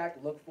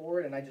contact, look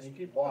forward, and I just You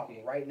keep walk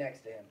walking. right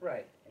next to him.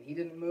 Right. And he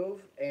didn't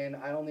move, and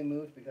I only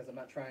moved because I'm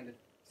not trying to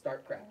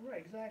start crap. Right.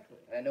 Exactly.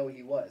 And I know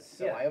he was,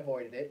 so Yeah. I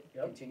avoided it,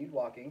 Yep. continued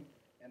walking.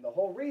 And the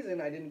whole reason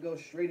I didn't go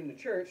straight into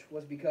church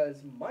was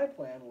because my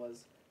plan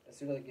was, as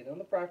soon as I get on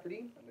the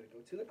property, I'm going to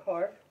go to the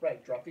car.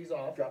 Right. Drop these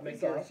off. Drop Make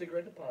these your off.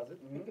 cigarette deposit.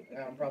 And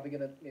I'm probably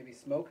going to maybe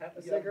smoke a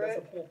Yeah, cigarette,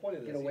 That's the whole point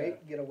of this.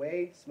 get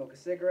away, smoke a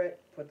cigarette,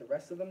 put the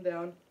rest of them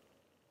down,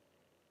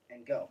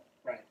 and go.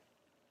 Right.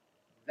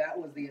 That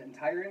was the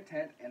entire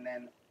intent, and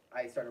then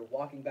I started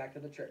walking back to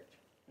the church.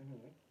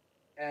 Mm-hmm.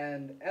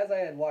 And as I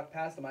had walked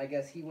past him, I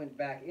guess he went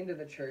back into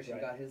the church and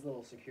Right. got his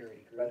little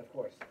security crew. Right. Of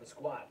course. The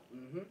squad.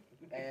 hmm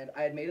And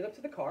I had made it up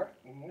to the car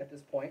Mhm. at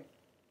this point.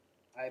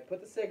 I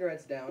put the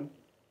cigarettes down,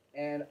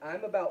 and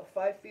I'm about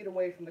 5 feet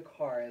away from the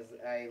car as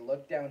I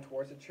look down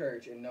towards the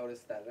church and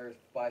notice that there's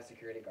 5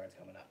 security guards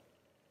coming up.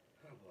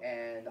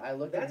 And I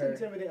looked That's at her.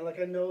 intimidating. Like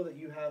I know that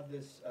you have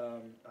this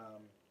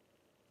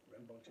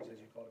rambunctious, as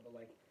you called it, but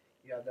like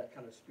you have that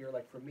kind of spirit.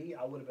 Like for me,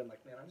 I would have been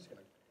like, man, I'm just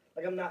gonna.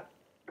 Like I'm not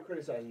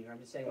criticizing you. I'm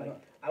just saying like Uh-huh.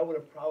 I would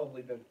have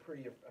probably been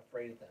pretty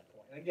afraid at that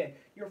point. And again,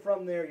 you're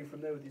from there. You're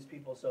familiar with these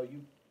people, so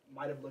you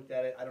might have looked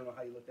at it. I don't know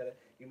how you looked at it.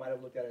 You might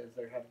have looked at it as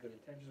they have good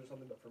intentions or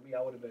something. But for me,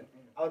 I would have been.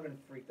 I would have been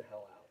freaked the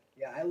hell out.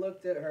 Yeah, I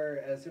looked at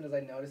her as soon as I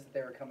noticed that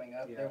they were coming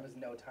up. Yeah. There was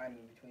no time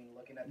in between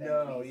looking at them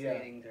No, and me yeah.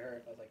 stating to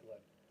her. I was like, look,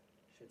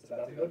 shit's It's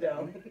about to go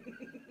down.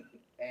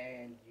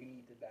 and you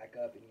need to back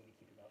up and you need to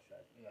keep your mouth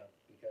shut. Yeah.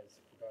 Because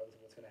regardless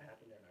of what's going to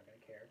happen, they're not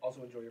going to care.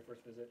 Also, enjoy your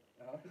first visit.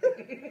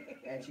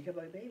 And she kept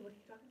like, babe, what are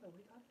you talking about?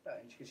 What are you talking about?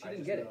 And she I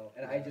didn't just get it. know,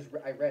 And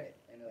yeah. I read it.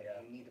 And like,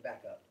 Yeah. you need to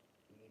back up.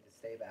 You need to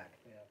stay back.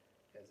 Yeah.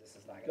 Because this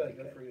is not going to Good.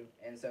 be Good for you.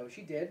 And so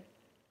she did.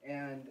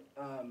 And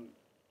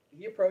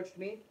he approached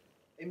me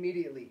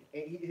immediately.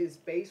 And his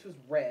face was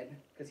red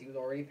because he was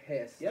already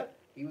pissed. Yep.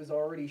 He was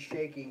already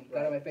shaking.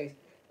 Got on my face.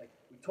 Like,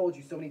 we've told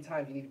you so many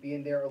times you need to be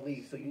in there or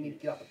leave. So you need to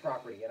get off the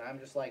property. And I'm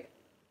just like,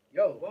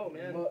 yo, Whoa,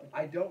 man. look,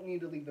 I don't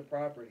need to leave the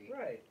property.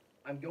 Right.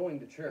 I'm going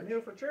to church. I'm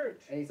here for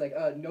church. And he's like,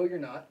 no, you're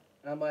not.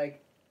 And I'm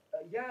like,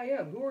 yeah, I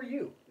am. Who are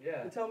you?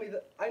 Yeah. To tell me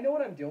that I know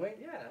what I'm doing.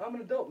 Yeah. I'm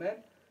an adult, man.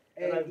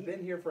 And I've he-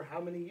 been here for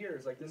how many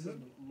years? Like this is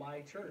Mhm.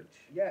 my church.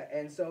 Yeah,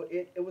 and so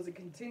it was a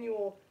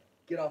continual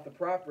get off the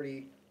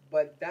property,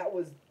 but that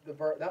was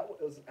that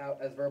was out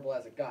as verbal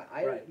as it got.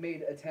 I Right.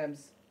 made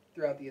attempts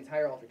throughout the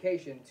entire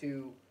altercation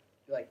to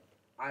be like,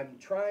 I'm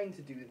trying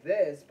to do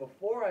this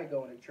before I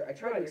go into church. I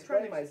tried to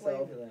explain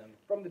myself to them.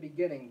 from the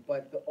beginning,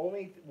 but the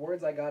only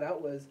words I got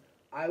out was,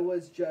 I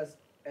was just,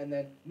 and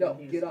then, no,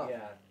 get off.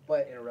 Yeah,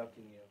 But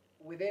interrupting you.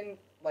 within,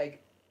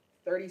 like,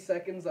 30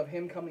 seconds of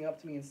him coming up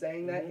to me and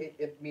saying that,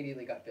 it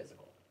immediately got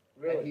physical.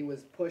 Really? And he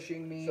was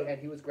pushing me, So- and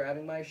he was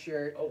grabbing my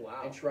shirt, Oh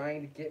wow. and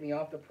trying to get me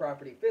off the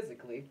property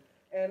physically.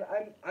 And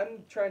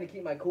I'm trying to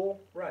keep my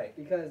cool, Right.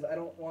 because I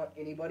don't want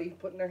anybody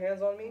putting their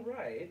hands on me.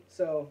 Right.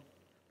 So,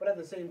 But at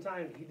the same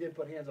time, he did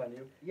put hands on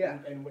you. yeah,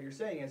 And what you're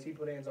saying is he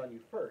put hands on you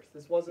first.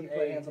 This he wasn't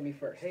put hands on me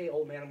first. hey,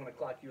 old man, I'm going to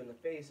clock you in the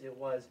face. It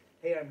was,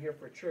 hey, I'm here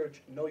for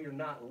church. No, you're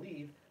not.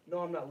 Leave. No,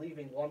 I'm not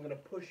leaving. Well, I'm going to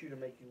push you to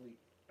make you leave.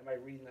 Am I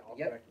reading that all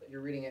Yep, correctly? you're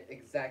reading it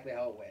exactly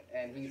how it went.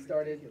 And he It's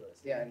started, ridiculous,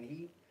 yeah, dude.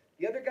 and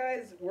the other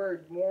guys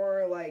were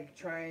more like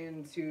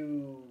trying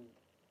to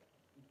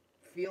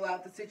feel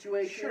out the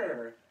situation.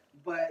 Sure.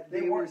 But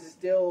They they were weren't-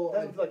 still, It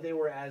doesn't feel like they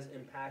were as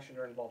impassioned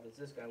or involved as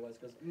this guy was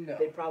because no.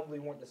 they probably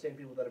weren't the same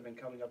people that have been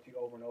coming up to you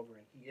over and over,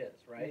 and he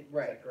is, right?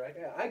 Right. Is that correct?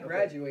 Yeah, I Okay.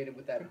 graduated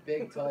with that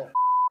big, tall.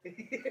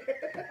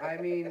 I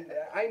mean,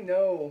 I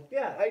know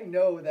Yeah.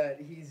 that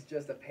he's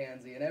just a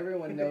pansy, and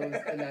everyone knows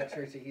in that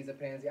church that he's a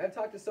pansy. I've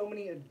talked to so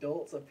many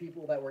adults of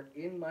people that were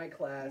in my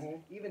class,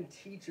 Mhm. even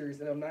teachers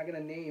that I'm not gonna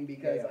name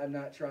because Yeah. I'm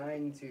not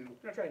trying to I'm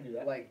not trying to do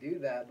that. like do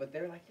that. But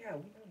they're like, yeah,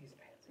 we know he's a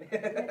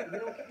pansy. We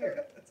don't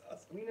care. That's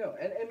awesome. We know,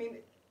 and I mean,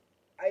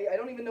 I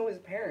don't even know his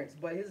parents,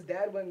 but his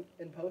dad went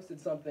and posted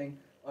something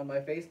on my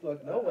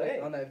Facebook No way.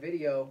 on that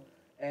video,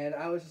 and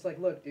I was just like,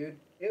 look, dude,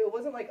 it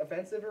wasn't like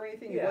offensive or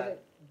anything. He Yeah. wasn't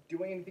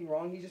doing anything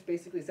wrong. He just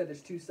basically said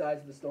there's two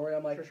sides of the story.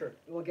 I'm like, For sure.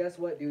 well, guess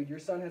what, dude? Your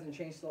son hasn't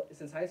changed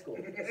since high school.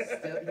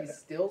 He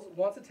still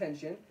wants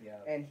attention, Yeah.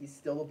 and he's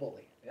still a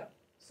bully. Yeah.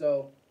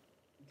 So,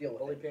 deal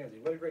Bully with it. pansy.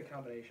 What a great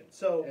combination.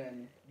 So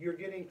And you're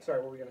getting. Sorry,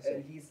 what were we gonna say?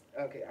 and he's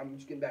okay. I'm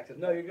just getting back to the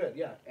No, you're good.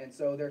 Yeah. And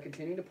so they're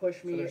continuing to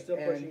push me. So they're still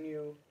and, pushing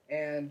you.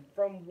 And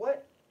from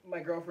what my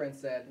girlfriend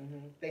said,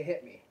 Mm-hmm. they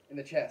hit me in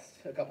the chest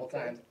a couple Okay.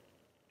 times,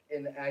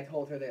 and I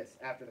told her this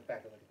after the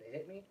fact. I was like, if they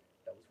hit me,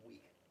 that was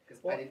weak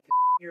because Well, I didn't.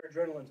 Your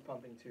adrenaline's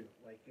pumping too.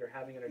 Like you're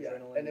having an Yeah,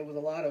 adrenaline. and it was a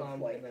lot of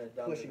pump, like and then it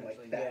dumps pushing like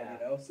eventually. that, Yeah. you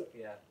know. So,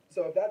 Yeah.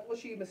 so if that's what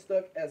she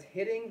mistook as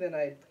hitting, then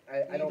I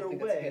don't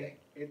think that's hitting.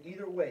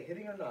 Either way,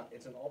 hitting or not,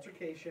 it's an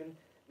altercation,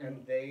 and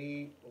Mhm.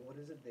 they, what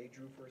is it? They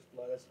drew first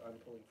blood. I'm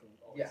pulling from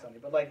all Yeah. Sunday,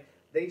 but like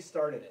they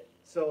started it.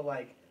 So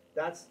like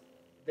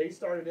they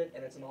started it,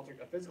 and it's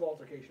a physical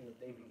altercation that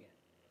they began.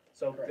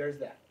 So Correct. there's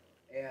that.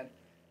 And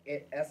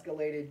it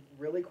escalated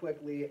really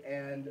quickly.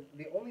 And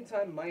the only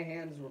time my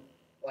hands were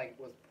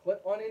was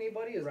put on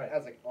anybody is Right.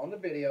 as like on the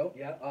video,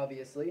 Yeah.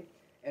 obviously.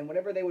 And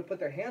whenever they would put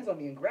their hands on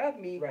me and grab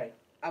me, Right.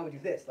 I would do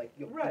this, like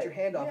you Right. put your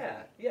hand off. of Yeah.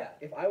 that. Yeah.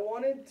 If I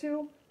wanted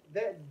to,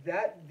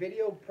 that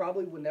video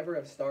probably would never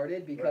have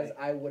started because Right.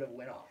 I would have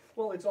went off.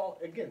 Well, it's all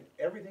again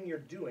everything you're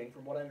doing.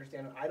 From what I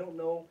understand, I don't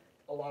know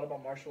a lot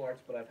about martial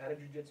arts, but I've had a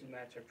jiu-jitsu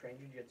match. I've trained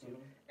jiu-jitsu.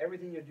 Mhm.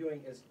 Everything you're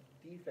doing is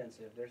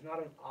defensive. There's not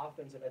an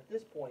offensive at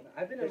this point.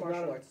 I've been in There's not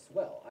martial a- arts as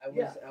well.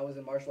 Yeah. I was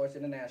in martial arts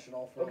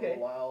international for Okay. a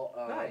while.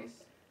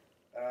 Nice.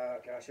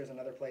 Gosh, there's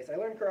another place. I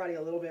learned karate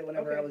a little bit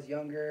whenever Okay. I was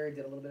younger.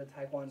 Did a little bit of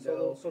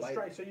taekwondo.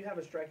 So you have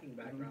a striking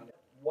background.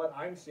 What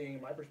I'm seeing,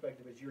 my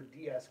perspective is you're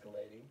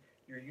de-escalating.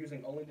 You're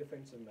using only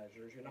defensive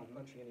measures. You're not Mhm.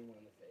 punching anyone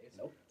in the face.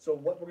 Nope. So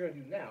what we're going to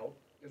do now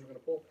is we're going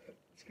to pull.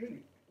 Excuse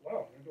me.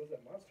 Wow, there goes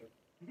that monster.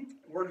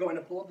 We're going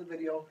to pull up the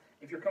video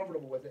if you're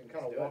comfortable with it and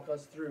kind of Let's do walk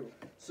us through.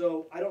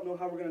 So I don't know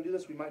how we're going to do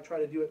this. We might try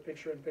to do it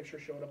picture in picture,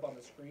 show it up on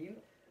the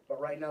screen. But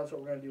right now, that's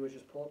what we're going to do is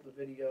just pull up the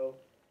video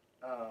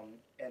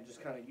and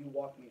just kind of you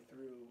walk me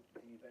through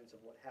the events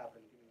of what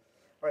happened.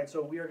 All right,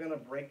 so we are going to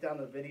break down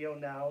the video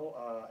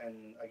now.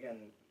 And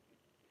again,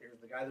 here's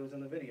the guy that was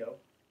in the video.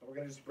 And we're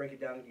going to just break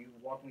it down. You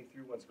walk me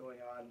through what's going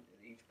on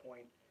at each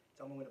point.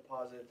 Tell me when to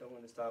pause it. Tell me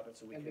when to stop it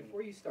so we And can.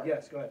 before you start,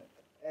 Yes, go ahead.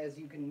 as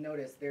you can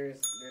notice, there's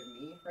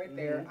me right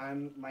there.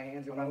 My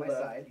hands are On on the my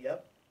left. side.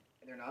 Yep.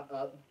 They're not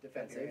up, Your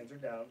defensive. hands are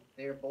down.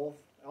 They're both,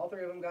 all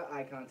three of them got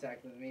eye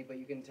contact with me, but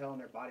you can tell in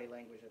their body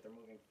language that they're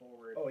moving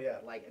forward, Oh, yeah.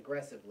 like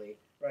aggressively.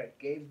 Right.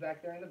 Gabe's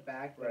back there in the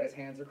back, but Right. his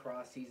hands are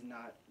crossed.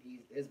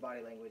 His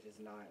body language is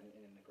not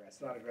in an aggressive,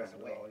 It's not aggressive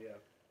kind at of all, way. yeah.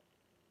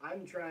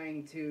 I'm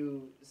trying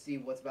to see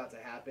what's about to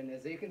happen.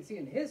 As you can see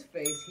in his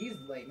face, he's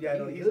like, Yeah,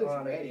 no, he he's looks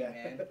on it, ready, yeah.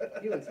 man.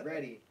 He looks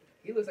ready.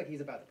 He looks like he's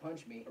about to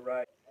punch me.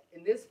 Right.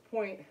 In this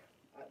point,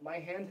 my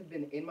hands have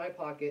been in my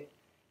pocket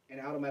and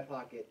out of my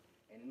pocket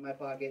and in my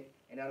pocket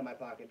and out of my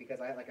pocket because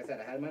like I said,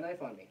 I had my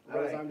knife on me. I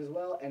was Right. armed as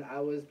well, and I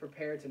was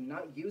prepared to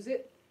not use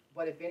it,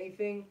 but if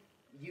anything,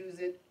 use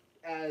it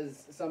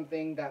as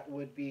something that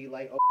would be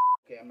like, oh,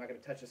 okay, I'm not going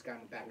to touch this guy, I'm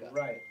going to back up.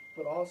 Right.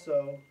 But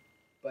also,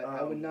 But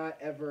I would Um,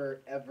 not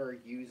ever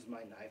use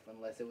my knife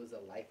unless it was a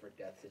life or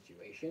death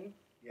situation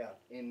yeah.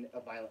 in a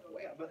violent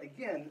way. Yeah, but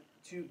again,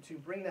 to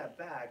bring that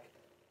back,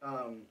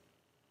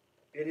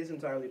 it is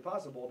entirely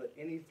possible that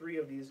any three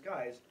of these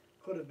guys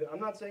could have been, I'm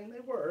not saying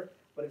they were,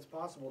 but it's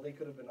possible they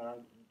could have been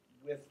armed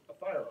with a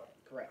firearm.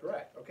 Correct.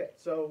 Correct. Okay,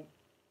 so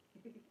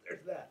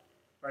there's that.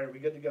 All right, are we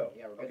good to go?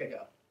 Yeah, we're good Okay. to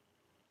go.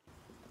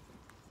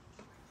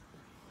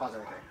 Pause it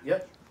right there.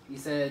 Yep. He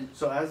said.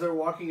 So as they're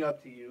walking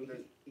up to you,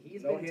 there's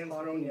He's no been hands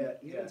talking. thrown yet.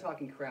 He's Yeah. been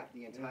talking crap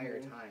the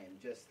entire Mhm. time,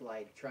 just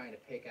like trying to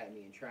pick at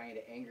me and trying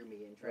to anger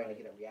me and trying Right.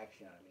 to get a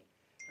reaction out of me.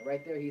 And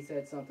right there, he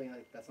said something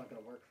like, "That's not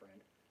going to work,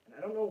 friend." And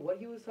I don't know what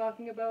he was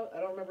talking about. I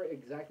don't remember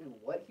exactly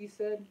what he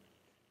said,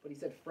 but he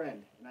said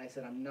 "friend," and I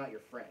said, "I'm not your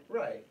friend."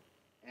 Right.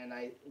 And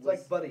I It's was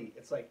like buddy.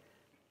 It's like,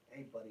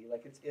 hey buddy.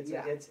 Like it's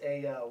Yeah.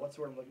 a what's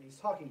the word I'm looking? He's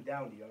talking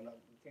down to you. I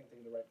can't think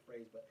of the right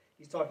phrase, but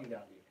he's talking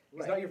down to you. He's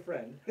Right. not your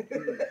friend.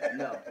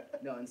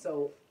 no. And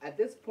so at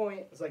this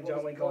point, It's like what John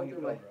was Wayne going calling you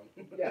through my-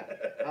 Pilgrim.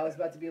 Yeah, I was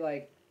about to be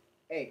like,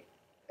 "Hey,"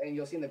 and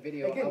you'll see in the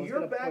video. Again, I was you're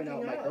going to point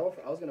out backing my up.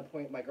 girlfriend. I was going to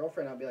point my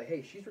girlfriend out and be like,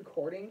 "Hey, she's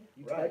recording.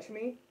 You Right. touch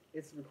me,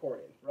 it's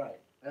recorded." Right.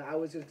 And I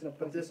was just going to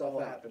But put this this all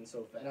out. happened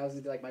so fast. And I was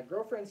gonna be like, "My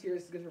girlfriend's here.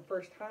 This is her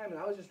first time," and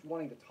I was just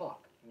wanting to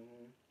talk.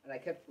 Mhm. And I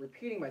kept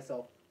repeating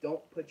myself,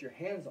 "Don't put your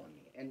hands on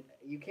me." And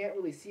you can't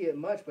really see it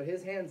much, but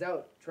his hand's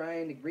out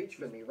trying to reach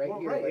for me right Well,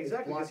 here, right, like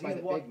exactly, it's blocked 'cause by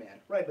he's the big man.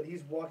 Right, but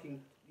he's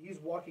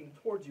walking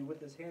towards you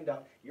with his hand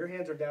out. Your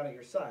hands are down at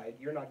your side.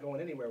 You're not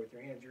going anywhere with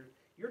your hands.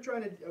 You're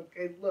trying to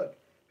okay, look,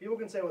 people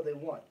can say what they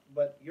want,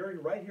 but you're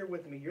right here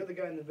with me. You're the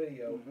guy in the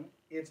video. Mhm.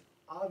 It's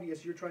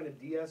obvious you're trying to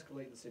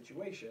de-escalate the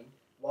situation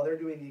while they're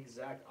doing the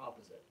exact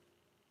opposite.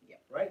 Yeah.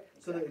 Right?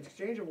 So the Exactly.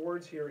 exchange of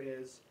words here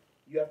is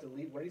you have to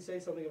leave. What did he say?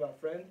 Something about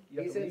friend? You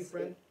He have to said, leave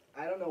friend?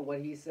 I don't know what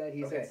he said.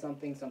 He Okay. said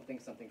something, something,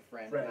 something,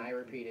 friend. Friend. And I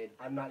repeated,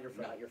 I'm not your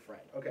friend. "Not your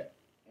friend." Okay.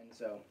 And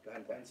so, go ahead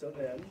and play. And so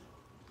then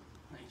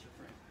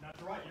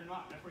That's right, you're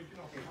not. That's where you get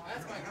off.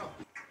 That's my house.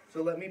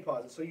 so let me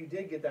pause it. So you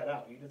did get that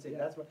out. You did say Yeah.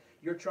 that's my.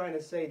 You're trying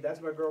to say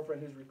that's my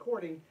girlfriend who's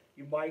recording.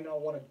 You might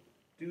not want to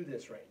do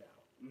this right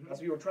now. Mhm. That's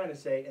what you were trying to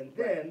say, and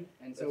then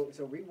And so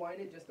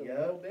rewind it just a Yeah.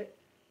 little bit,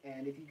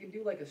 and if you can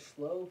do like a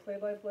slow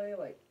play-by-play,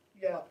 like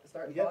yeah,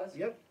 start and yep, pause,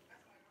 yep.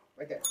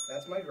 right there.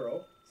 That's my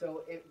girl.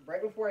 So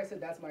right before I said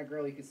 "that's my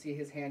girl," you could see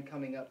his hand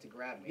coming up to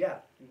grab me. Yeah.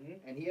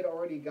 Mm-hmm. And he had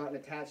already gotten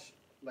attached,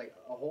 like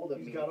a hold of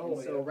He's me. got a hold and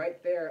of so you.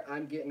 right there,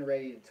 I'm getting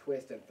ready to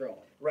twist and throw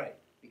him Right.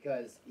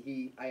 because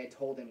I had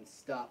told him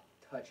stop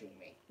touching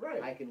me.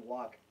 Right. I can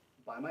walk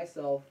by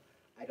myself.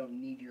 I don't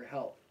need your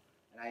help.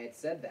 And I had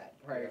said that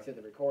prior Yeah. to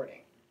the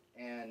recording.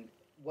 And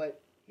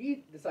what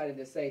he decided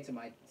to say to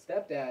my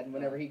stepdad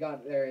whenever he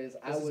got there is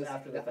This is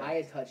after the that I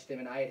had touched him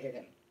and I had hit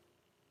him.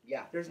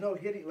 Yeah. There's no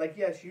hitting. Like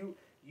yes, you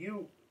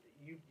do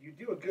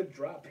a good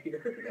drop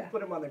here. Yeah.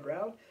 Put him on the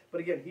ground.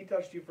 But again, he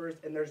touched you first,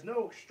 and there's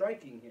no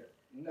striking here.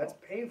 No. That's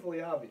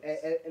painfully obvious.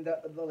 And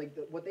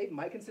what they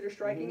might consider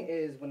striking Mhm.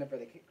 is whenever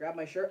they grab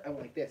my shirt, I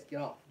went like this,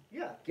 get off,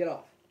 yeah. get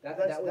off. That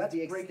was that's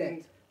the breaking.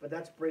 extent. But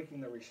that's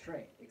breaking the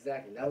restraint.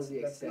 Exactly. That was the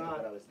That's extent not,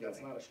 of what I was doing.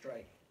 That's not a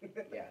strike.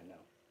 Yeah, no.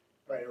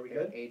 Right, are we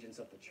They're good? agents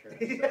of the church,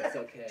 so it's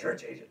okay.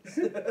 Church agents.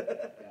 Yeah,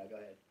 go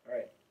ahead. All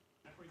right.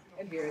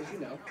 And here, as you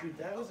know, Dude,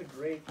 that was a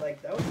great,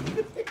 like, that was,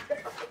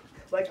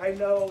 like, I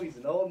know he's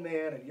an old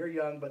man and you're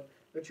young, but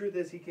the truth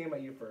is he came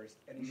at you first,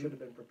 and he Mhm. should have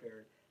been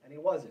prepared, and he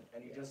wasn't,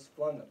 and you Yeah. just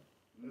flung him.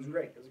 It was Mhm.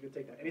 great. It was a good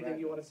takedown. Anything Right.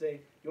 you want to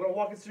say? You want to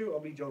walk us through? I'll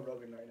be Joe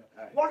Rogan right now.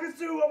 All right. Walk us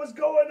through what was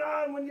going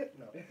on when you,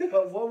 no.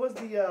 But what was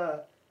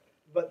the,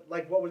 but,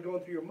 like, what was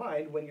going through your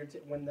mind when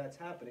when that's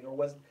happening, or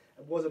was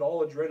it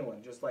all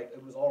adrenaline, just like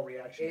it was all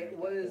reactionary? it at that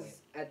point?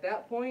 was, at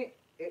that point,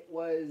 it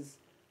was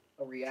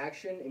a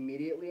reaction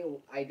immediately.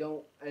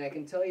 And I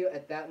can tell you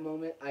at that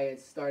moment, I had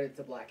started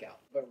to black out.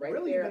 But right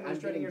really, there, you've been I'm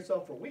restraining getting,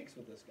 yourself for weeks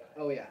with this guy.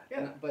 oh yeah.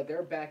 Yeah. But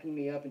they're backing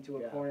me up into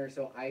a Yeah. corner,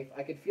 so I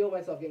could feel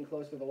myself getting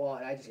close to the wall,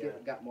 and I just Yeah.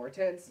 got more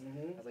tense.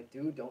 Mm-hmm. I was like,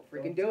 dude, don't Don't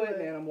freaking do do it, it.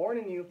 man. I'm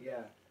warning you.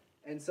 Yeah.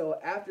 And so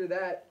after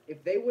that,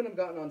 if they wouldn't have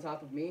gotten on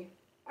top of me,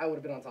 I would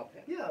have been on top of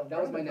him. Yeah, That was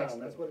ground my and next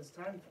pound. That's move. what it's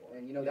time for.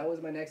 And that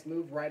was my next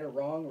move, right or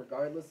wrong,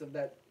 regardless of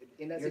that.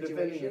 In that You're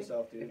defending situation,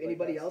 yourself, dude. if Like,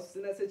 anybody that's- else is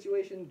in that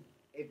situation,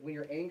 when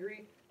you're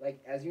angry, like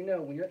as you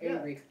know, when you're Yeah.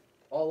 angry,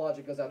 all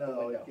logic goes out the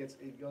No, window.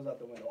 it goes out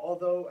the window.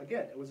 Although,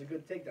 again, it was a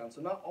good takedown,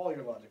 so not all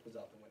your logic was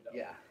out the window.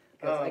 Yeah,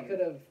 because I Um, could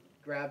have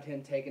grabbed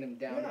him, taken him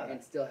down, Yeah.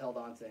 and still held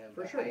on to him.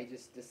 For but sure. I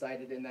just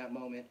decided in that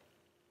moment.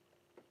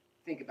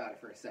 Think about it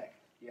for a sec.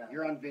 Yeah.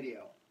 You're on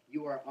video.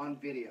 You are on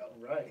video.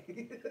 Right.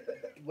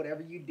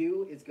 Whatever you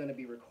do is going to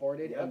be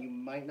recorded, Yep. and you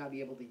might not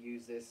be able to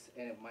use this,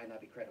 and it might not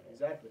be credible.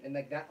 Exactly. And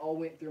like that all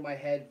went through my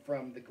head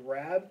from the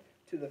grab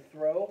to the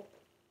throw.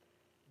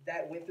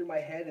 That went through my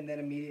head, and then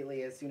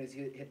immediately, as soon as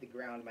he hit the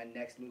ground, my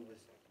next move was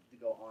to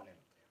go on him.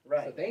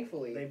 Right. So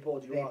thankfully, They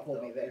pulled you they off, pulled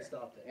though. me there. They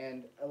stopped it.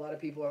 And a lot of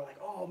people are like,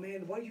 "Oh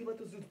man, why did you let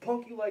those dudes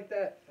punk you like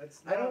that?"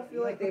 That's I don't not-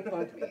 feel like they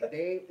punked me.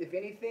 They, if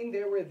anything,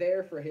 they were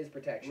there for his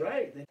protection.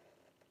 Right. They-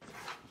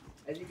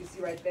 As you can see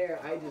right there,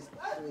 I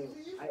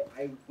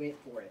went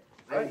for it.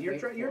 right. You're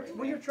trying.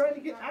 You're trying to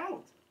get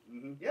out.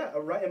 Mm-hmm. Yeah.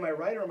 Right. Am I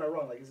right or am I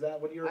wrong? Like, is that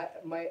what you're?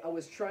 I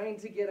was trying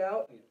to get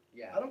out.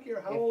 Yeah. I don't care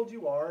how If- old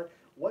you are,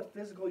 what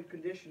physical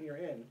condition you're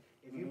in.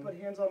 If you Mhm. put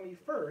hands on me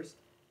first,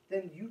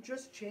 then you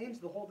just change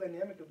the whole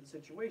dynamic of the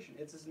situation.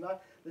 This is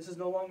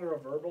no longer a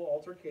verbal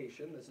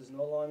altercation. This is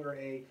no longer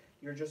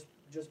you're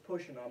just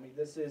pushing on me.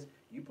 This is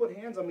you put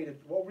hands on me to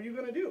what were you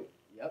gonna do?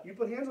 Yep. You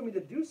put hands on me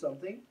to do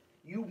something.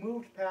 You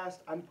moved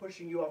past I'm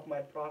pushing you off my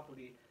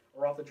property.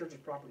 or off the church's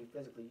property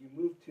physically. You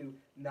move to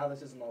now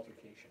this is an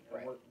altercation,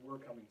 and Right. we're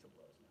coming to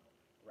blows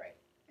now. Right.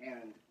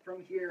 And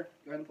from here,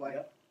 go ahead and play.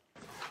 Yep.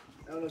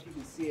 I don't know if you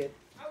can see it,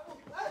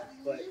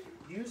 but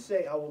You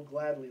say I will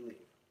gladly leave.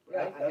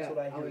 yeah, Right? That's what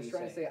I I hear was you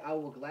trying to saying. say I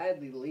will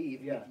gladly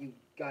leave Yeah. if you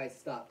guys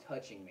stop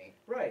touching me.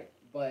 Right.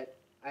 But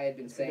I had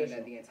been It's saying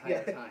that the conditional.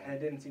 entire Yeah, and time. it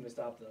didn't seem to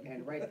stop them.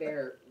 And right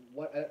there,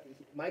 what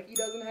Mikey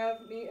doesn't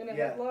have me in a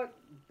Yeah. headlock,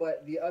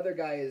 but the other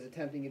guy is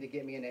attempting to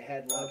get me in a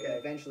headlock, Okay. and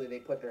eventually they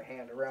put their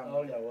hand around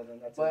Oh me. yeah, well then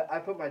that's But it. I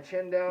put my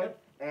chin down Yep.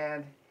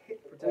 and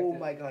Protect oh it.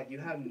 my god, you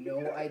have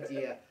no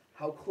idea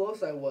how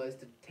close I was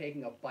to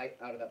taking a bite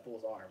out of that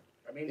fool's arm.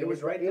 I mean, it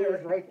was right It there.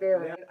 was right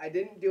there. Yeah. I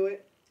didn't do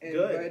it. And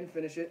Good. go ahead and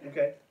finish it.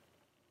 Okay.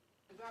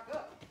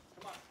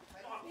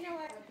 You know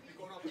what? You're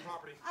going off the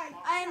property.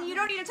 And you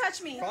don't need to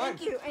touch me.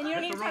 Thank you. And you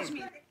don't need to touch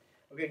me.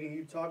 Okay, can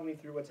you talk me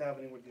through what's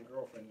happening with your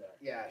girlfriend there?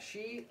 Yeah,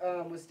 she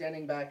was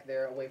standing back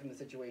there away from the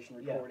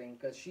situation Yeah. recording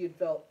because she had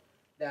felt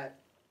that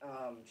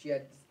she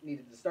had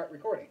needed to start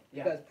recording.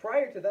 Yeah. Because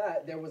prior to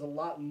that, there was a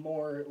lot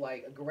more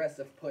like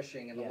aggressive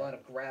pushing and Yeah. a lot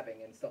of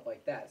grabbing and stuff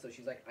like that. So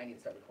she's like, I need to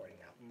start recording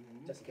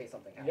now, just in case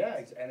something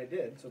happens. Yeah, and it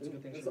did. So it's a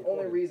good thing. It's she the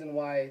only recorded. reason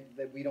why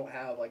that we don't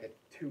have like a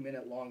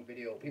 2-minute long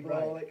video. People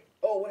are all Right. like,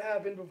 "Oh, what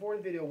happened before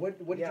the video? What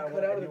did Yeah, you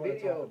cut out of the I wanna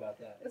video?" Talk about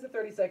that. It's a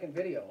 30-second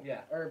video.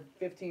 Yeah. Or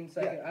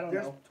 15-second. Yeah, I don't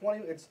there's know.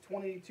 20. It's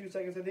 22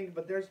 seconds, I think.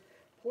 But there's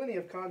plenty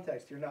of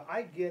context here. Now,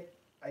 I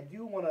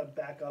do want to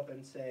back up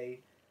and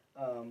say,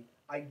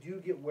 I do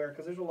get where,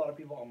 because there's a lot of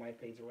people on my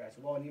page that were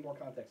asking, well, I need more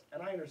context,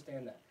 and I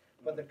understand that.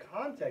 But the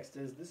context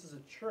is this is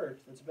a church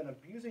that's been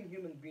abusing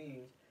human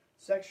beings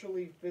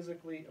sexually,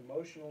 physically,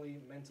 emotionally,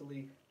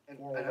 mentally. And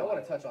for a I want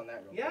while. to touch on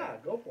that real Yeah,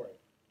 quick. go for it.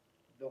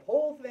 The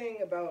whole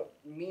thing about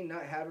me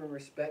not having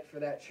respect for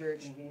that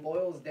church Mhm.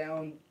 boils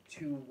down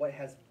to what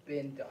has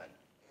been done.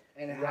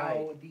 And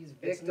how Right. these It's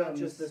victims... not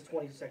just this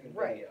 20-second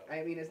Right. video.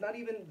 I mean, it's not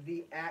even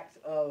the act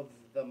of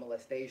the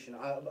molestation.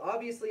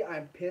 Obviously,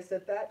 I'm pissed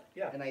at that.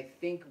 Yeah. And I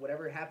think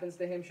whatever happens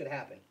to him should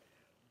happen.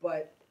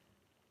 But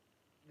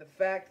the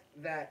fact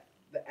that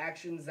the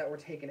actions that were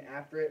taken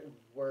after it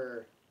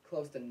were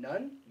close to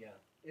none Yeah.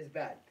 is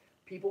bad.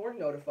 People weren't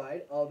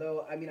notified,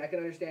 although, I mean, I can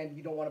understand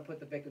you don't want to put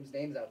the victims'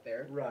 names out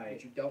there, Right.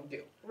 which you don't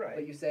do. Right.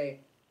 But you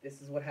say,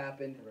 this is what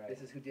happened, Right.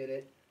 this is who did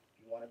it.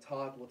 If you want to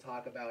talk, we'll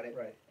talk about it.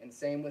 Right. And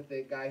same with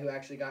the guy who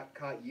actually got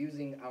caught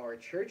using our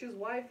church's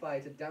Wi-Fi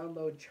to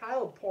download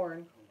child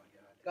porn, Oh my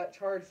God. got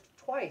charged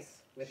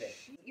twice with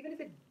it. Even if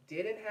it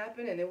didn't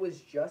happen and it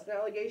was just an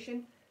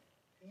allegation,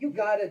 you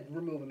gotta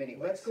remove him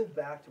anyway. Let's go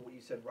back to what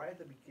you said right at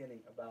the beginning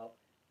about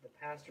the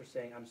pastor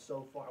saying, "I'm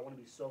so far. I want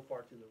to be so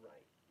far to the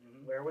right."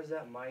 Mhm. Where was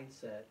that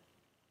mindset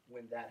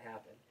when that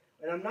happened?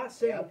 And I'm not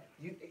saying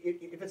Yep.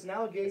 if it's an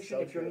allegation, It's so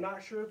if you're true.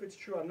 not sure if it's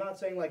true, I'm not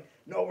saying like,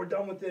 no, we're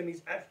done with him.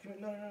 He's actually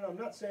no. I'm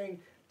not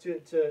saying to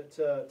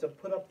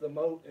put up the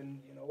moat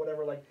and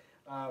whatever. Like,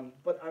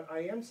 but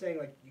I am saying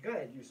like you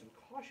gotta use some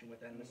caution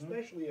with that, and Mhm.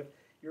 especially if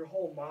your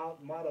whole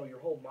motto, your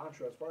whole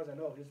mantra, as far as I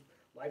know, his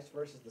life's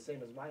verse is the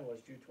same as mine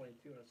was, Jude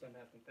 22, and some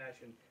have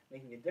compassion,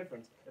 making a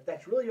difference. If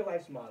that's really your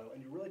life's motto,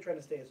 and you're really trying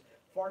to stay as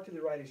far to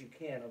the right as you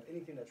can of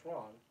anything that's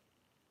wrong,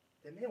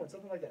 then man, when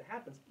something like that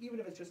happens, even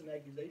if it's just an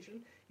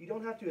accusation, you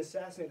don't have to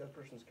assassinate that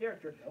person's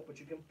character, but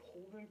you can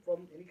pull them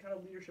from any kind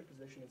of leadership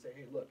position and say,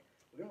 hey, look,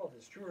 we don't know if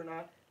this is true or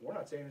not. We're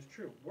not saying it's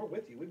true. We're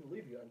with you. We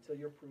believe you until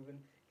you're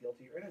proven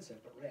guilty or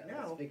innocent. But right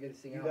let's now, figure this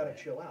thing you out, got to man.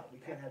 chill out. We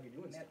can't have you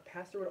doing stuff. That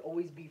pastor would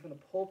always be from the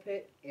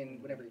pulpit,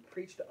 and whenever he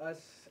preached to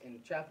us in the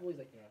chapel, he's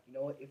like, Yeah. you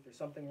know what, if there's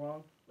something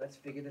wrong, let's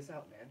figure this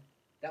out, man.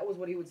 That was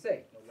what he would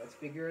say. No, let's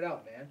figure it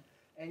out, man.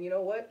 And you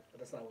know what? But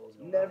that's not what was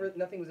going Never, on.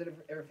 nothing was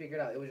ever figured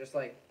out. It was just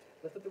like,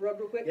 lift up the rug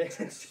real quick. Yeah,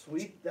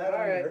 sweep that All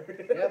right. under.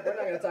 Yep, we're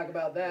not going to talk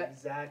about that.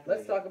 Exactly.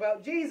 Let's talk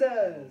about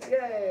Jesus. Oh,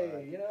 Yay.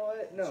 God. You know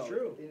what? No. It's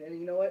true. And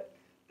you know what?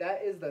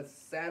 That is the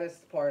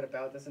saddest part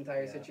about this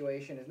entire Yeah.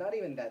 situation. It's not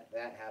even that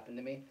happened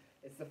to me.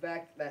 It's the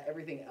fact that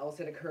everything else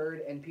had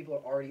occurred and people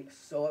are already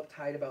so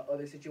uptight about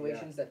other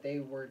situations that they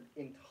were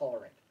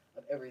intolerant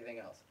of everything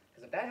else.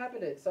 Because if that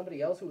happened to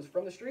somebody else who was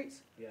from the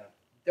streets, Yeah.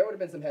 there would have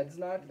been some heads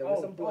knocked. There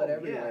was some blood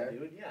everywhere. Yeah,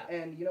 dude. Yeah.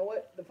 And you know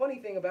what? The funny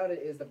thing about it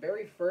is the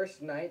very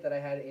first night that I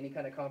had any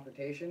kind of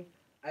confrontation,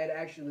 I had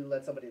actually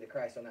led somebody to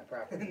Christ on that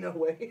property. No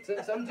way.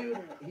 So some dude,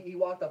 he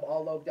walked up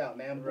all loped out,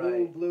 man. Blue,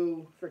 Right.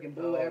 blue, freaking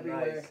blue Oh,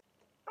 everywhere. nice.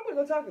 I'm gonna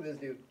go talk to this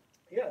dude.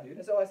 Yeah, dude.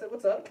 And so I said,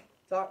 what's up?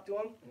 Talked to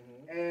him.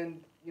 Mhm.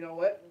 And you know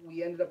what?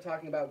 We ended up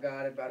talking about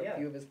God, about Yeah. a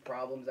few of his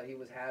problems that he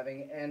was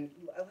having, and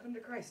I led him to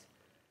Christ.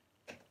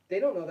 They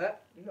don't know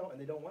that. No, and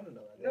they don't want to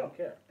know that. They No. don't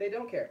care. They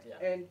don't care. Yeah.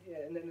 And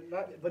then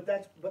not But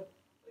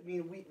I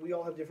mean, we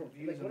all have different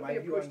views. like, and what if my they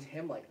view on- approached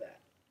him like that?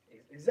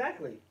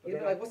 Exactly. But He'd be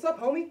they're like, "What's up,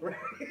 homie?" not-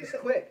 Just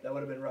quick. That would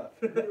have been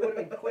rough. It would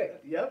have been quick.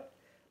 Yep.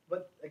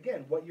 But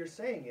again, what you're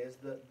saying is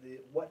the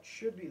what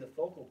should be the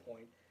focal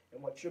point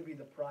and what should be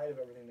the pride of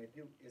everything they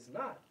do is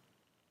not.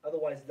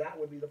 Otherwise, that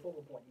would be the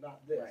focal point,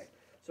 not this. Right.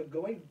 So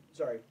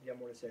sorry, you have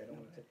more to say. I don't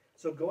want to say.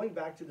 So going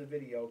back to the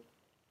video,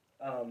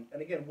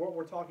 and again, what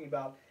we're talking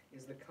about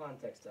is the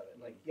context of it.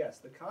 Like, yes,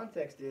 the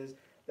context is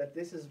that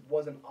this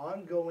was an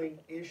ongoing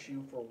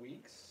issue for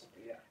weeks,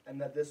 Yeah. and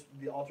that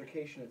the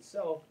altercation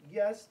itself,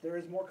 yes, there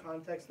is more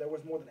context. There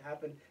was more that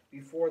happened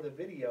before the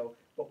video,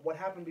 but what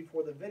happened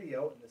before the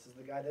video, and this is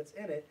the guy that's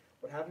in it,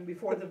 what happened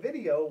before the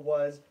video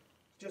was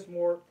just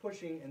more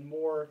pushing and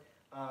more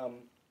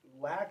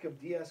lack of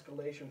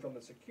de-escalation from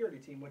the security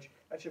team, which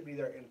that should be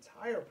their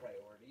entire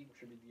priority,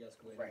 should be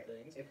de-escalating Right.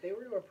 things. If they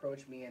were to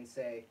approach me and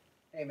say,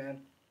 "Hey,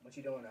 man, what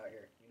you doing out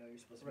here? You know, you're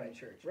supposed to be in Right.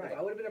 church." Right. If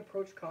I would have been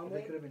approached If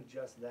calmly, it could have been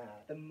just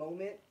that. the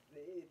moment,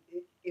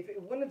 if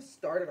it wouldn't have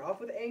started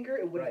off with anger,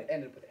 it would have Right.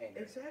 ended with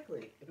anger.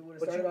 Exactly. If it would have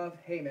But started you- off,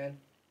 "Hey, man,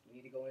 we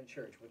need to go in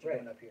church. What you Right.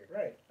 doing up here?"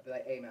 Right. I'd be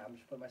like, "Hey, man, I'm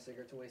just putting my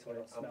cigarettes away so I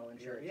don't smell in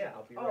church." Yeah,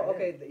 I'll be Oh, right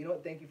okay. in. You know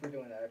what? Thank you for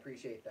doing that. I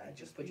appreciate that. And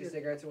Just just put be your a-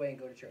 cigarettes away and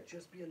go to church.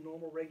 Just be a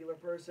normal, regular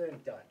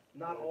person. Done.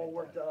 Not Would've all been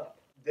worked done. up.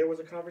 There was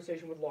a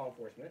conversation with law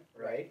enforcement,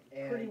 right? Right.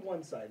 And- Pretty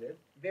one-sided.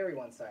 Very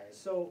one-sided.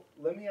 So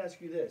let me ask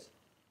you this: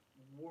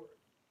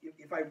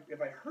 if I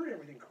heard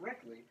everything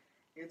correctly,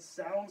 it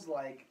sounds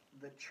like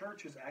the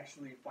church has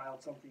actually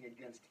filed something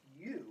against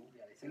you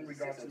Yeah, they said in it was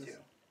regards to this.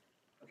 602.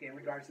 Okay, in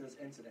regards to this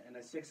incident, and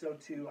a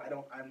 602,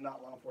 I'm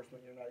not law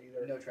enforcement. You're not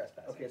either. No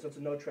trespassing. Okay, so it's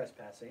a no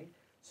trespassing.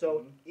 So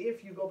Mhm.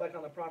 if you go back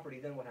on the property,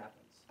 then what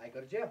happens? I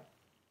go to jail.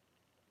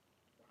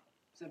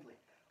 Simply.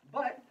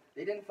 But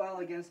they didn't file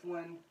against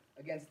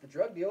the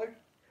drug dealer.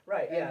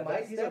 Right. And Yeah.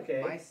 my He's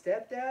okay. my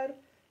stepdad,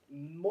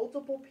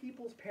 multiple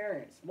people's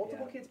parents,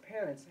 multiple Yeah. kids'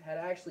 parents had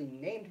actually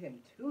named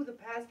him to the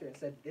pastor and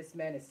said, "This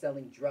man is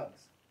selling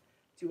drugs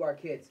to our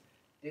kids."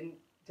 Didn't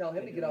tell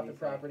him Didn't to do get off the anything.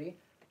 property.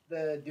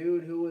 The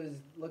dude who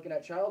was looking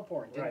at child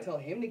porn didn't Right. tell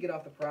him to get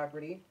off the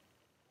property.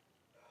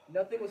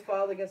 Nothing was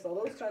filed against all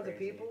those That's kinds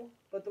crazy. of people,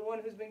 but the one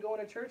who's been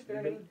going to church there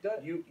You've and been-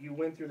 who's done. You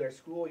went through their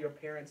school. Your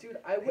parents Dude,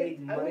 I paid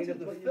went money to to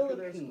the put you through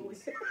their school.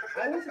 Philippines.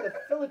 I went to the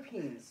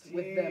Philippines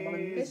with them on a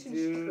Jeez, mission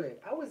dude.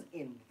 trip. I was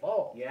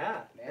involved.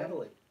 Yeah, Man.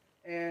 definitely.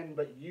 And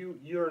But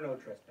you're no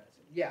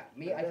trespassing. yeah,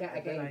 me, I bet-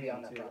 can't bet even be am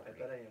on that too.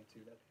 property. I bet I am too.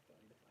 That'd be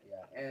funny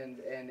to find.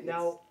 Yeah, and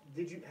Now,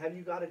 have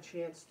you got a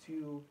chance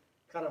to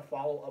kind of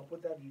follow up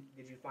with that?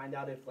 Did you find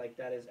out if like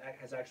that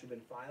has actually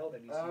been filed?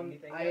 Have you seen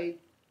anything yet?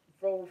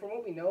 from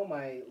what we know,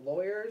 my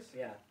lawyers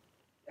Yeah.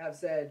 have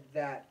said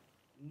that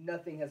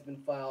nothing has been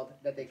filed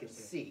that they can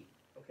Interesting. see.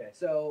 Okay.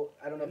 So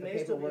I don't know It if the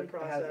may still be in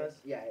paperwork hasn't.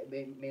 process. Yeah, it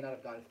may not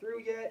have gone through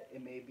yet.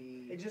 It may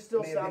be. It just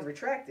still may have been sounds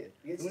retracted.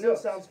 It Who still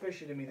knows? sounds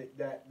fishy to me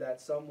that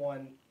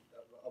someone,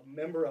 a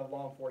member of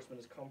law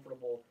enforcement, is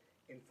comfortable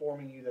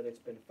informing you that it's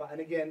been filed.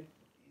 And again,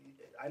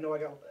 I know I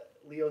got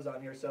Leo's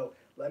on here, so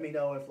let me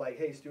know if like,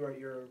 hey Stuart,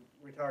 you're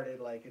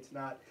retarded. Like it's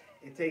not.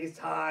 It takes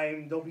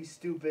time. Don't be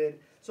stupid.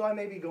 So I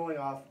may be going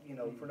off,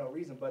 for no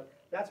reason. But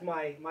that's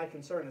my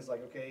concern is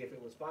like, okay, if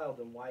it was filed,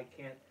 then why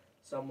can't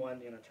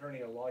someone, an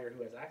attorney, a lawyer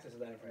who has access to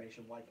that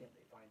information, why can't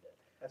they find it?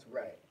 That's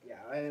weird. Right.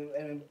 Yeah,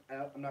 and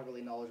I'm not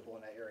really knowledgeable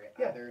in that area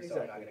Yeah, either,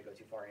 so I'm not exactly. going to go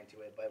too far into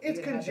it. But It's we had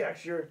that-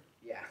 conjecture.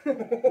 Yeah,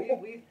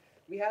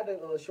 we had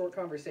a short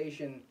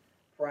conversation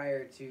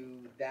prior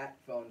to that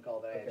phone call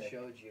that I had Okay.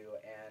 showed you,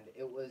 and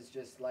it was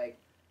just like,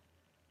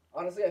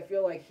 honestly, I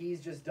feel like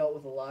he's just dealt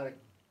with a lot of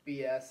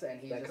BS, and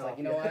he's That just like,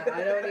 you cop, know yeah. what,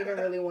 I don't even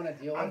really want to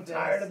deal I'm with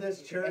tired of this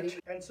And church. he-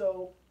 And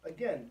so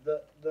again,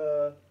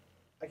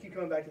 I keep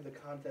coming back to the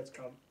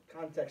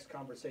context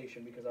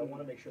conversation because I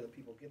want to make sure that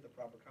people get the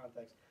proper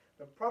context.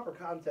 The proper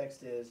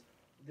context is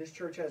this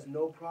church has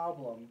no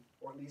problem,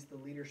 or at least the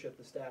leadership,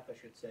 the staff, I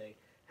should say,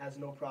 has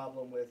no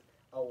problem with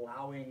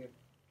allowing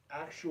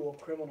actual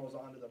criminals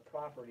onto the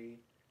property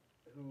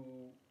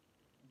who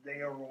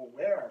they are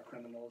aware are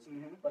criminals,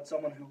 Mhm. but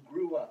someone who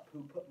grew up,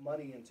 who put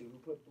money into, who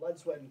put blood,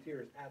 sweat, and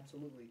tears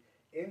absolutely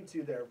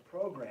into their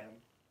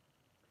program.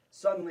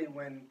 Suddenly,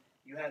 when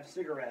you have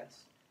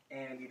cigarettes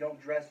and you don't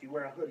dress, you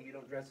wear a hoodie, you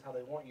don't dress how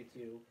they want you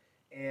to,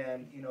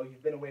 and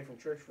you've been away from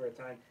church for a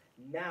time.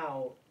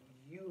 Now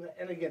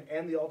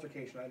and the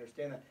altercation, I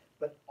understand that,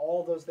 but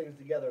all those things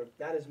together,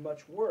 that is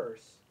much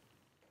worse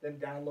than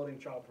downloading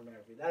child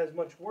pornography. That is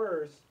much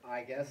worse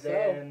I guess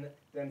so.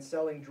 than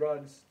selling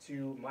drugs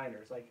to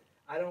minors. Like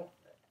I don't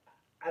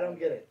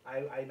get it.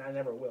 I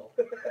never will.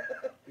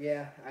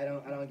 Yeah, I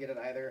don't get it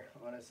either.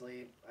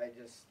 Honestly, I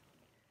just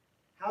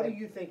How do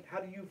you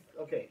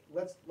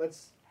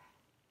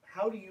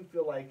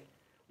feel like,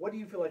 what do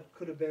you feel like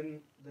could have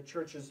been the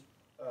church's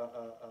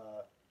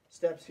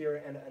steps here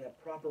and a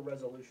proper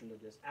resolution to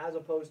this, as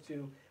opposed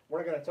to, we're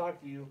not going to talk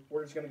to you,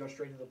 we're just going to go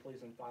straight to the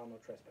police and file no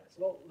trespassing?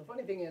 Well, the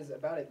funny thing is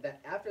about it that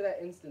after that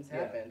instance Yeah.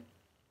 happened,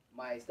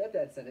 my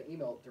stepdad sent an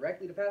email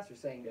directly to pastor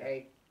saying, Yeah.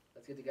 "Hey,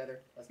 let's get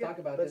together, let's Yeah, talk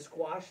about let's this,"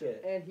 squash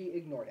it. and he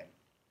ignored him.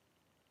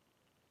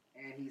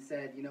 And he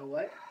said, "You know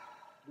what?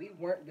 We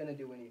weren't gonna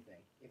do anything.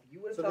 If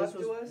you would have So talked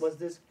this to us, was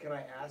this, can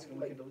I ask, and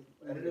we like, can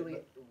edit it, literally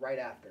but right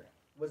after."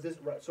 was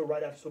this,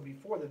 right after, so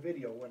before the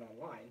video went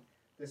online,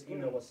 this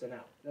email was sent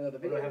out? No, the Or do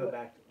video. I have it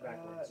went-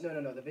 backwards?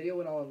 No. The video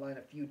went online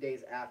a few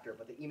days after,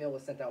 but the email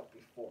was sent out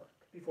before.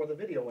 Before the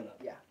video went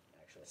up. Yeah,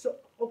 actually. So,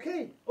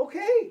 okay,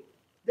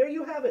 there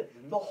you have it.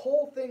 Mhm. The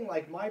whole thing,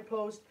 like my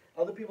post,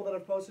 other people that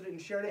have posted it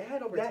and shared it. It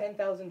had over that-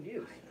 10,000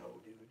 views. I know,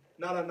 dude.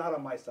 Not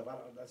on my stuff. I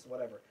don't. That's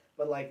whatever.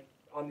 But like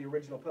on the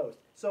original post.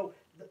 So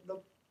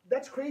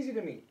that's crazy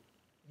to me.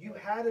 You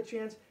had a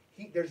chance.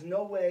 There's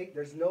no way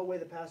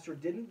the pastor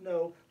didn't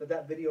know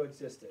that video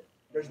existed.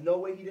 There's no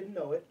way he didn't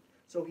know it.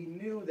 So he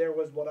knew there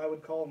was what I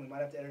would call, and we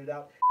might have to edit it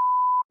out,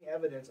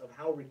 evidence of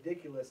how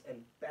ridiculous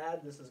and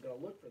bad this is going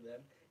to look for them.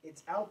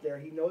 It's out there.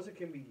 He knows it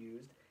can be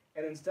used.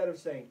 And instead of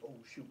saying, oh,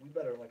 shoot,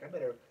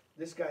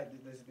 this guy,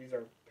 these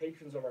are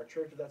patrons of our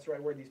church, if that's the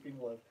right word, these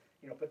people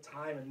have, put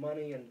time and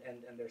money, and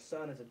their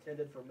son has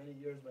attended for many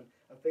years, been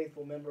a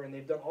faithful member, and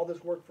they've done all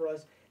this work for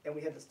us, and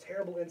we had this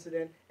terrible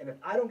incident, and if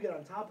I don't get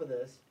on top of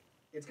this,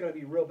 it's going to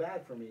be real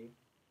bad for me.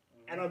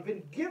 And I've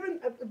been given,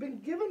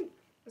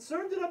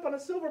 served it up on a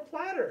silver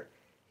platter.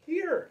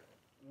 Here,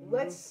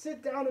 let's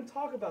sit down and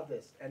talk about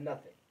this, and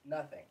nothing.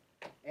 Nothing.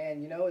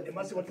 And it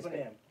must have went to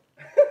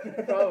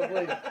spam.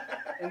 Probably.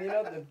 And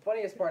the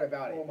funniest part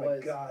about it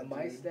was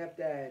my dude.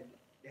 stepdad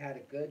had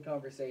a good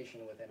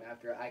conversation with him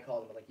after I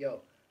called him. I'm like,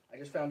 yo, I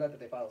just found out that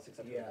they filed a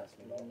 600 arrest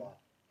me, blah, blah, blah.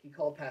 He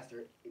called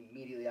Pastor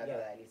immediately after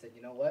that, and he said,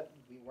 you know what?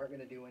 We weren't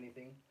going to do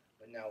anything,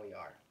 but now we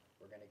are.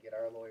 We're going to get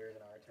our lawyers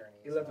and our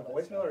attorneys. He left a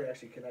voicemail, or he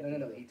actually connected?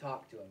 No. He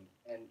talked to him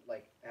and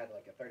had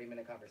a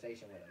 30-minute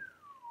conversation with him.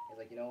 He's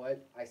like, you know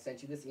what? I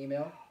sent you this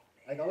email.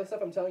 Like, all the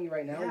stuff I'm telling you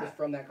right now was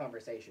from that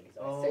conversation. He's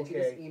like, I sent you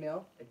this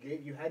email.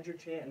 You had your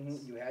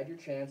chance. You had your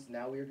chance.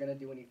 Now we are going to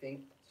do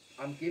anything.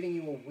 I'm giving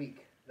you a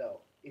week,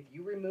 though. If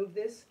you remove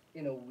this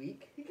in a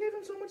week... He gave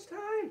him so much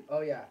time.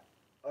 Oh, yeah.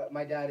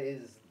 My dad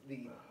is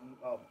he's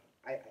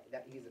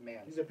a man.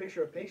 He's a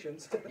picture of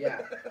patience.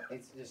 Yeah.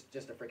 He's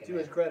just a freaking To man.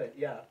 his credit,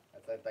 yeah.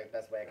 That's like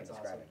best way I can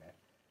describe awesome. it, man.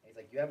 He's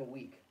like, you have a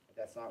week. If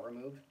that's not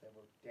removed, then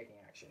we're taking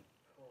action.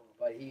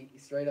 But he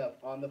straight up,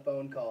 on the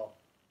phone call,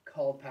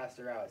 called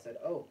Pastor out. Said,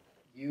 oh,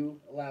 you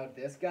allowed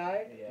this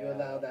guy, you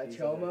allowed that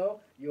Chomo,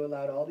 you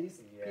allowed all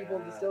these people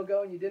to still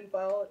go, and you didn't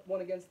file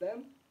one against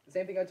them? The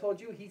same thing I told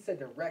you, he said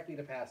directly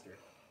to Pastor.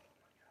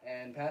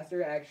 And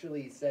Pastor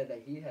actually said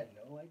that he had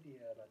no idea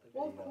about the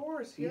video. Well, of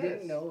course, He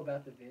didn't know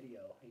about the video.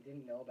 He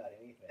didn't know about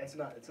anything. It's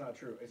not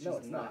true. It's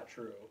not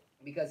true.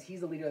 Because he's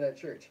the leader of that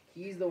church.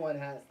 He's the one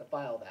has to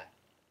file that.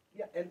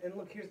 Yeah, and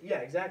look,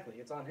 exactly.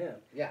 It's on him.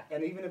 Yeah.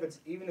 And even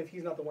if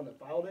he's not the one that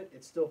filed it,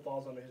 it still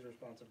falls under his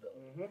responsibility.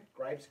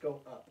 Gripes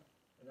go up.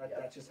 And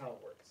that's just how it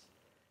works.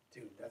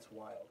 Dude, that's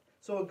wild.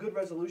 So a good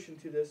resolution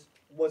to this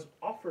was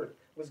offered,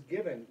 was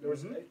given. There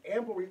was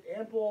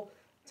ample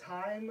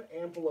time,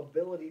 ample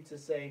ability to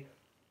say,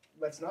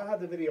 let's not have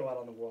the video out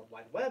on the World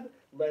Wide Web.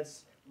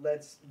 Let's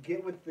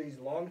get with these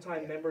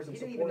longtime members and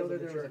supporters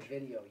of the church. He didn't even know that there was a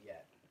video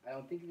yet. I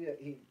don't think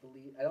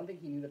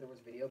he knew that there was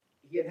a video.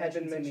 It had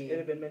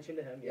been mentioned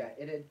to him. Yeah,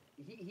 it had.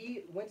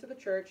 He went to the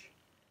church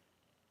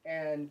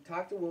and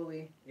talked to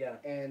Wooly. Yeah.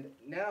 And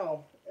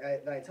now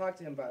that I talked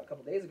to him about a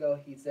couple days ago,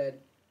 he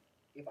said,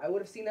 if I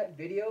would have seen that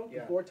video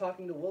before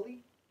talking to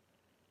Wooly,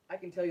 I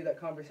can tell you that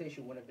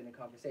conversation wouldn't have been a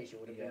conversation.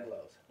 Would have been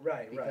blows.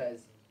 Right.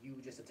 Because you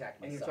just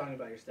attacked my son. And you're talking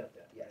about your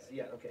stepdad. Yes.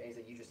 Yeah. Okay. And he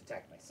said you just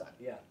attacked my son.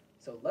 Yeah.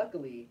 So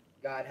luckily,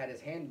 God had his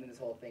hand in this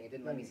whole thing and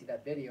didn't let me see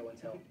that video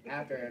until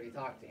after I already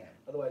talked to him.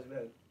 Otherwise,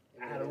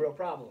 I had a real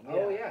problem.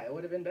 Oh yeah, it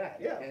would have been bad.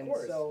 Yeah, of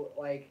course. So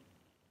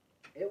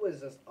it was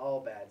just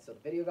all bad. So the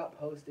video got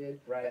posted.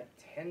 Right. Got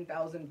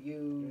 10,000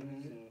 views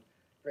and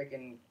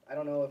freaking. I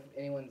don't know if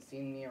anyone's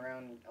seen me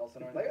around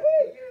Elsinore. Like,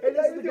 hey, you're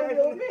the guy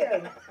little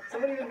man.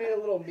 Somebody even made a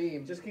little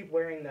meme. Just keep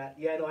wearing that.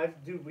 Yeah, no,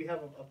 we have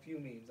a few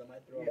memes. I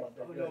might throw them up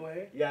there. Oh, no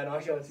way? Yeah, no,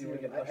 I'll show it to you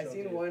again. I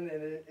seen one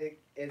and it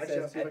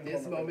says, at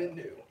this moment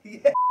new.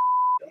 Yeah.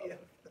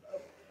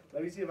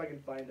 Let me see if I can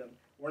find them.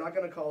 We're not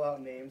going to call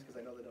out names because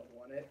I know they don't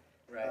want it.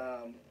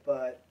 Right.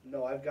 But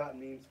no, I've got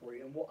memes for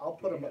you, and I'll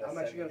put them. I'm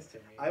actually gonna.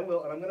 I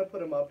will, and I'm gonna put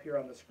them up here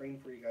on the screen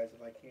for you guys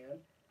if I can.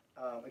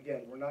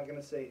 Again, we're not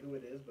gonna say who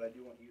it is, but I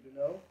do want you to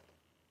know.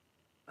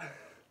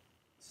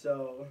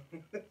 So,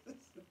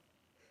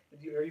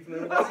 are you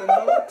familiar with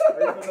SNL?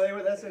 Are you familiar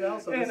with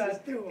SNL? So this is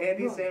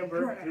Andy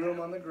Samberg threw him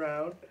on the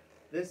ground.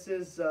 This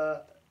is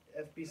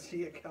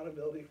FBC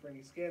accountability for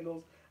any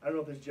scandals. I don't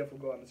know if this GIF will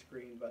go on the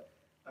screen, but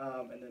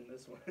and then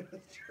this one is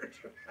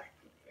Church of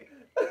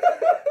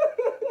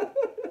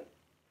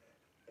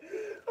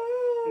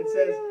It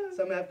says,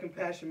 some have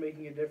compassion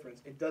making a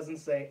difference. It doesn't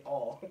say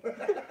all.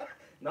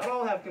 Not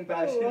all have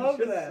compassion. I love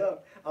just that. some.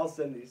 I'll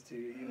send these to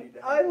you. You need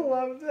to have I them.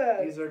 love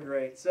that. These are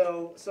great.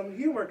 So, some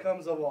humor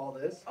comes of all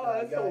this. Oh,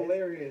 that's guys.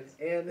 hilarious.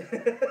 And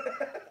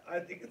I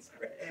think it's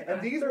great.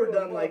 And these were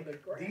done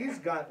these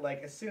got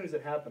as soon as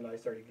it happened, I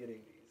started getting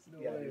these.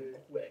 Dude,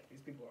 quick.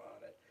 These people are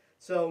on it.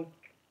 So,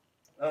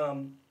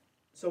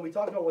 so we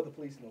talked about what the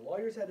police and the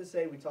lawyers had to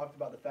say. We talked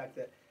about the fact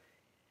that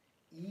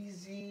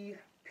easy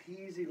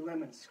peasy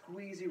lemon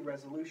squeezy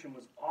resolution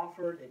was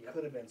offered. It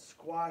could have been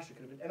squashed. It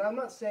could have been, and I'm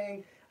not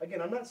saying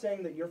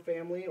that your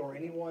family or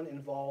anyone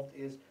involved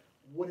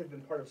would have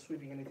been part of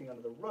sweeping anything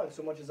under the rug,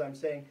 so much as I'm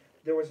saying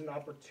there was an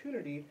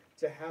opportunity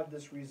to have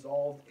this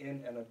resolved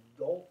in an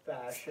adult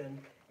fashion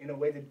in a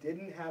way that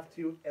didn't have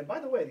to. And by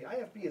the way, the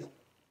IFB is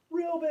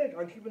real big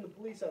on keeping the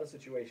police out of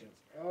situations.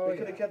 They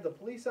could have kept the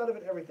police out of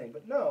it, everything,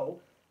 but no,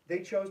 they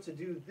chose to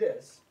do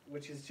this,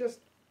 which is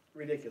just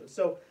ridiculous.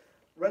 So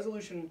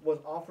resolution was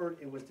offered,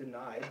 it was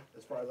denied,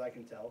 as far as I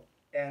can tell.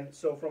 And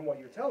so, from what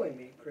you're telling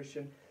me,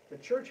 Christian, the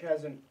church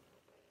hasn't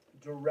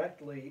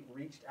directly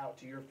reached out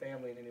to your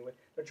family in any way.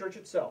 The church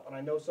itself, and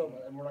I know some,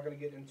 and we're not going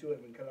to get into it.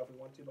 We can cut it off if we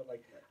want to, but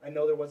like I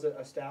know there was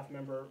a staff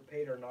member,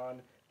 paid or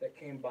non, that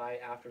came by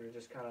after to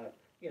just kind of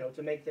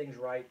to make things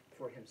right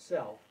for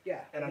himself.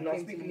 Yeah. And I'm he not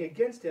came to speaking me-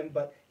 against him,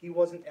 but he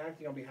wasn't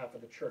acting on behalf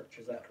of the church.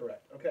 Is that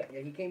correct? Okay.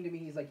 Yeah, he came to me.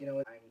 He's like, you know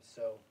what? I'm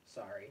so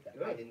sorry that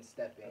I Good. didn't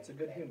step in. That's a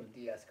good and human.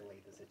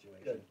 De-escalate the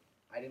situation. Good.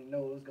 I didn't know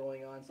what was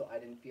going on, so I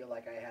didn't feel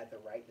like I had the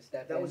right to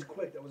step in. That was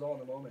quick. That was all in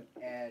the moment.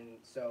 And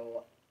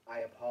so I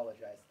apologize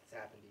that this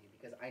happened to you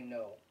because I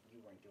know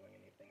you weren't doing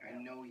anything. I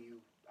know you.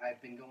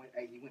 I've been going.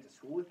 You went to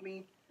school with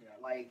me. Yeah.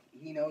 Like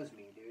he knows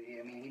me, dude.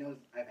 I mean, he knows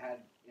I've had.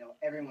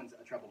 Everyone's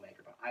a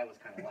troublemaker, but I was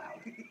kind of loud.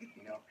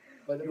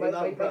 But You were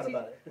loud and proud te-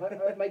 about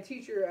it. my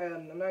teacher.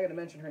 I'm not gonna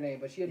mention her name,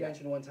 but she had Yeah.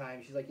 mentioned one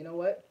time. She's like, you know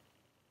what?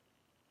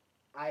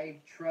 I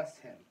trust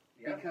him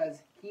Yeah.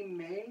 because he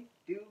may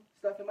do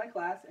stuff in my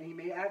class and he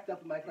may act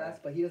up in my class,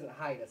 but he doesn't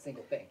hide a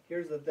single thing.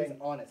 Here's the He's thing.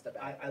 honest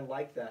about it. I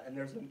like that, and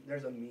there's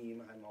a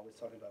meme. I'm always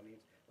talking about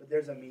memes, but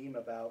there's a meme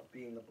about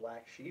being the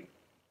black sheep.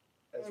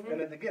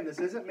 And again, this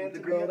isn't meant The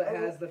to girl be that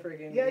has the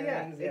friggin' yeah.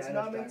 earrings, It's I know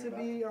not what meant to you're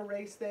talking be a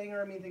race thing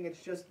or anything.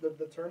 It's just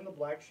the term the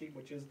black sheep,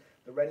 which is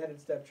the redheaded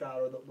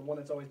stepchild or the one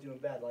that's always doing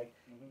bad. Like,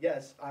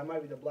 yes, I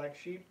might be the black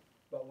sheep,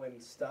 but when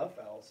stuff,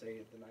 I'll say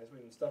it the nice way,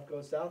 when stuff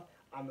goes south,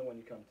 I'm the one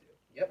you come to.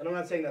 Yep. And I'm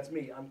not saying that's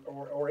me,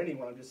 or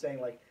anyone. I'm just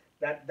saying like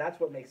that's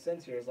what makes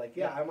sense here. Is like,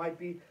 yeah, I might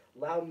be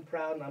loud and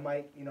proud, and I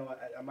might,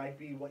 I might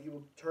be what you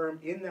would term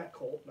in that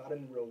cult, not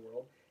in the real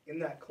world, in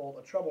that cult,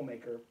 a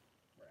troublemaker.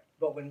 Right.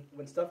 But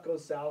when stuff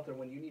goes south, or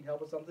when you need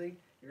help with something,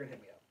 you're gonna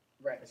hit me up.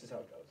 Right. That's just how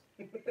it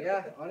goes.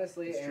 Yeah,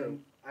 honestly, It's and true.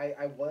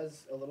 I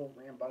was a little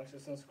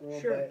rambunctious in school,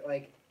 Sure. but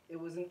like it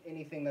wasn't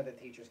anything that the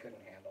teachers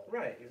couldn't handle.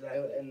 Right.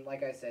 Exactly. And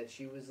like I said,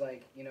 she was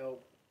like, he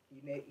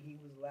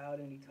was loud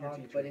and he Your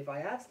talked, teacher. but if I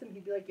asked him,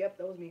 he'd be like, "Yep,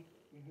 that was me.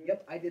 Mhm.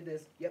 Yep, I did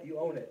this. Yep, You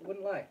own it.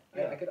 Wouldn't lie.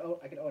 Yeah. I could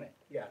own it.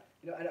 Yeah.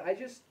 And I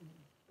just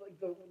like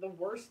the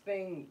worst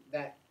thing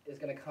that is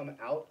going to come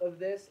out of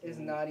this is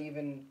Mhm. not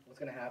even what's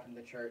going to happen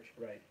to church.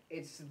 Right.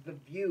 It's the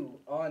view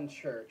on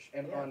church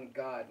and Yeah. on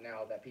God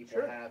now that people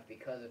Sure. have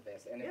because of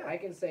this. And if Yeah. I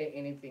can say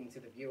anything to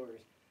the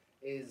viewers,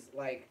 is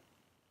like,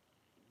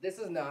 this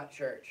is not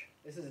church.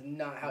 This is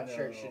not how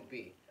church No. should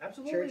be.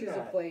 Absolutely Church is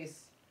not. a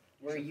place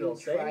You where should you feel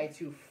try safe.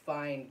 to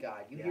find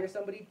God. You Yeah. hear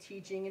somebody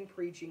teaching and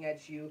preaching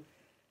at you.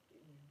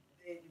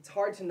 It's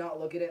hard to not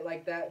look at it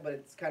like that, but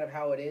it's kind of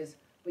how it is.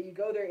 But you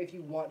go there if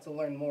you want to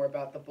learn more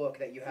about the book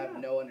that you have Yeah.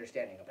 no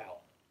understanding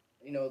about.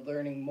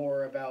 Learning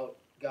more about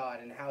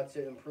God and how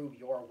to improve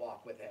your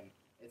walk with Him.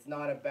 It's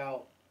not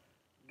about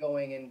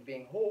going and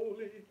being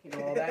holy,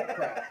 all that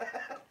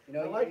crap.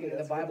 I like it. The That's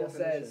a good Bible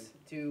definition. says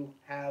to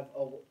have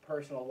a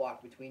personal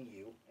walk between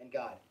you and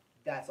God.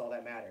 That's all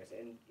that matters.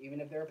 And even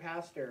if they're a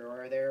pastor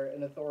or they're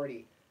an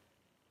authority,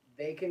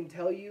 they can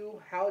tell you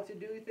how to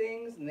do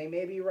things, and they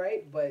may be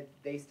right, but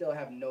they still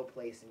have no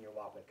place in your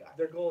walk with God.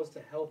 Their goal is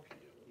to help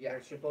you. Yeah.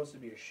 They're supposed to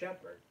be a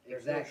shepherd.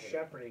 There's Exactly. no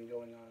shepherding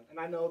going on. And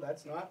I know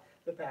that's not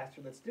the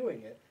pastor that's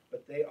doing it,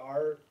 but they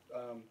are,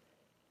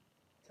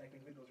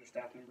 technically, those are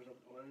staff members of,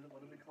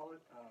 what do they call it?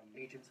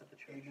 Agents of the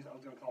church. Agents, I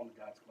was going to call them the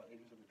God Squad.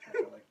 Agents of the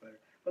church I like better.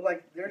 But,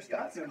 like, they're The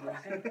staff God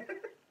members.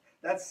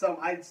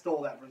 I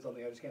stole that from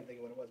something. I just can't think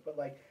of what it was. But,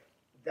 like,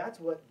 that's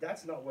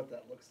not what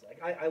that looks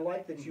like. I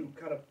like that you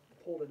kind of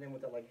pulled it in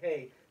with that, like,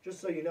 hey,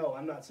 just so you know,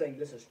 I'm not saying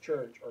this is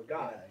church or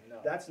God. Yeah,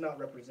 no. That's not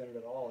represented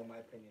at all, in my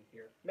opinion,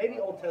 here. Maybe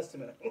No. Old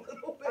Testament a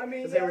little bit, I mean,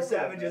 because yeah, they were a little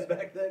savages bit.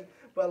 back then.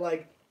 But,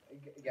 like,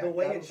 Yeah, the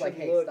way God it was should like,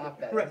 hey, look. stop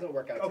that. Right. It doesn't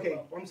work out Okay, too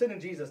well. I'm sending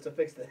Jesus to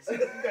fix this. You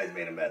guys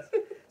made a mess.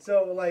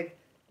 So, like,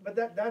 but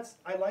that's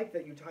I like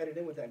that you tied it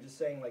in with that, just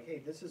saying, like, hey,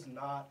 this is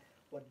not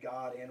what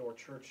God and or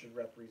church should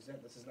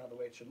represent. This is not the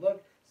way it should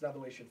look. It's not the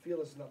way it should feel.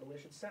 This is not the way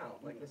it should sound.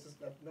 Like, this is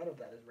none of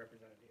that is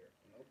represented here.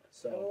 Nope.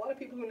 So And a lot of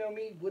people who know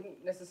me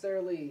wouldn't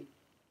necessarily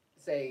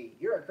say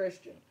you're a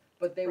Christian,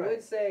 but they Right.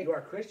 would say You are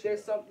a Christian.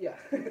 there's some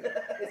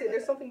they say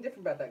there's something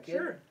different about that kid,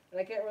 Sure. and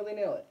I can't really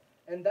nail it.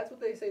 And that's what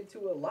they say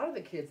to a lot of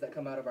the kids that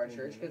come out of our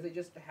church because they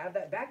just have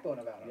that backbone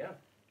about them. Yeah.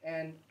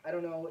 And I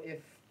don't know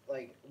if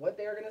like what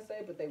they are gonna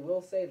say, but they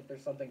will say that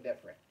there's something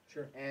different,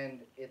 Sure.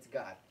 and it's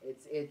God.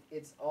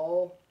 It's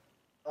all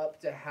up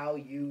to how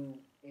you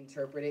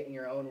interpret it in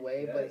your own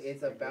way, but Yes,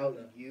 it's I agree about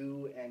with that.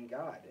 you and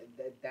God.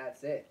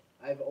 That's it.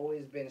 I've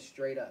always been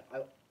straight up.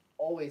 I've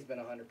always been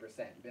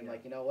 100%. Been Yeah.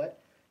 like, you know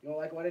what? You don't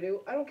like what I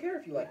do? I don't care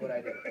if you like what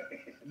I do.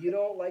 You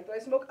don't like that I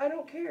smoke? I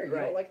don't care. You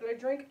Right. don't like that I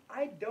drink?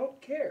 I don't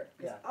care.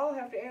 Because Yeah. I'll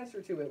have to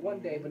answer to it one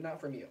day, Mhm. but not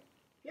from you.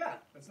 Yeah.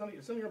 It's none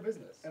of your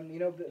business. And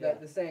Yeah.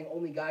 the saying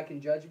 "only God can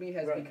judge me"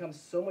 has Right. become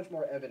so much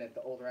more evident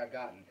the older I've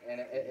gotten,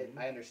 and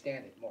I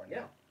understand it more now.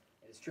 Yeah.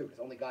 It's true because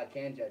only God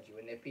can judge you,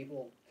 and if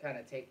people kind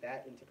of take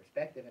that into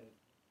perspective and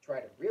try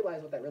to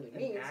realize what that really And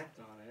means, act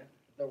on it.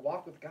 their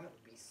walk with God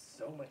would be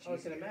so much I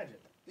easier. can imagine.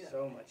 Yeah.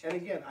 So much. And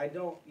again, I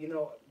don't,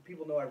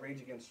 people know I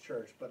rage against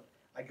church, but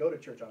I go to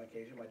church on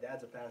occasion. My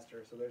dad's a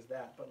pastor, so there's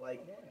that. But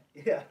like, Oh,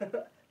 yeah,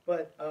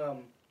 but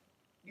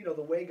you know,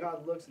 the way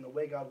God looks and the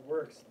way God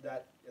works,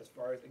 that as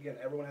far as, again,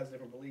 everyone has a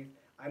different belief.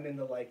 I'm in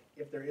the, like,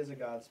 if there is a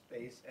God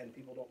space, and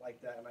people don't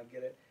like that, and I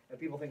get it, and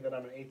people think that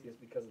I'm an atheist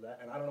because of that,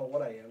 and I don't know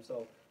what I am,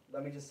 so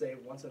let me just say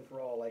once and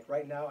for all, like,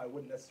 right now, I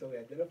wouldn't necessarily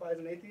identify as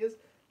an atheist,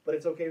 but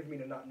it's okay for me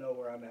to not know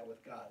where I'm at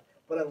with God.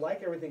 But I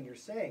like everything you're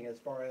saying as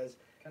far as,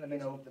 Kind of you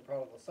makes know, the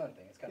prodigal son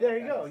thing. It's kind there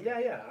of you go.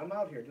 Yeah. I'm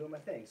out here doing my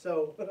thing.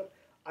 So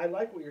I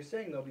like what you're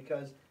saying though,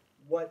 because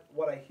what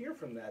I hear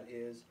from that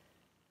is,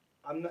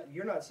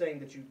 you're not saying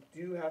that you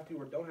do have to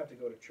or don't have to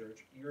go to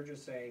church. You're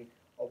just saying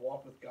a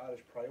walk with God is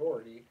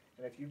priority,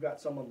 and if you've got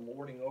someone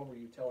lording over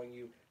you, telling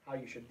you how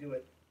you should do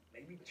it,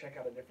 maybe check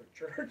out a different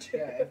church.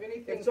 Yeah, if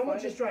anything, if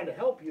someone's just trying to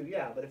help you,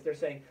 yeah. But if they're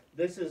saying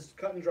this is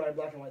cut and dry,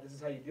 black and white, this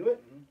is how you do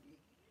it,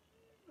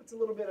 it's a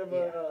little bit of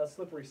a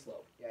slippery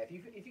slope. Yeah, if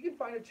you can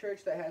find a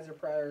church that has their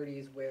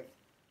priorities with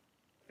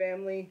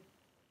family,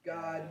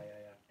 God,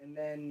 and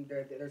then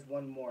there's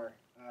one more,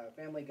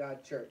 family,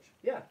 God, church.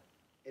 Yeah.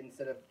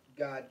 Instead of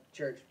God,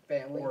 church,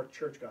 family. Or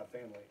church, God,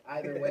 family.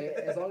 Either way,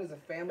 as long as the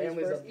family's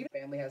first, even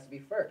family has to be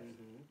first.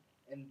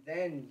 And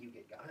then you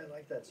get God. I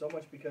like that so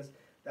much because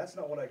that's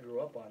not what I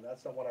grew up on.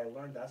 That's not what I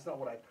learned. That's not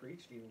what I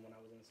preached even when I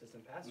was an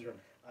assistant pastor.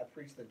 I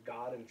preached that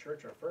God and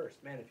church are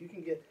first. Man, if you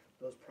can get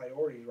those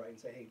priorities right and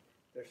say, hey,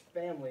 there's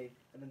family,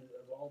 and then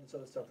there's all this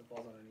other stuff that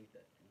falls underneath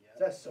it. Yep.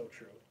 That's so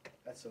true.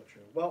 That's so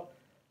true. Well,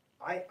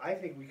 I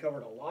think we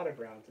covered a lot of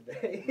ground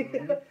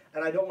today,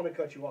 and I don't want to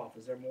cut you off.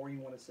 Is there more you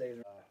want to say?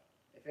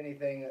 If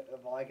anything,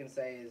 all I can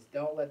say is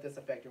don't let this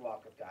affect your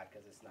walk with God,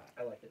 because it's not.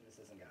 I like it. This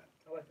isn't God.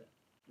 I like that.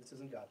 This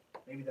isn't God.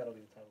 Maybe that'll be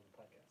the title of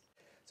the podcast.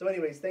 So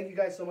anyways, thank you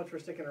guys so much for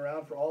sticking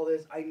around for all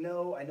this. I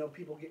know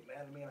people get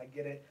mad at me, and I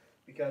get it,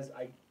 because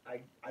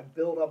I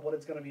build up what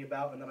it's going to be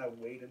about, and then I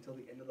wait until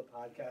the end of the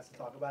podcast to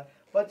talk about it.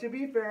 But to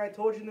be fair, I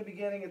told you in the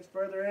beginning, it's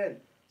further in.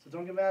 So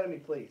don't get mad at me,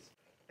 please.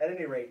 At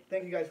any rate,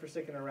 thank you guys for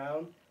sticking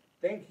around.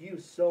 Thank you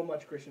so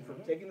much, Christian, for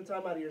taking the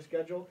time out of your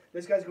schedule.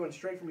 This guy's going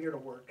straight from here to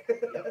work.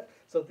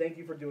 So thank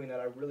you for doing that.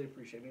 I really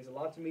appreciate it. It means a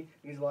lot to me.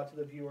 It means a lot to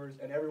the viewers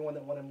and everyone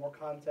that wanted more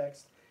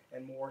context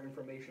and more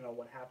information on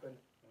what happened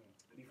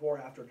before,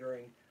 after,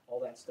 during, all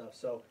that stuff.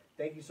 So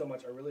thank you so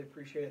much. I really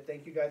appreciate it.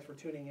 Thank you guys for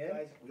tuning in.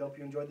 We hope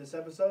you enjoyed this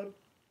episode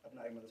of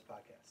Night Mothers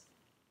Podcast.